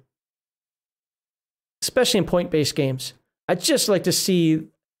over. Especially in point-based games. I just like to see...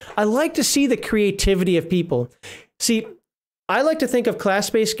 I like to see the creativity of people. See, I like to think of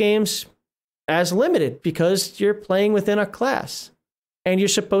class-based games as limited because you're playing within a class. And you're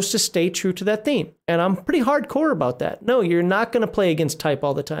supposed to stay true to that theme. And I'm pretty hardcore about that. No, you're not going to play against type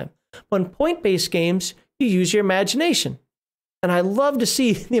all the time. But in point-based games, you use your imagination. And I love to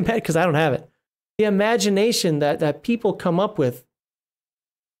see the because I don't have it. The imagination that people come up with,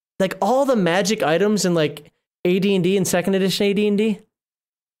 like all the magic items in like AD&D and second edition AD&D.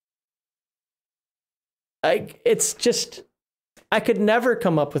 It's just, I could never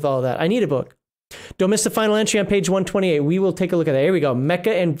come up with all that. I need a book. Don't miss the final entry on page 128. We will take a look at that. Here we go. Mecha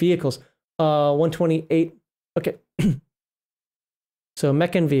and vehicles. 128. Okay. So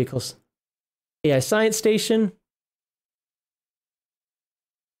mecha and vehicles. AI science station.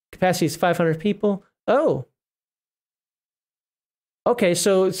 Capacity is 500 people. Oh. Okay,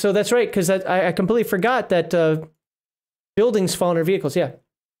 so that's right, because I completely forgot that buildings fall under vehicles. Yeah.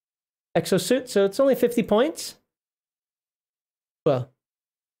 Exosuit, so it's only 50 points. Well,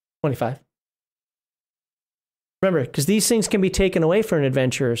 25. Remember, because these things can be taken away for an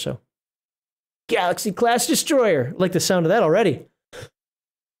adventure or so. Galaxy-class destroyer. I like the sound of that already.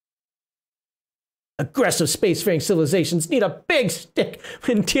 Aggressive spacefaring civilizations need a big stick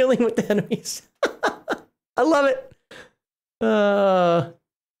when dealing with enemies. I love it.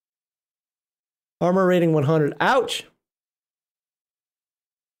 Armor rating 100. Ouch.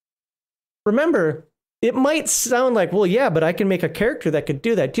 Remember, it might sound like, well, yeah, but I can make a character that could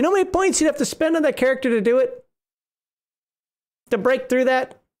do that. Do you know how many points you'd have to spend on that character to do it? To break through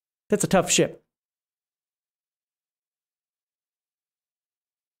that? That's a tough ship.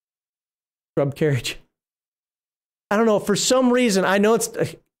 Scrub carriage. I don't know, for some reason, I know it's...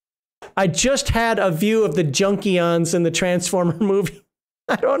 I just had a view of the Junkions in the Transformer movie.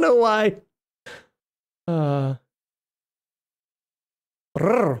 I don't know why.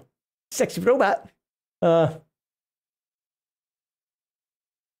 Sexy robot. It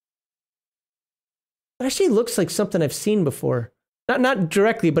actually looks like something I've seen before. Not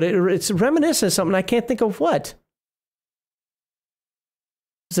directly, but it's reminiscent of something. I can't think of what.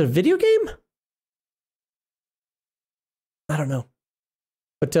 Is it a video game? I don't know.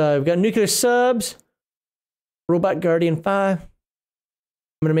 But we've got nuclear subs. Robot Guardian 5. I'm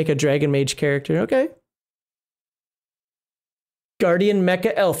going to make a Dragon Mage character. Okay. Guardian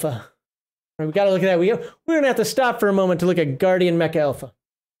Mecha Alpha. All right, we got to look at that. We're going to have to stop for a moment to look at Guardian Mecha Alpha.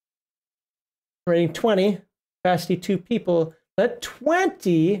 Rating 20. Capacity 2 people. That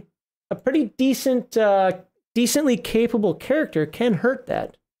 20, a pretty decent, decently capable character can hurt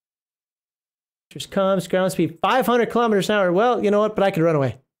that. Comes, ground speed 500 kilometers an hour. Well, you know what? But I could run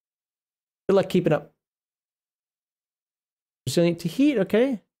away. Good luck keeping up. Resilient to heat.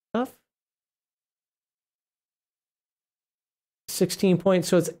 Okay. Tough. 16 points.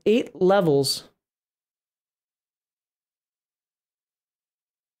 So it's 8 levels.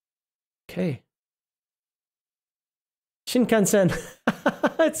 Okay. Shinkansen.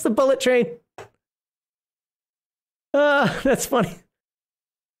 It's the bullet train. That's funny.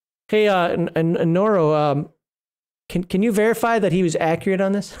 Hey, Noro, can you verify that he was accurate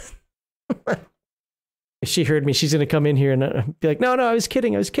on this? If she heard me, she's going to come in here and be like, no, I was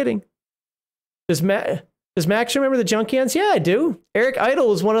kidding. Does Max remember the Junkions? Yeah, I do. Eric Idle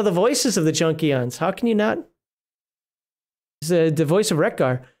was one of the voices of the Junkions. How can you not? He's the voice of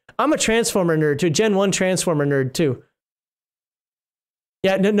Rekgar. I'm a Transformer nerd too. Gen 1 Transformer nerd too.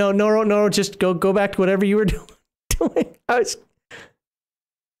 Yeah, no, Noro, just go back to whatever you were doing. I was...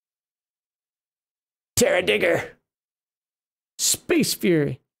 Terra Digger. Space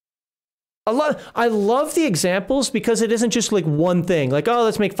Fury. I love the examples because it isn't just like one thing. Like, oh,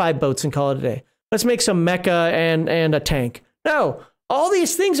 let's make 5 boats and call it a day. Let's make some mecha and a tank. No, all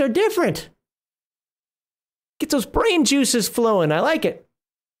these things are different. Get those brain juices flowing. I like it.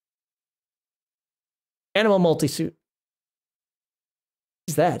 Animal multi-suit.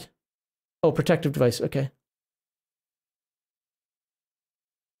 What is that? Oh, protective device. Okay.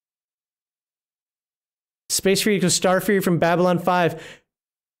 Space Fury equals Star Fury from Babylon 5.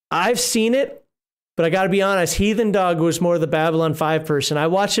 I've seen it, but I got to be honest, Heathen Dog was more the Babylon 5 person. I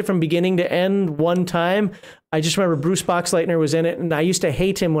watched it from beginning to end one time. I just remember Bruce Boxleitner was in it, and I used to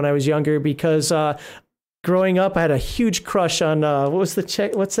hate him when I was younger because growing up, I had a huge crush on what was the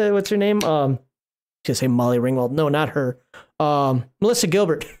chick? What's her name? I was gonna say Molly Ringwald. No, not her. Melissa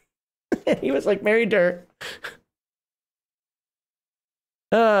Gilbert. He was like married to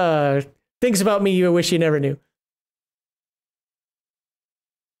her. Things about me you wish you never knew.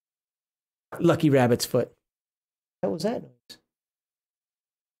 Lucky Rabbit's foot. What was that noise?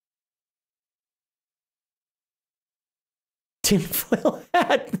 Tinfoil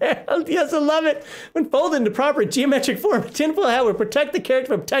hat. Yes, I love it. When folded into proper geometric form, a tinfoil hat will protect the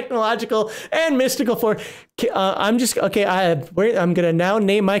character from technological and mystical form. I'm gonna now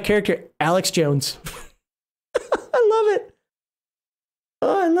name my character Alex Jones. I love it.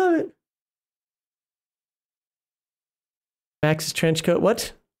 Oh, I love it. Max's trench coat.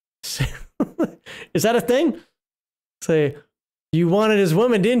 What? Is that a thing? Say, you wanted his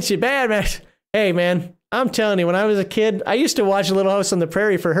woman, didn't you? Bad, Max. Hey, man, I'm telling you, when I was a kid, I used to watch Little House on the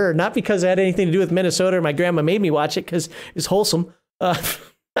Prairie for her, not because it had anything to do with Minnesota or my grandma made me watch it because it's wholesome. I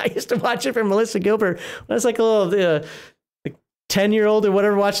used to watch it for Melissa Gilbert when I was like a little 10-year-old or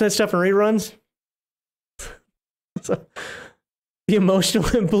whatever, watching that stuff in reruns. So, the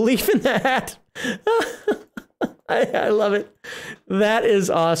emotional belief in that. I love it. That is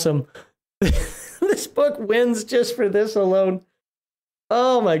awesome. This book wins just for this alone.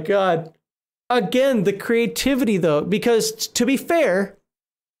 Oh my God. Again, the creativity though, because to be fair,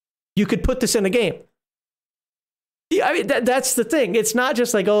 you could put this in a game. Yeah, I mean, that's the thing. It's not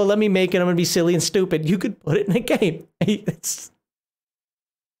just like, oh, let me make it. I'm going to be silly and stupid. You could put it in a game. It's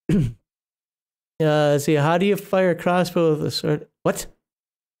let's see, how do you fire a crossbow with a sword? What?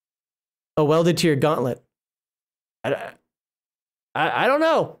 Oh, welded to your gauntlet. I don't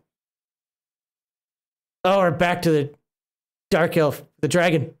know. Oh, we're back to the dark elf, the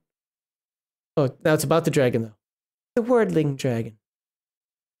dragon. Oh, now it's about the dragon, though. The wordling dragon.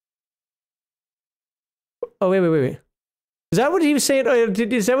 Oh, wait. Is that what he was saying?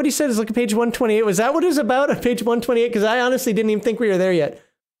 Is that what he said? It's like page 128. Was that what it was about on page 128? Because I honestly didn't even think we were there yet.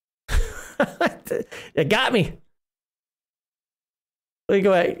 It got me. Let me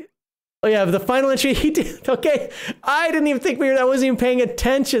go back. Oh, yeah, the final entry he did. Okay. I didn't even think I wasn't even paying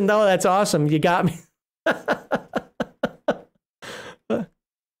attention. Oh, that's awesome. You got me.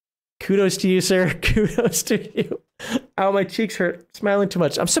 Kudos to you, sir. Kudos to you. Ow, my cheeks hurt. Smiling too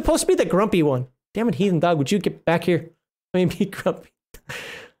much. I'm supposed to be the grumpy one. Damn it, heathen dog. Would you get back here? Let me be grumpy.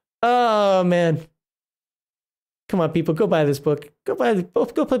 Oh, man. Come on, people. Go buy this book. Go buy the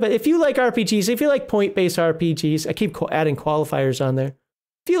book. Go play. If you like RPGs, if you like point-based RPGs, I keep adding qualifiers on there.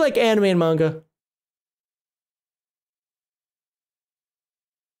 If you like anime and manga.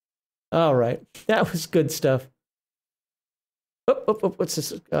 All right. That was good stuff. Oh, what's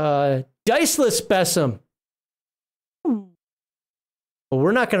this? Diceless BESM. Well,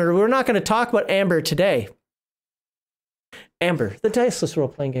 we're not gonna talk about Amber today. Amber, the diceless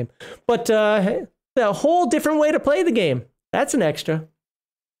role-playing game. But a whole different way to play the game. That's an extra.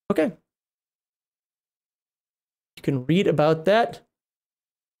 Okay. You can read about that.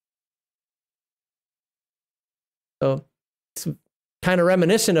 So it's kind of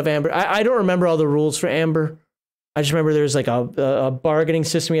reminiscent of Amber. I don't remember all the rules for Amber. I just remember there's like a bargaining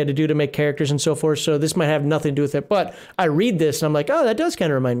system you had to do to make characters and so forth. So this might have nothing to do with it. But I read this and I'm like, oh, that does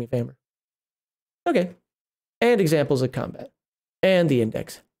kind of remind me of Amber. Okay. And examples of combat. And the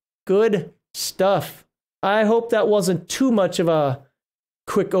index. Good stuff. I hope that wasn't too much of a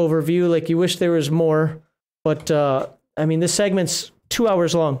quick overview. Like you wish there was more. But, I mean, this segment's 2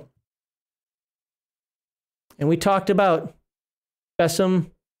 hours long. And we talked about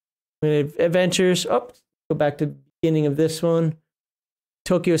BESM adventures. Oh, go back to the beginning of this one.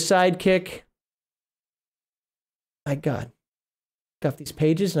 Tokyo Sidekick. My God. Got these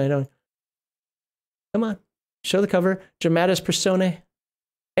pages and I don't. Come on. Show the cover. Dramatis Personae.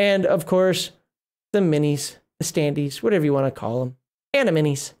 And, of course, the minis, the standees, whatever you want to call them.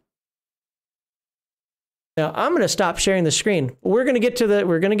 Animinis. Now, I'm going to stop sharing the screen. We're going to get to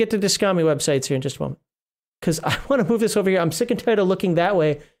Dyskami websites here in just a moment. Because I want to move this over here. I'm sick and tired of looking that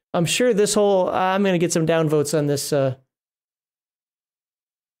way. I'm sure this whole, I'm going to get some downvotes on this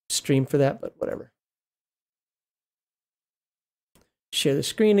stream for that, but whatever. Share the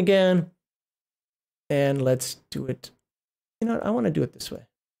screen again. And let's do it. You know what? I want to do it this way.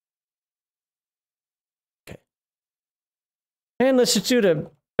 Okay. And let's just do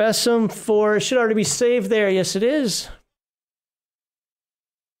the BESM 4. It should already be saved there. Yes, it is.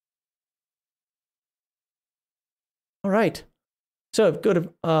 All right. So go to,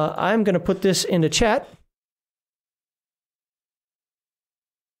 I'm going to put this into chat.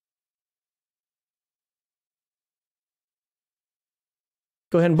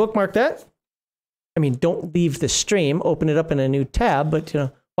 Go ahead and bookmark that. I mean, don't leave the stream. Open it up in a new tab. But, you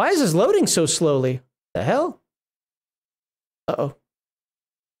know, why is this loading so slowly? The hell? Uh-oh.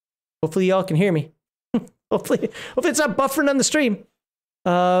 Hopefully y'all can hear me. Hopefully it's not buffering on the stream.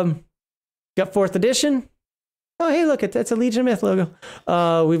 Got 4th edition. Oh, hey, look, that's a Legion of Myth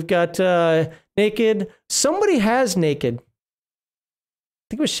logo. We've got Naked. Somebody has Naked. I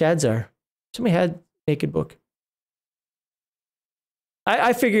think it was Shadzar. Somebody had Naked book.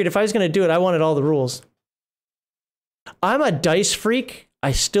 I figured if I was going to do it, I wanted all the rules. I'm a dice freak.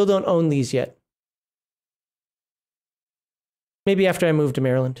 I still don't own these yet. Maybe after I moved to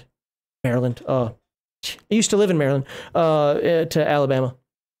Maryland. Maryland. Oh, I used to live in Maryland. To Alabama.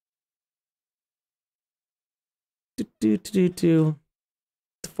 The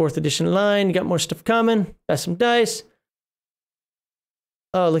 4th edition line. You got more stuff coming. Got some dice.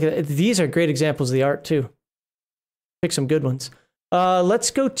 Oh, look at that. These are great examples of the art, too. Pick some good ones.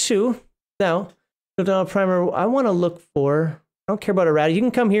 Let's go to, now, primer. I want to look for, I don't care about errata. You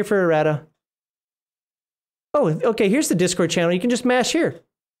can come here for errata. Oh, okay, here's the Discord channel. You can just mash here.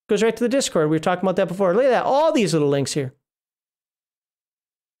 Goes right to the Discord. We were talking about that before. Look at that. All these little links here.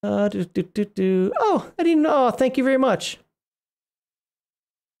 Oh, I didn't know. Oh, thank you very much.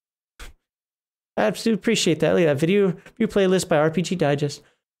 I absolutely appreciate that. Look at that video playlist by RPG Digest.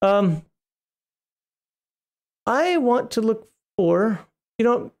 I want to look for, you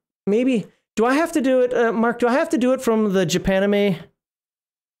know, maybe, do I have to do it, Mark, do I have to do it from the Japanime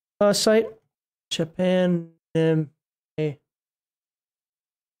site? Japanime.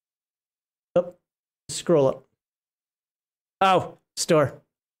 Oh, scroll up. Oh, store.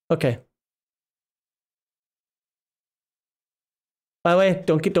 Okay. By the way,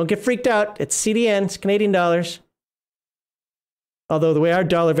 don't get freaked out. It's CDN, it's Canadian dollars. Although the way our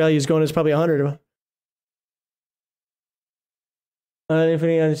dollar value is going is probably 100 of them.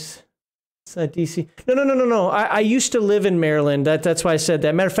 It's DC. No. I used to live in Maryland. That's why I said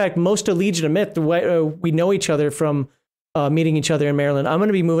that. Matter of fact, most of Legion of Myth, we know each other from meeting each other in Maryland. I'm going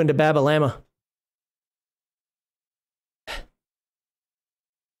to be moving to Babalama.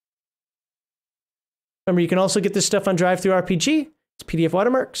 Remember, you can also get this stuff on Drive-Thru RPG. It's PDF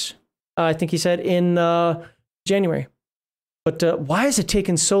watermarks. I think he said in January. But why is it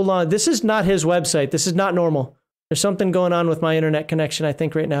taking so long? This is not his website. This is not normal. There's something going on with my internet connection, I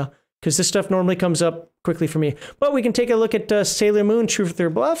think, right now. Because this stuff normally comes up quickly for me. But we can take a look at Sailor Moon Truth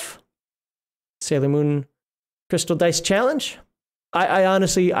or Bluff. Sailor Moon Crystal Dice Challenge. I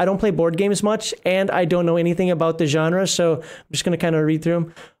honestly, I don't play board games much, and I don't know anything about the genre, so I'm just going to kind of read through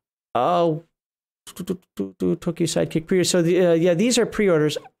them. Oh, Tokyo Sidekick pre-order. So yeah, these are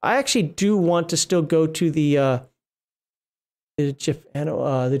pre-orders. I actually do want to still go to the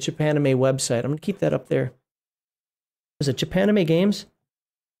Japanime website. I'm gonna keep that up there. Is it Japanime Games?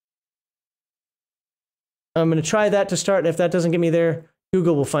 I'm gonna try that to start, and if that doesn't get me there,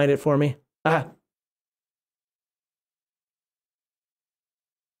 Google will find it for me.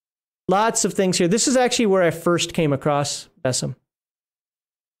 Lots of things here. This is actually where I first came across BESM.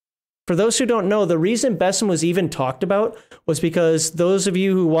 For those who don't know, the reason BESM was even talked about was because those of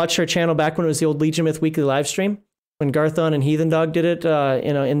you who watched our channel back when it was the old Legion Myth weekly live stream, when Garthon and Heathen Dog did it,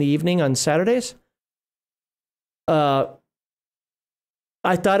 in the evening on Saturdays, I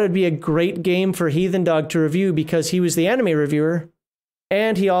thought it'd be a great game for Heathen Dog to review because he was the anime reviewer,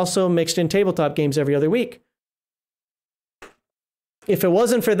 and he also mixed in tabletop games every other week. If it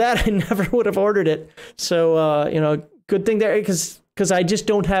wasn't for that, I never would have ordered it. So, good thing there, because I just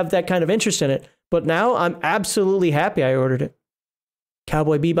don't have that kind of interest in it. But now I'm absolutely happy I ordered it.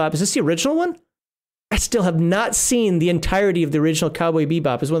 Cowboy Bebop. Is this the original one? I still have not seen the entirety of the original Cowboy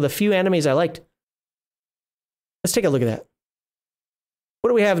Bebop. It's one of the few animes I liked. Let's take a look at that. What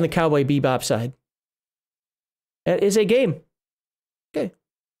do we have in the Cowboy Bebop side? That is a game. Okay.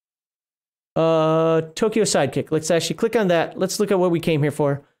 Tokyo Sidekick. Let's actually click on that. Let's look at what we came here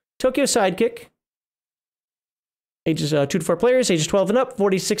for. Tokyo Sidekick. Ages 2 to 4 players, ages 12 and up,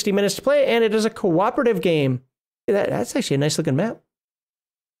 40 to 60 minutes to play, and it is a cooperative game. That's actually a nice looking map.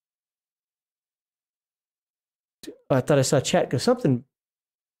 Oh, I thought I saw chat go something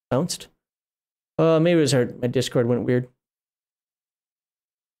bounced. Maybe it was my Discord went weird.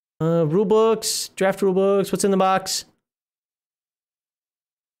 Rulebooks, draft rulebooks, what's in the box?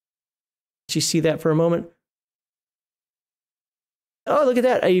 Did you see that for a moment? Oh, look at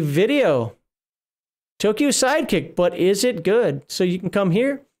that, a video. Tokyo Sidekick, but is it good? So you can come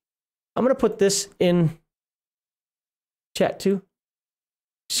here. I'm going to put this in chat too.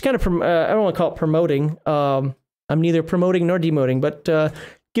 Just kind of, I don't want to call it promoting. I'm neither promoting nor demoting, but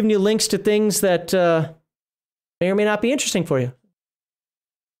giving you links to things that may or may not be interesting for you.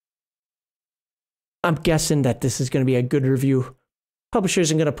 I'm guessing that this is going to be a good review.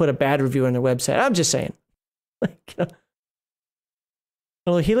 Publishers aren't going to put a bad review on their website. I'm just saying.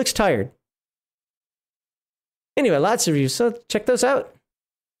 Well, he looks tired. Anyway, lots of reviews, so check those out.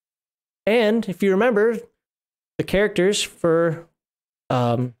 And if you remember, the characters for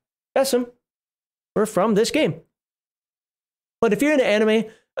BESM were from this game. But if you're into anime,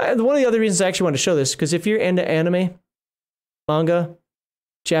 one of the other reasons I actually want to show this, because if you're into anime, manga,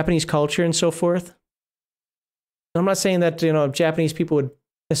 Japanese culture, and so forth, I'm not saying that Japanese people would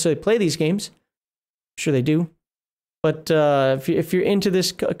necessarily play these games. I'm sure they do. But if you're into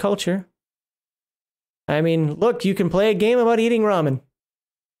this culture, I mean, look, you can play a game about eating ramen.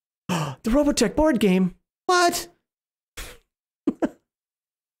 The Robotech board game? What?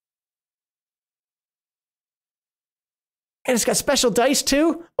 And it's got special dice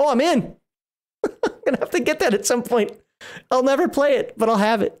too. Oh, I'm in. I'm gonna have to get that at some point. I'll never play it, but I'll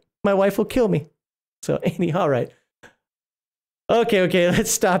have it. My wife will kill me. So anyhow, all right. Okay,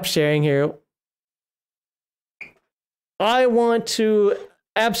 let's stop sharing here. I want to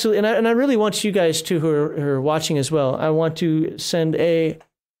absolutely, and I really want you guys too who are watching as well. I want to send a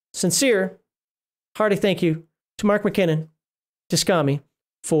sincere, hearty thank you to Mark McKinnon, Dyskami,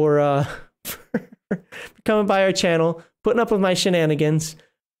 for coming by our channel, putting up with my shenanigans.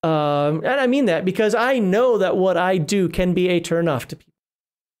 And I mean that because I know that what I do can be a turnoff to people.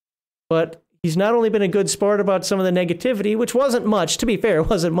 But he's not only been a good sport about some of the negativity, which wasn't much, to be fair, it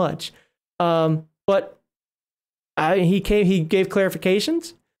wasn't much. But he gave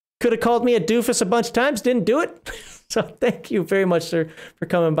clarifications. Could have called me a doofus a bunch of times, didn't do it. So thank you very much, sir, for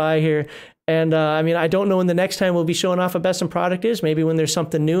coming by here. And I mean, I don't know when the next time we'll be showing off a best in product is, maybe when there's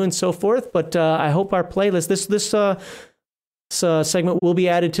something new and so forth. But I hope our playlist, this segment will be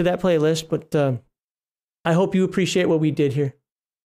added to that playlist. But I hope you appreciate what we did here.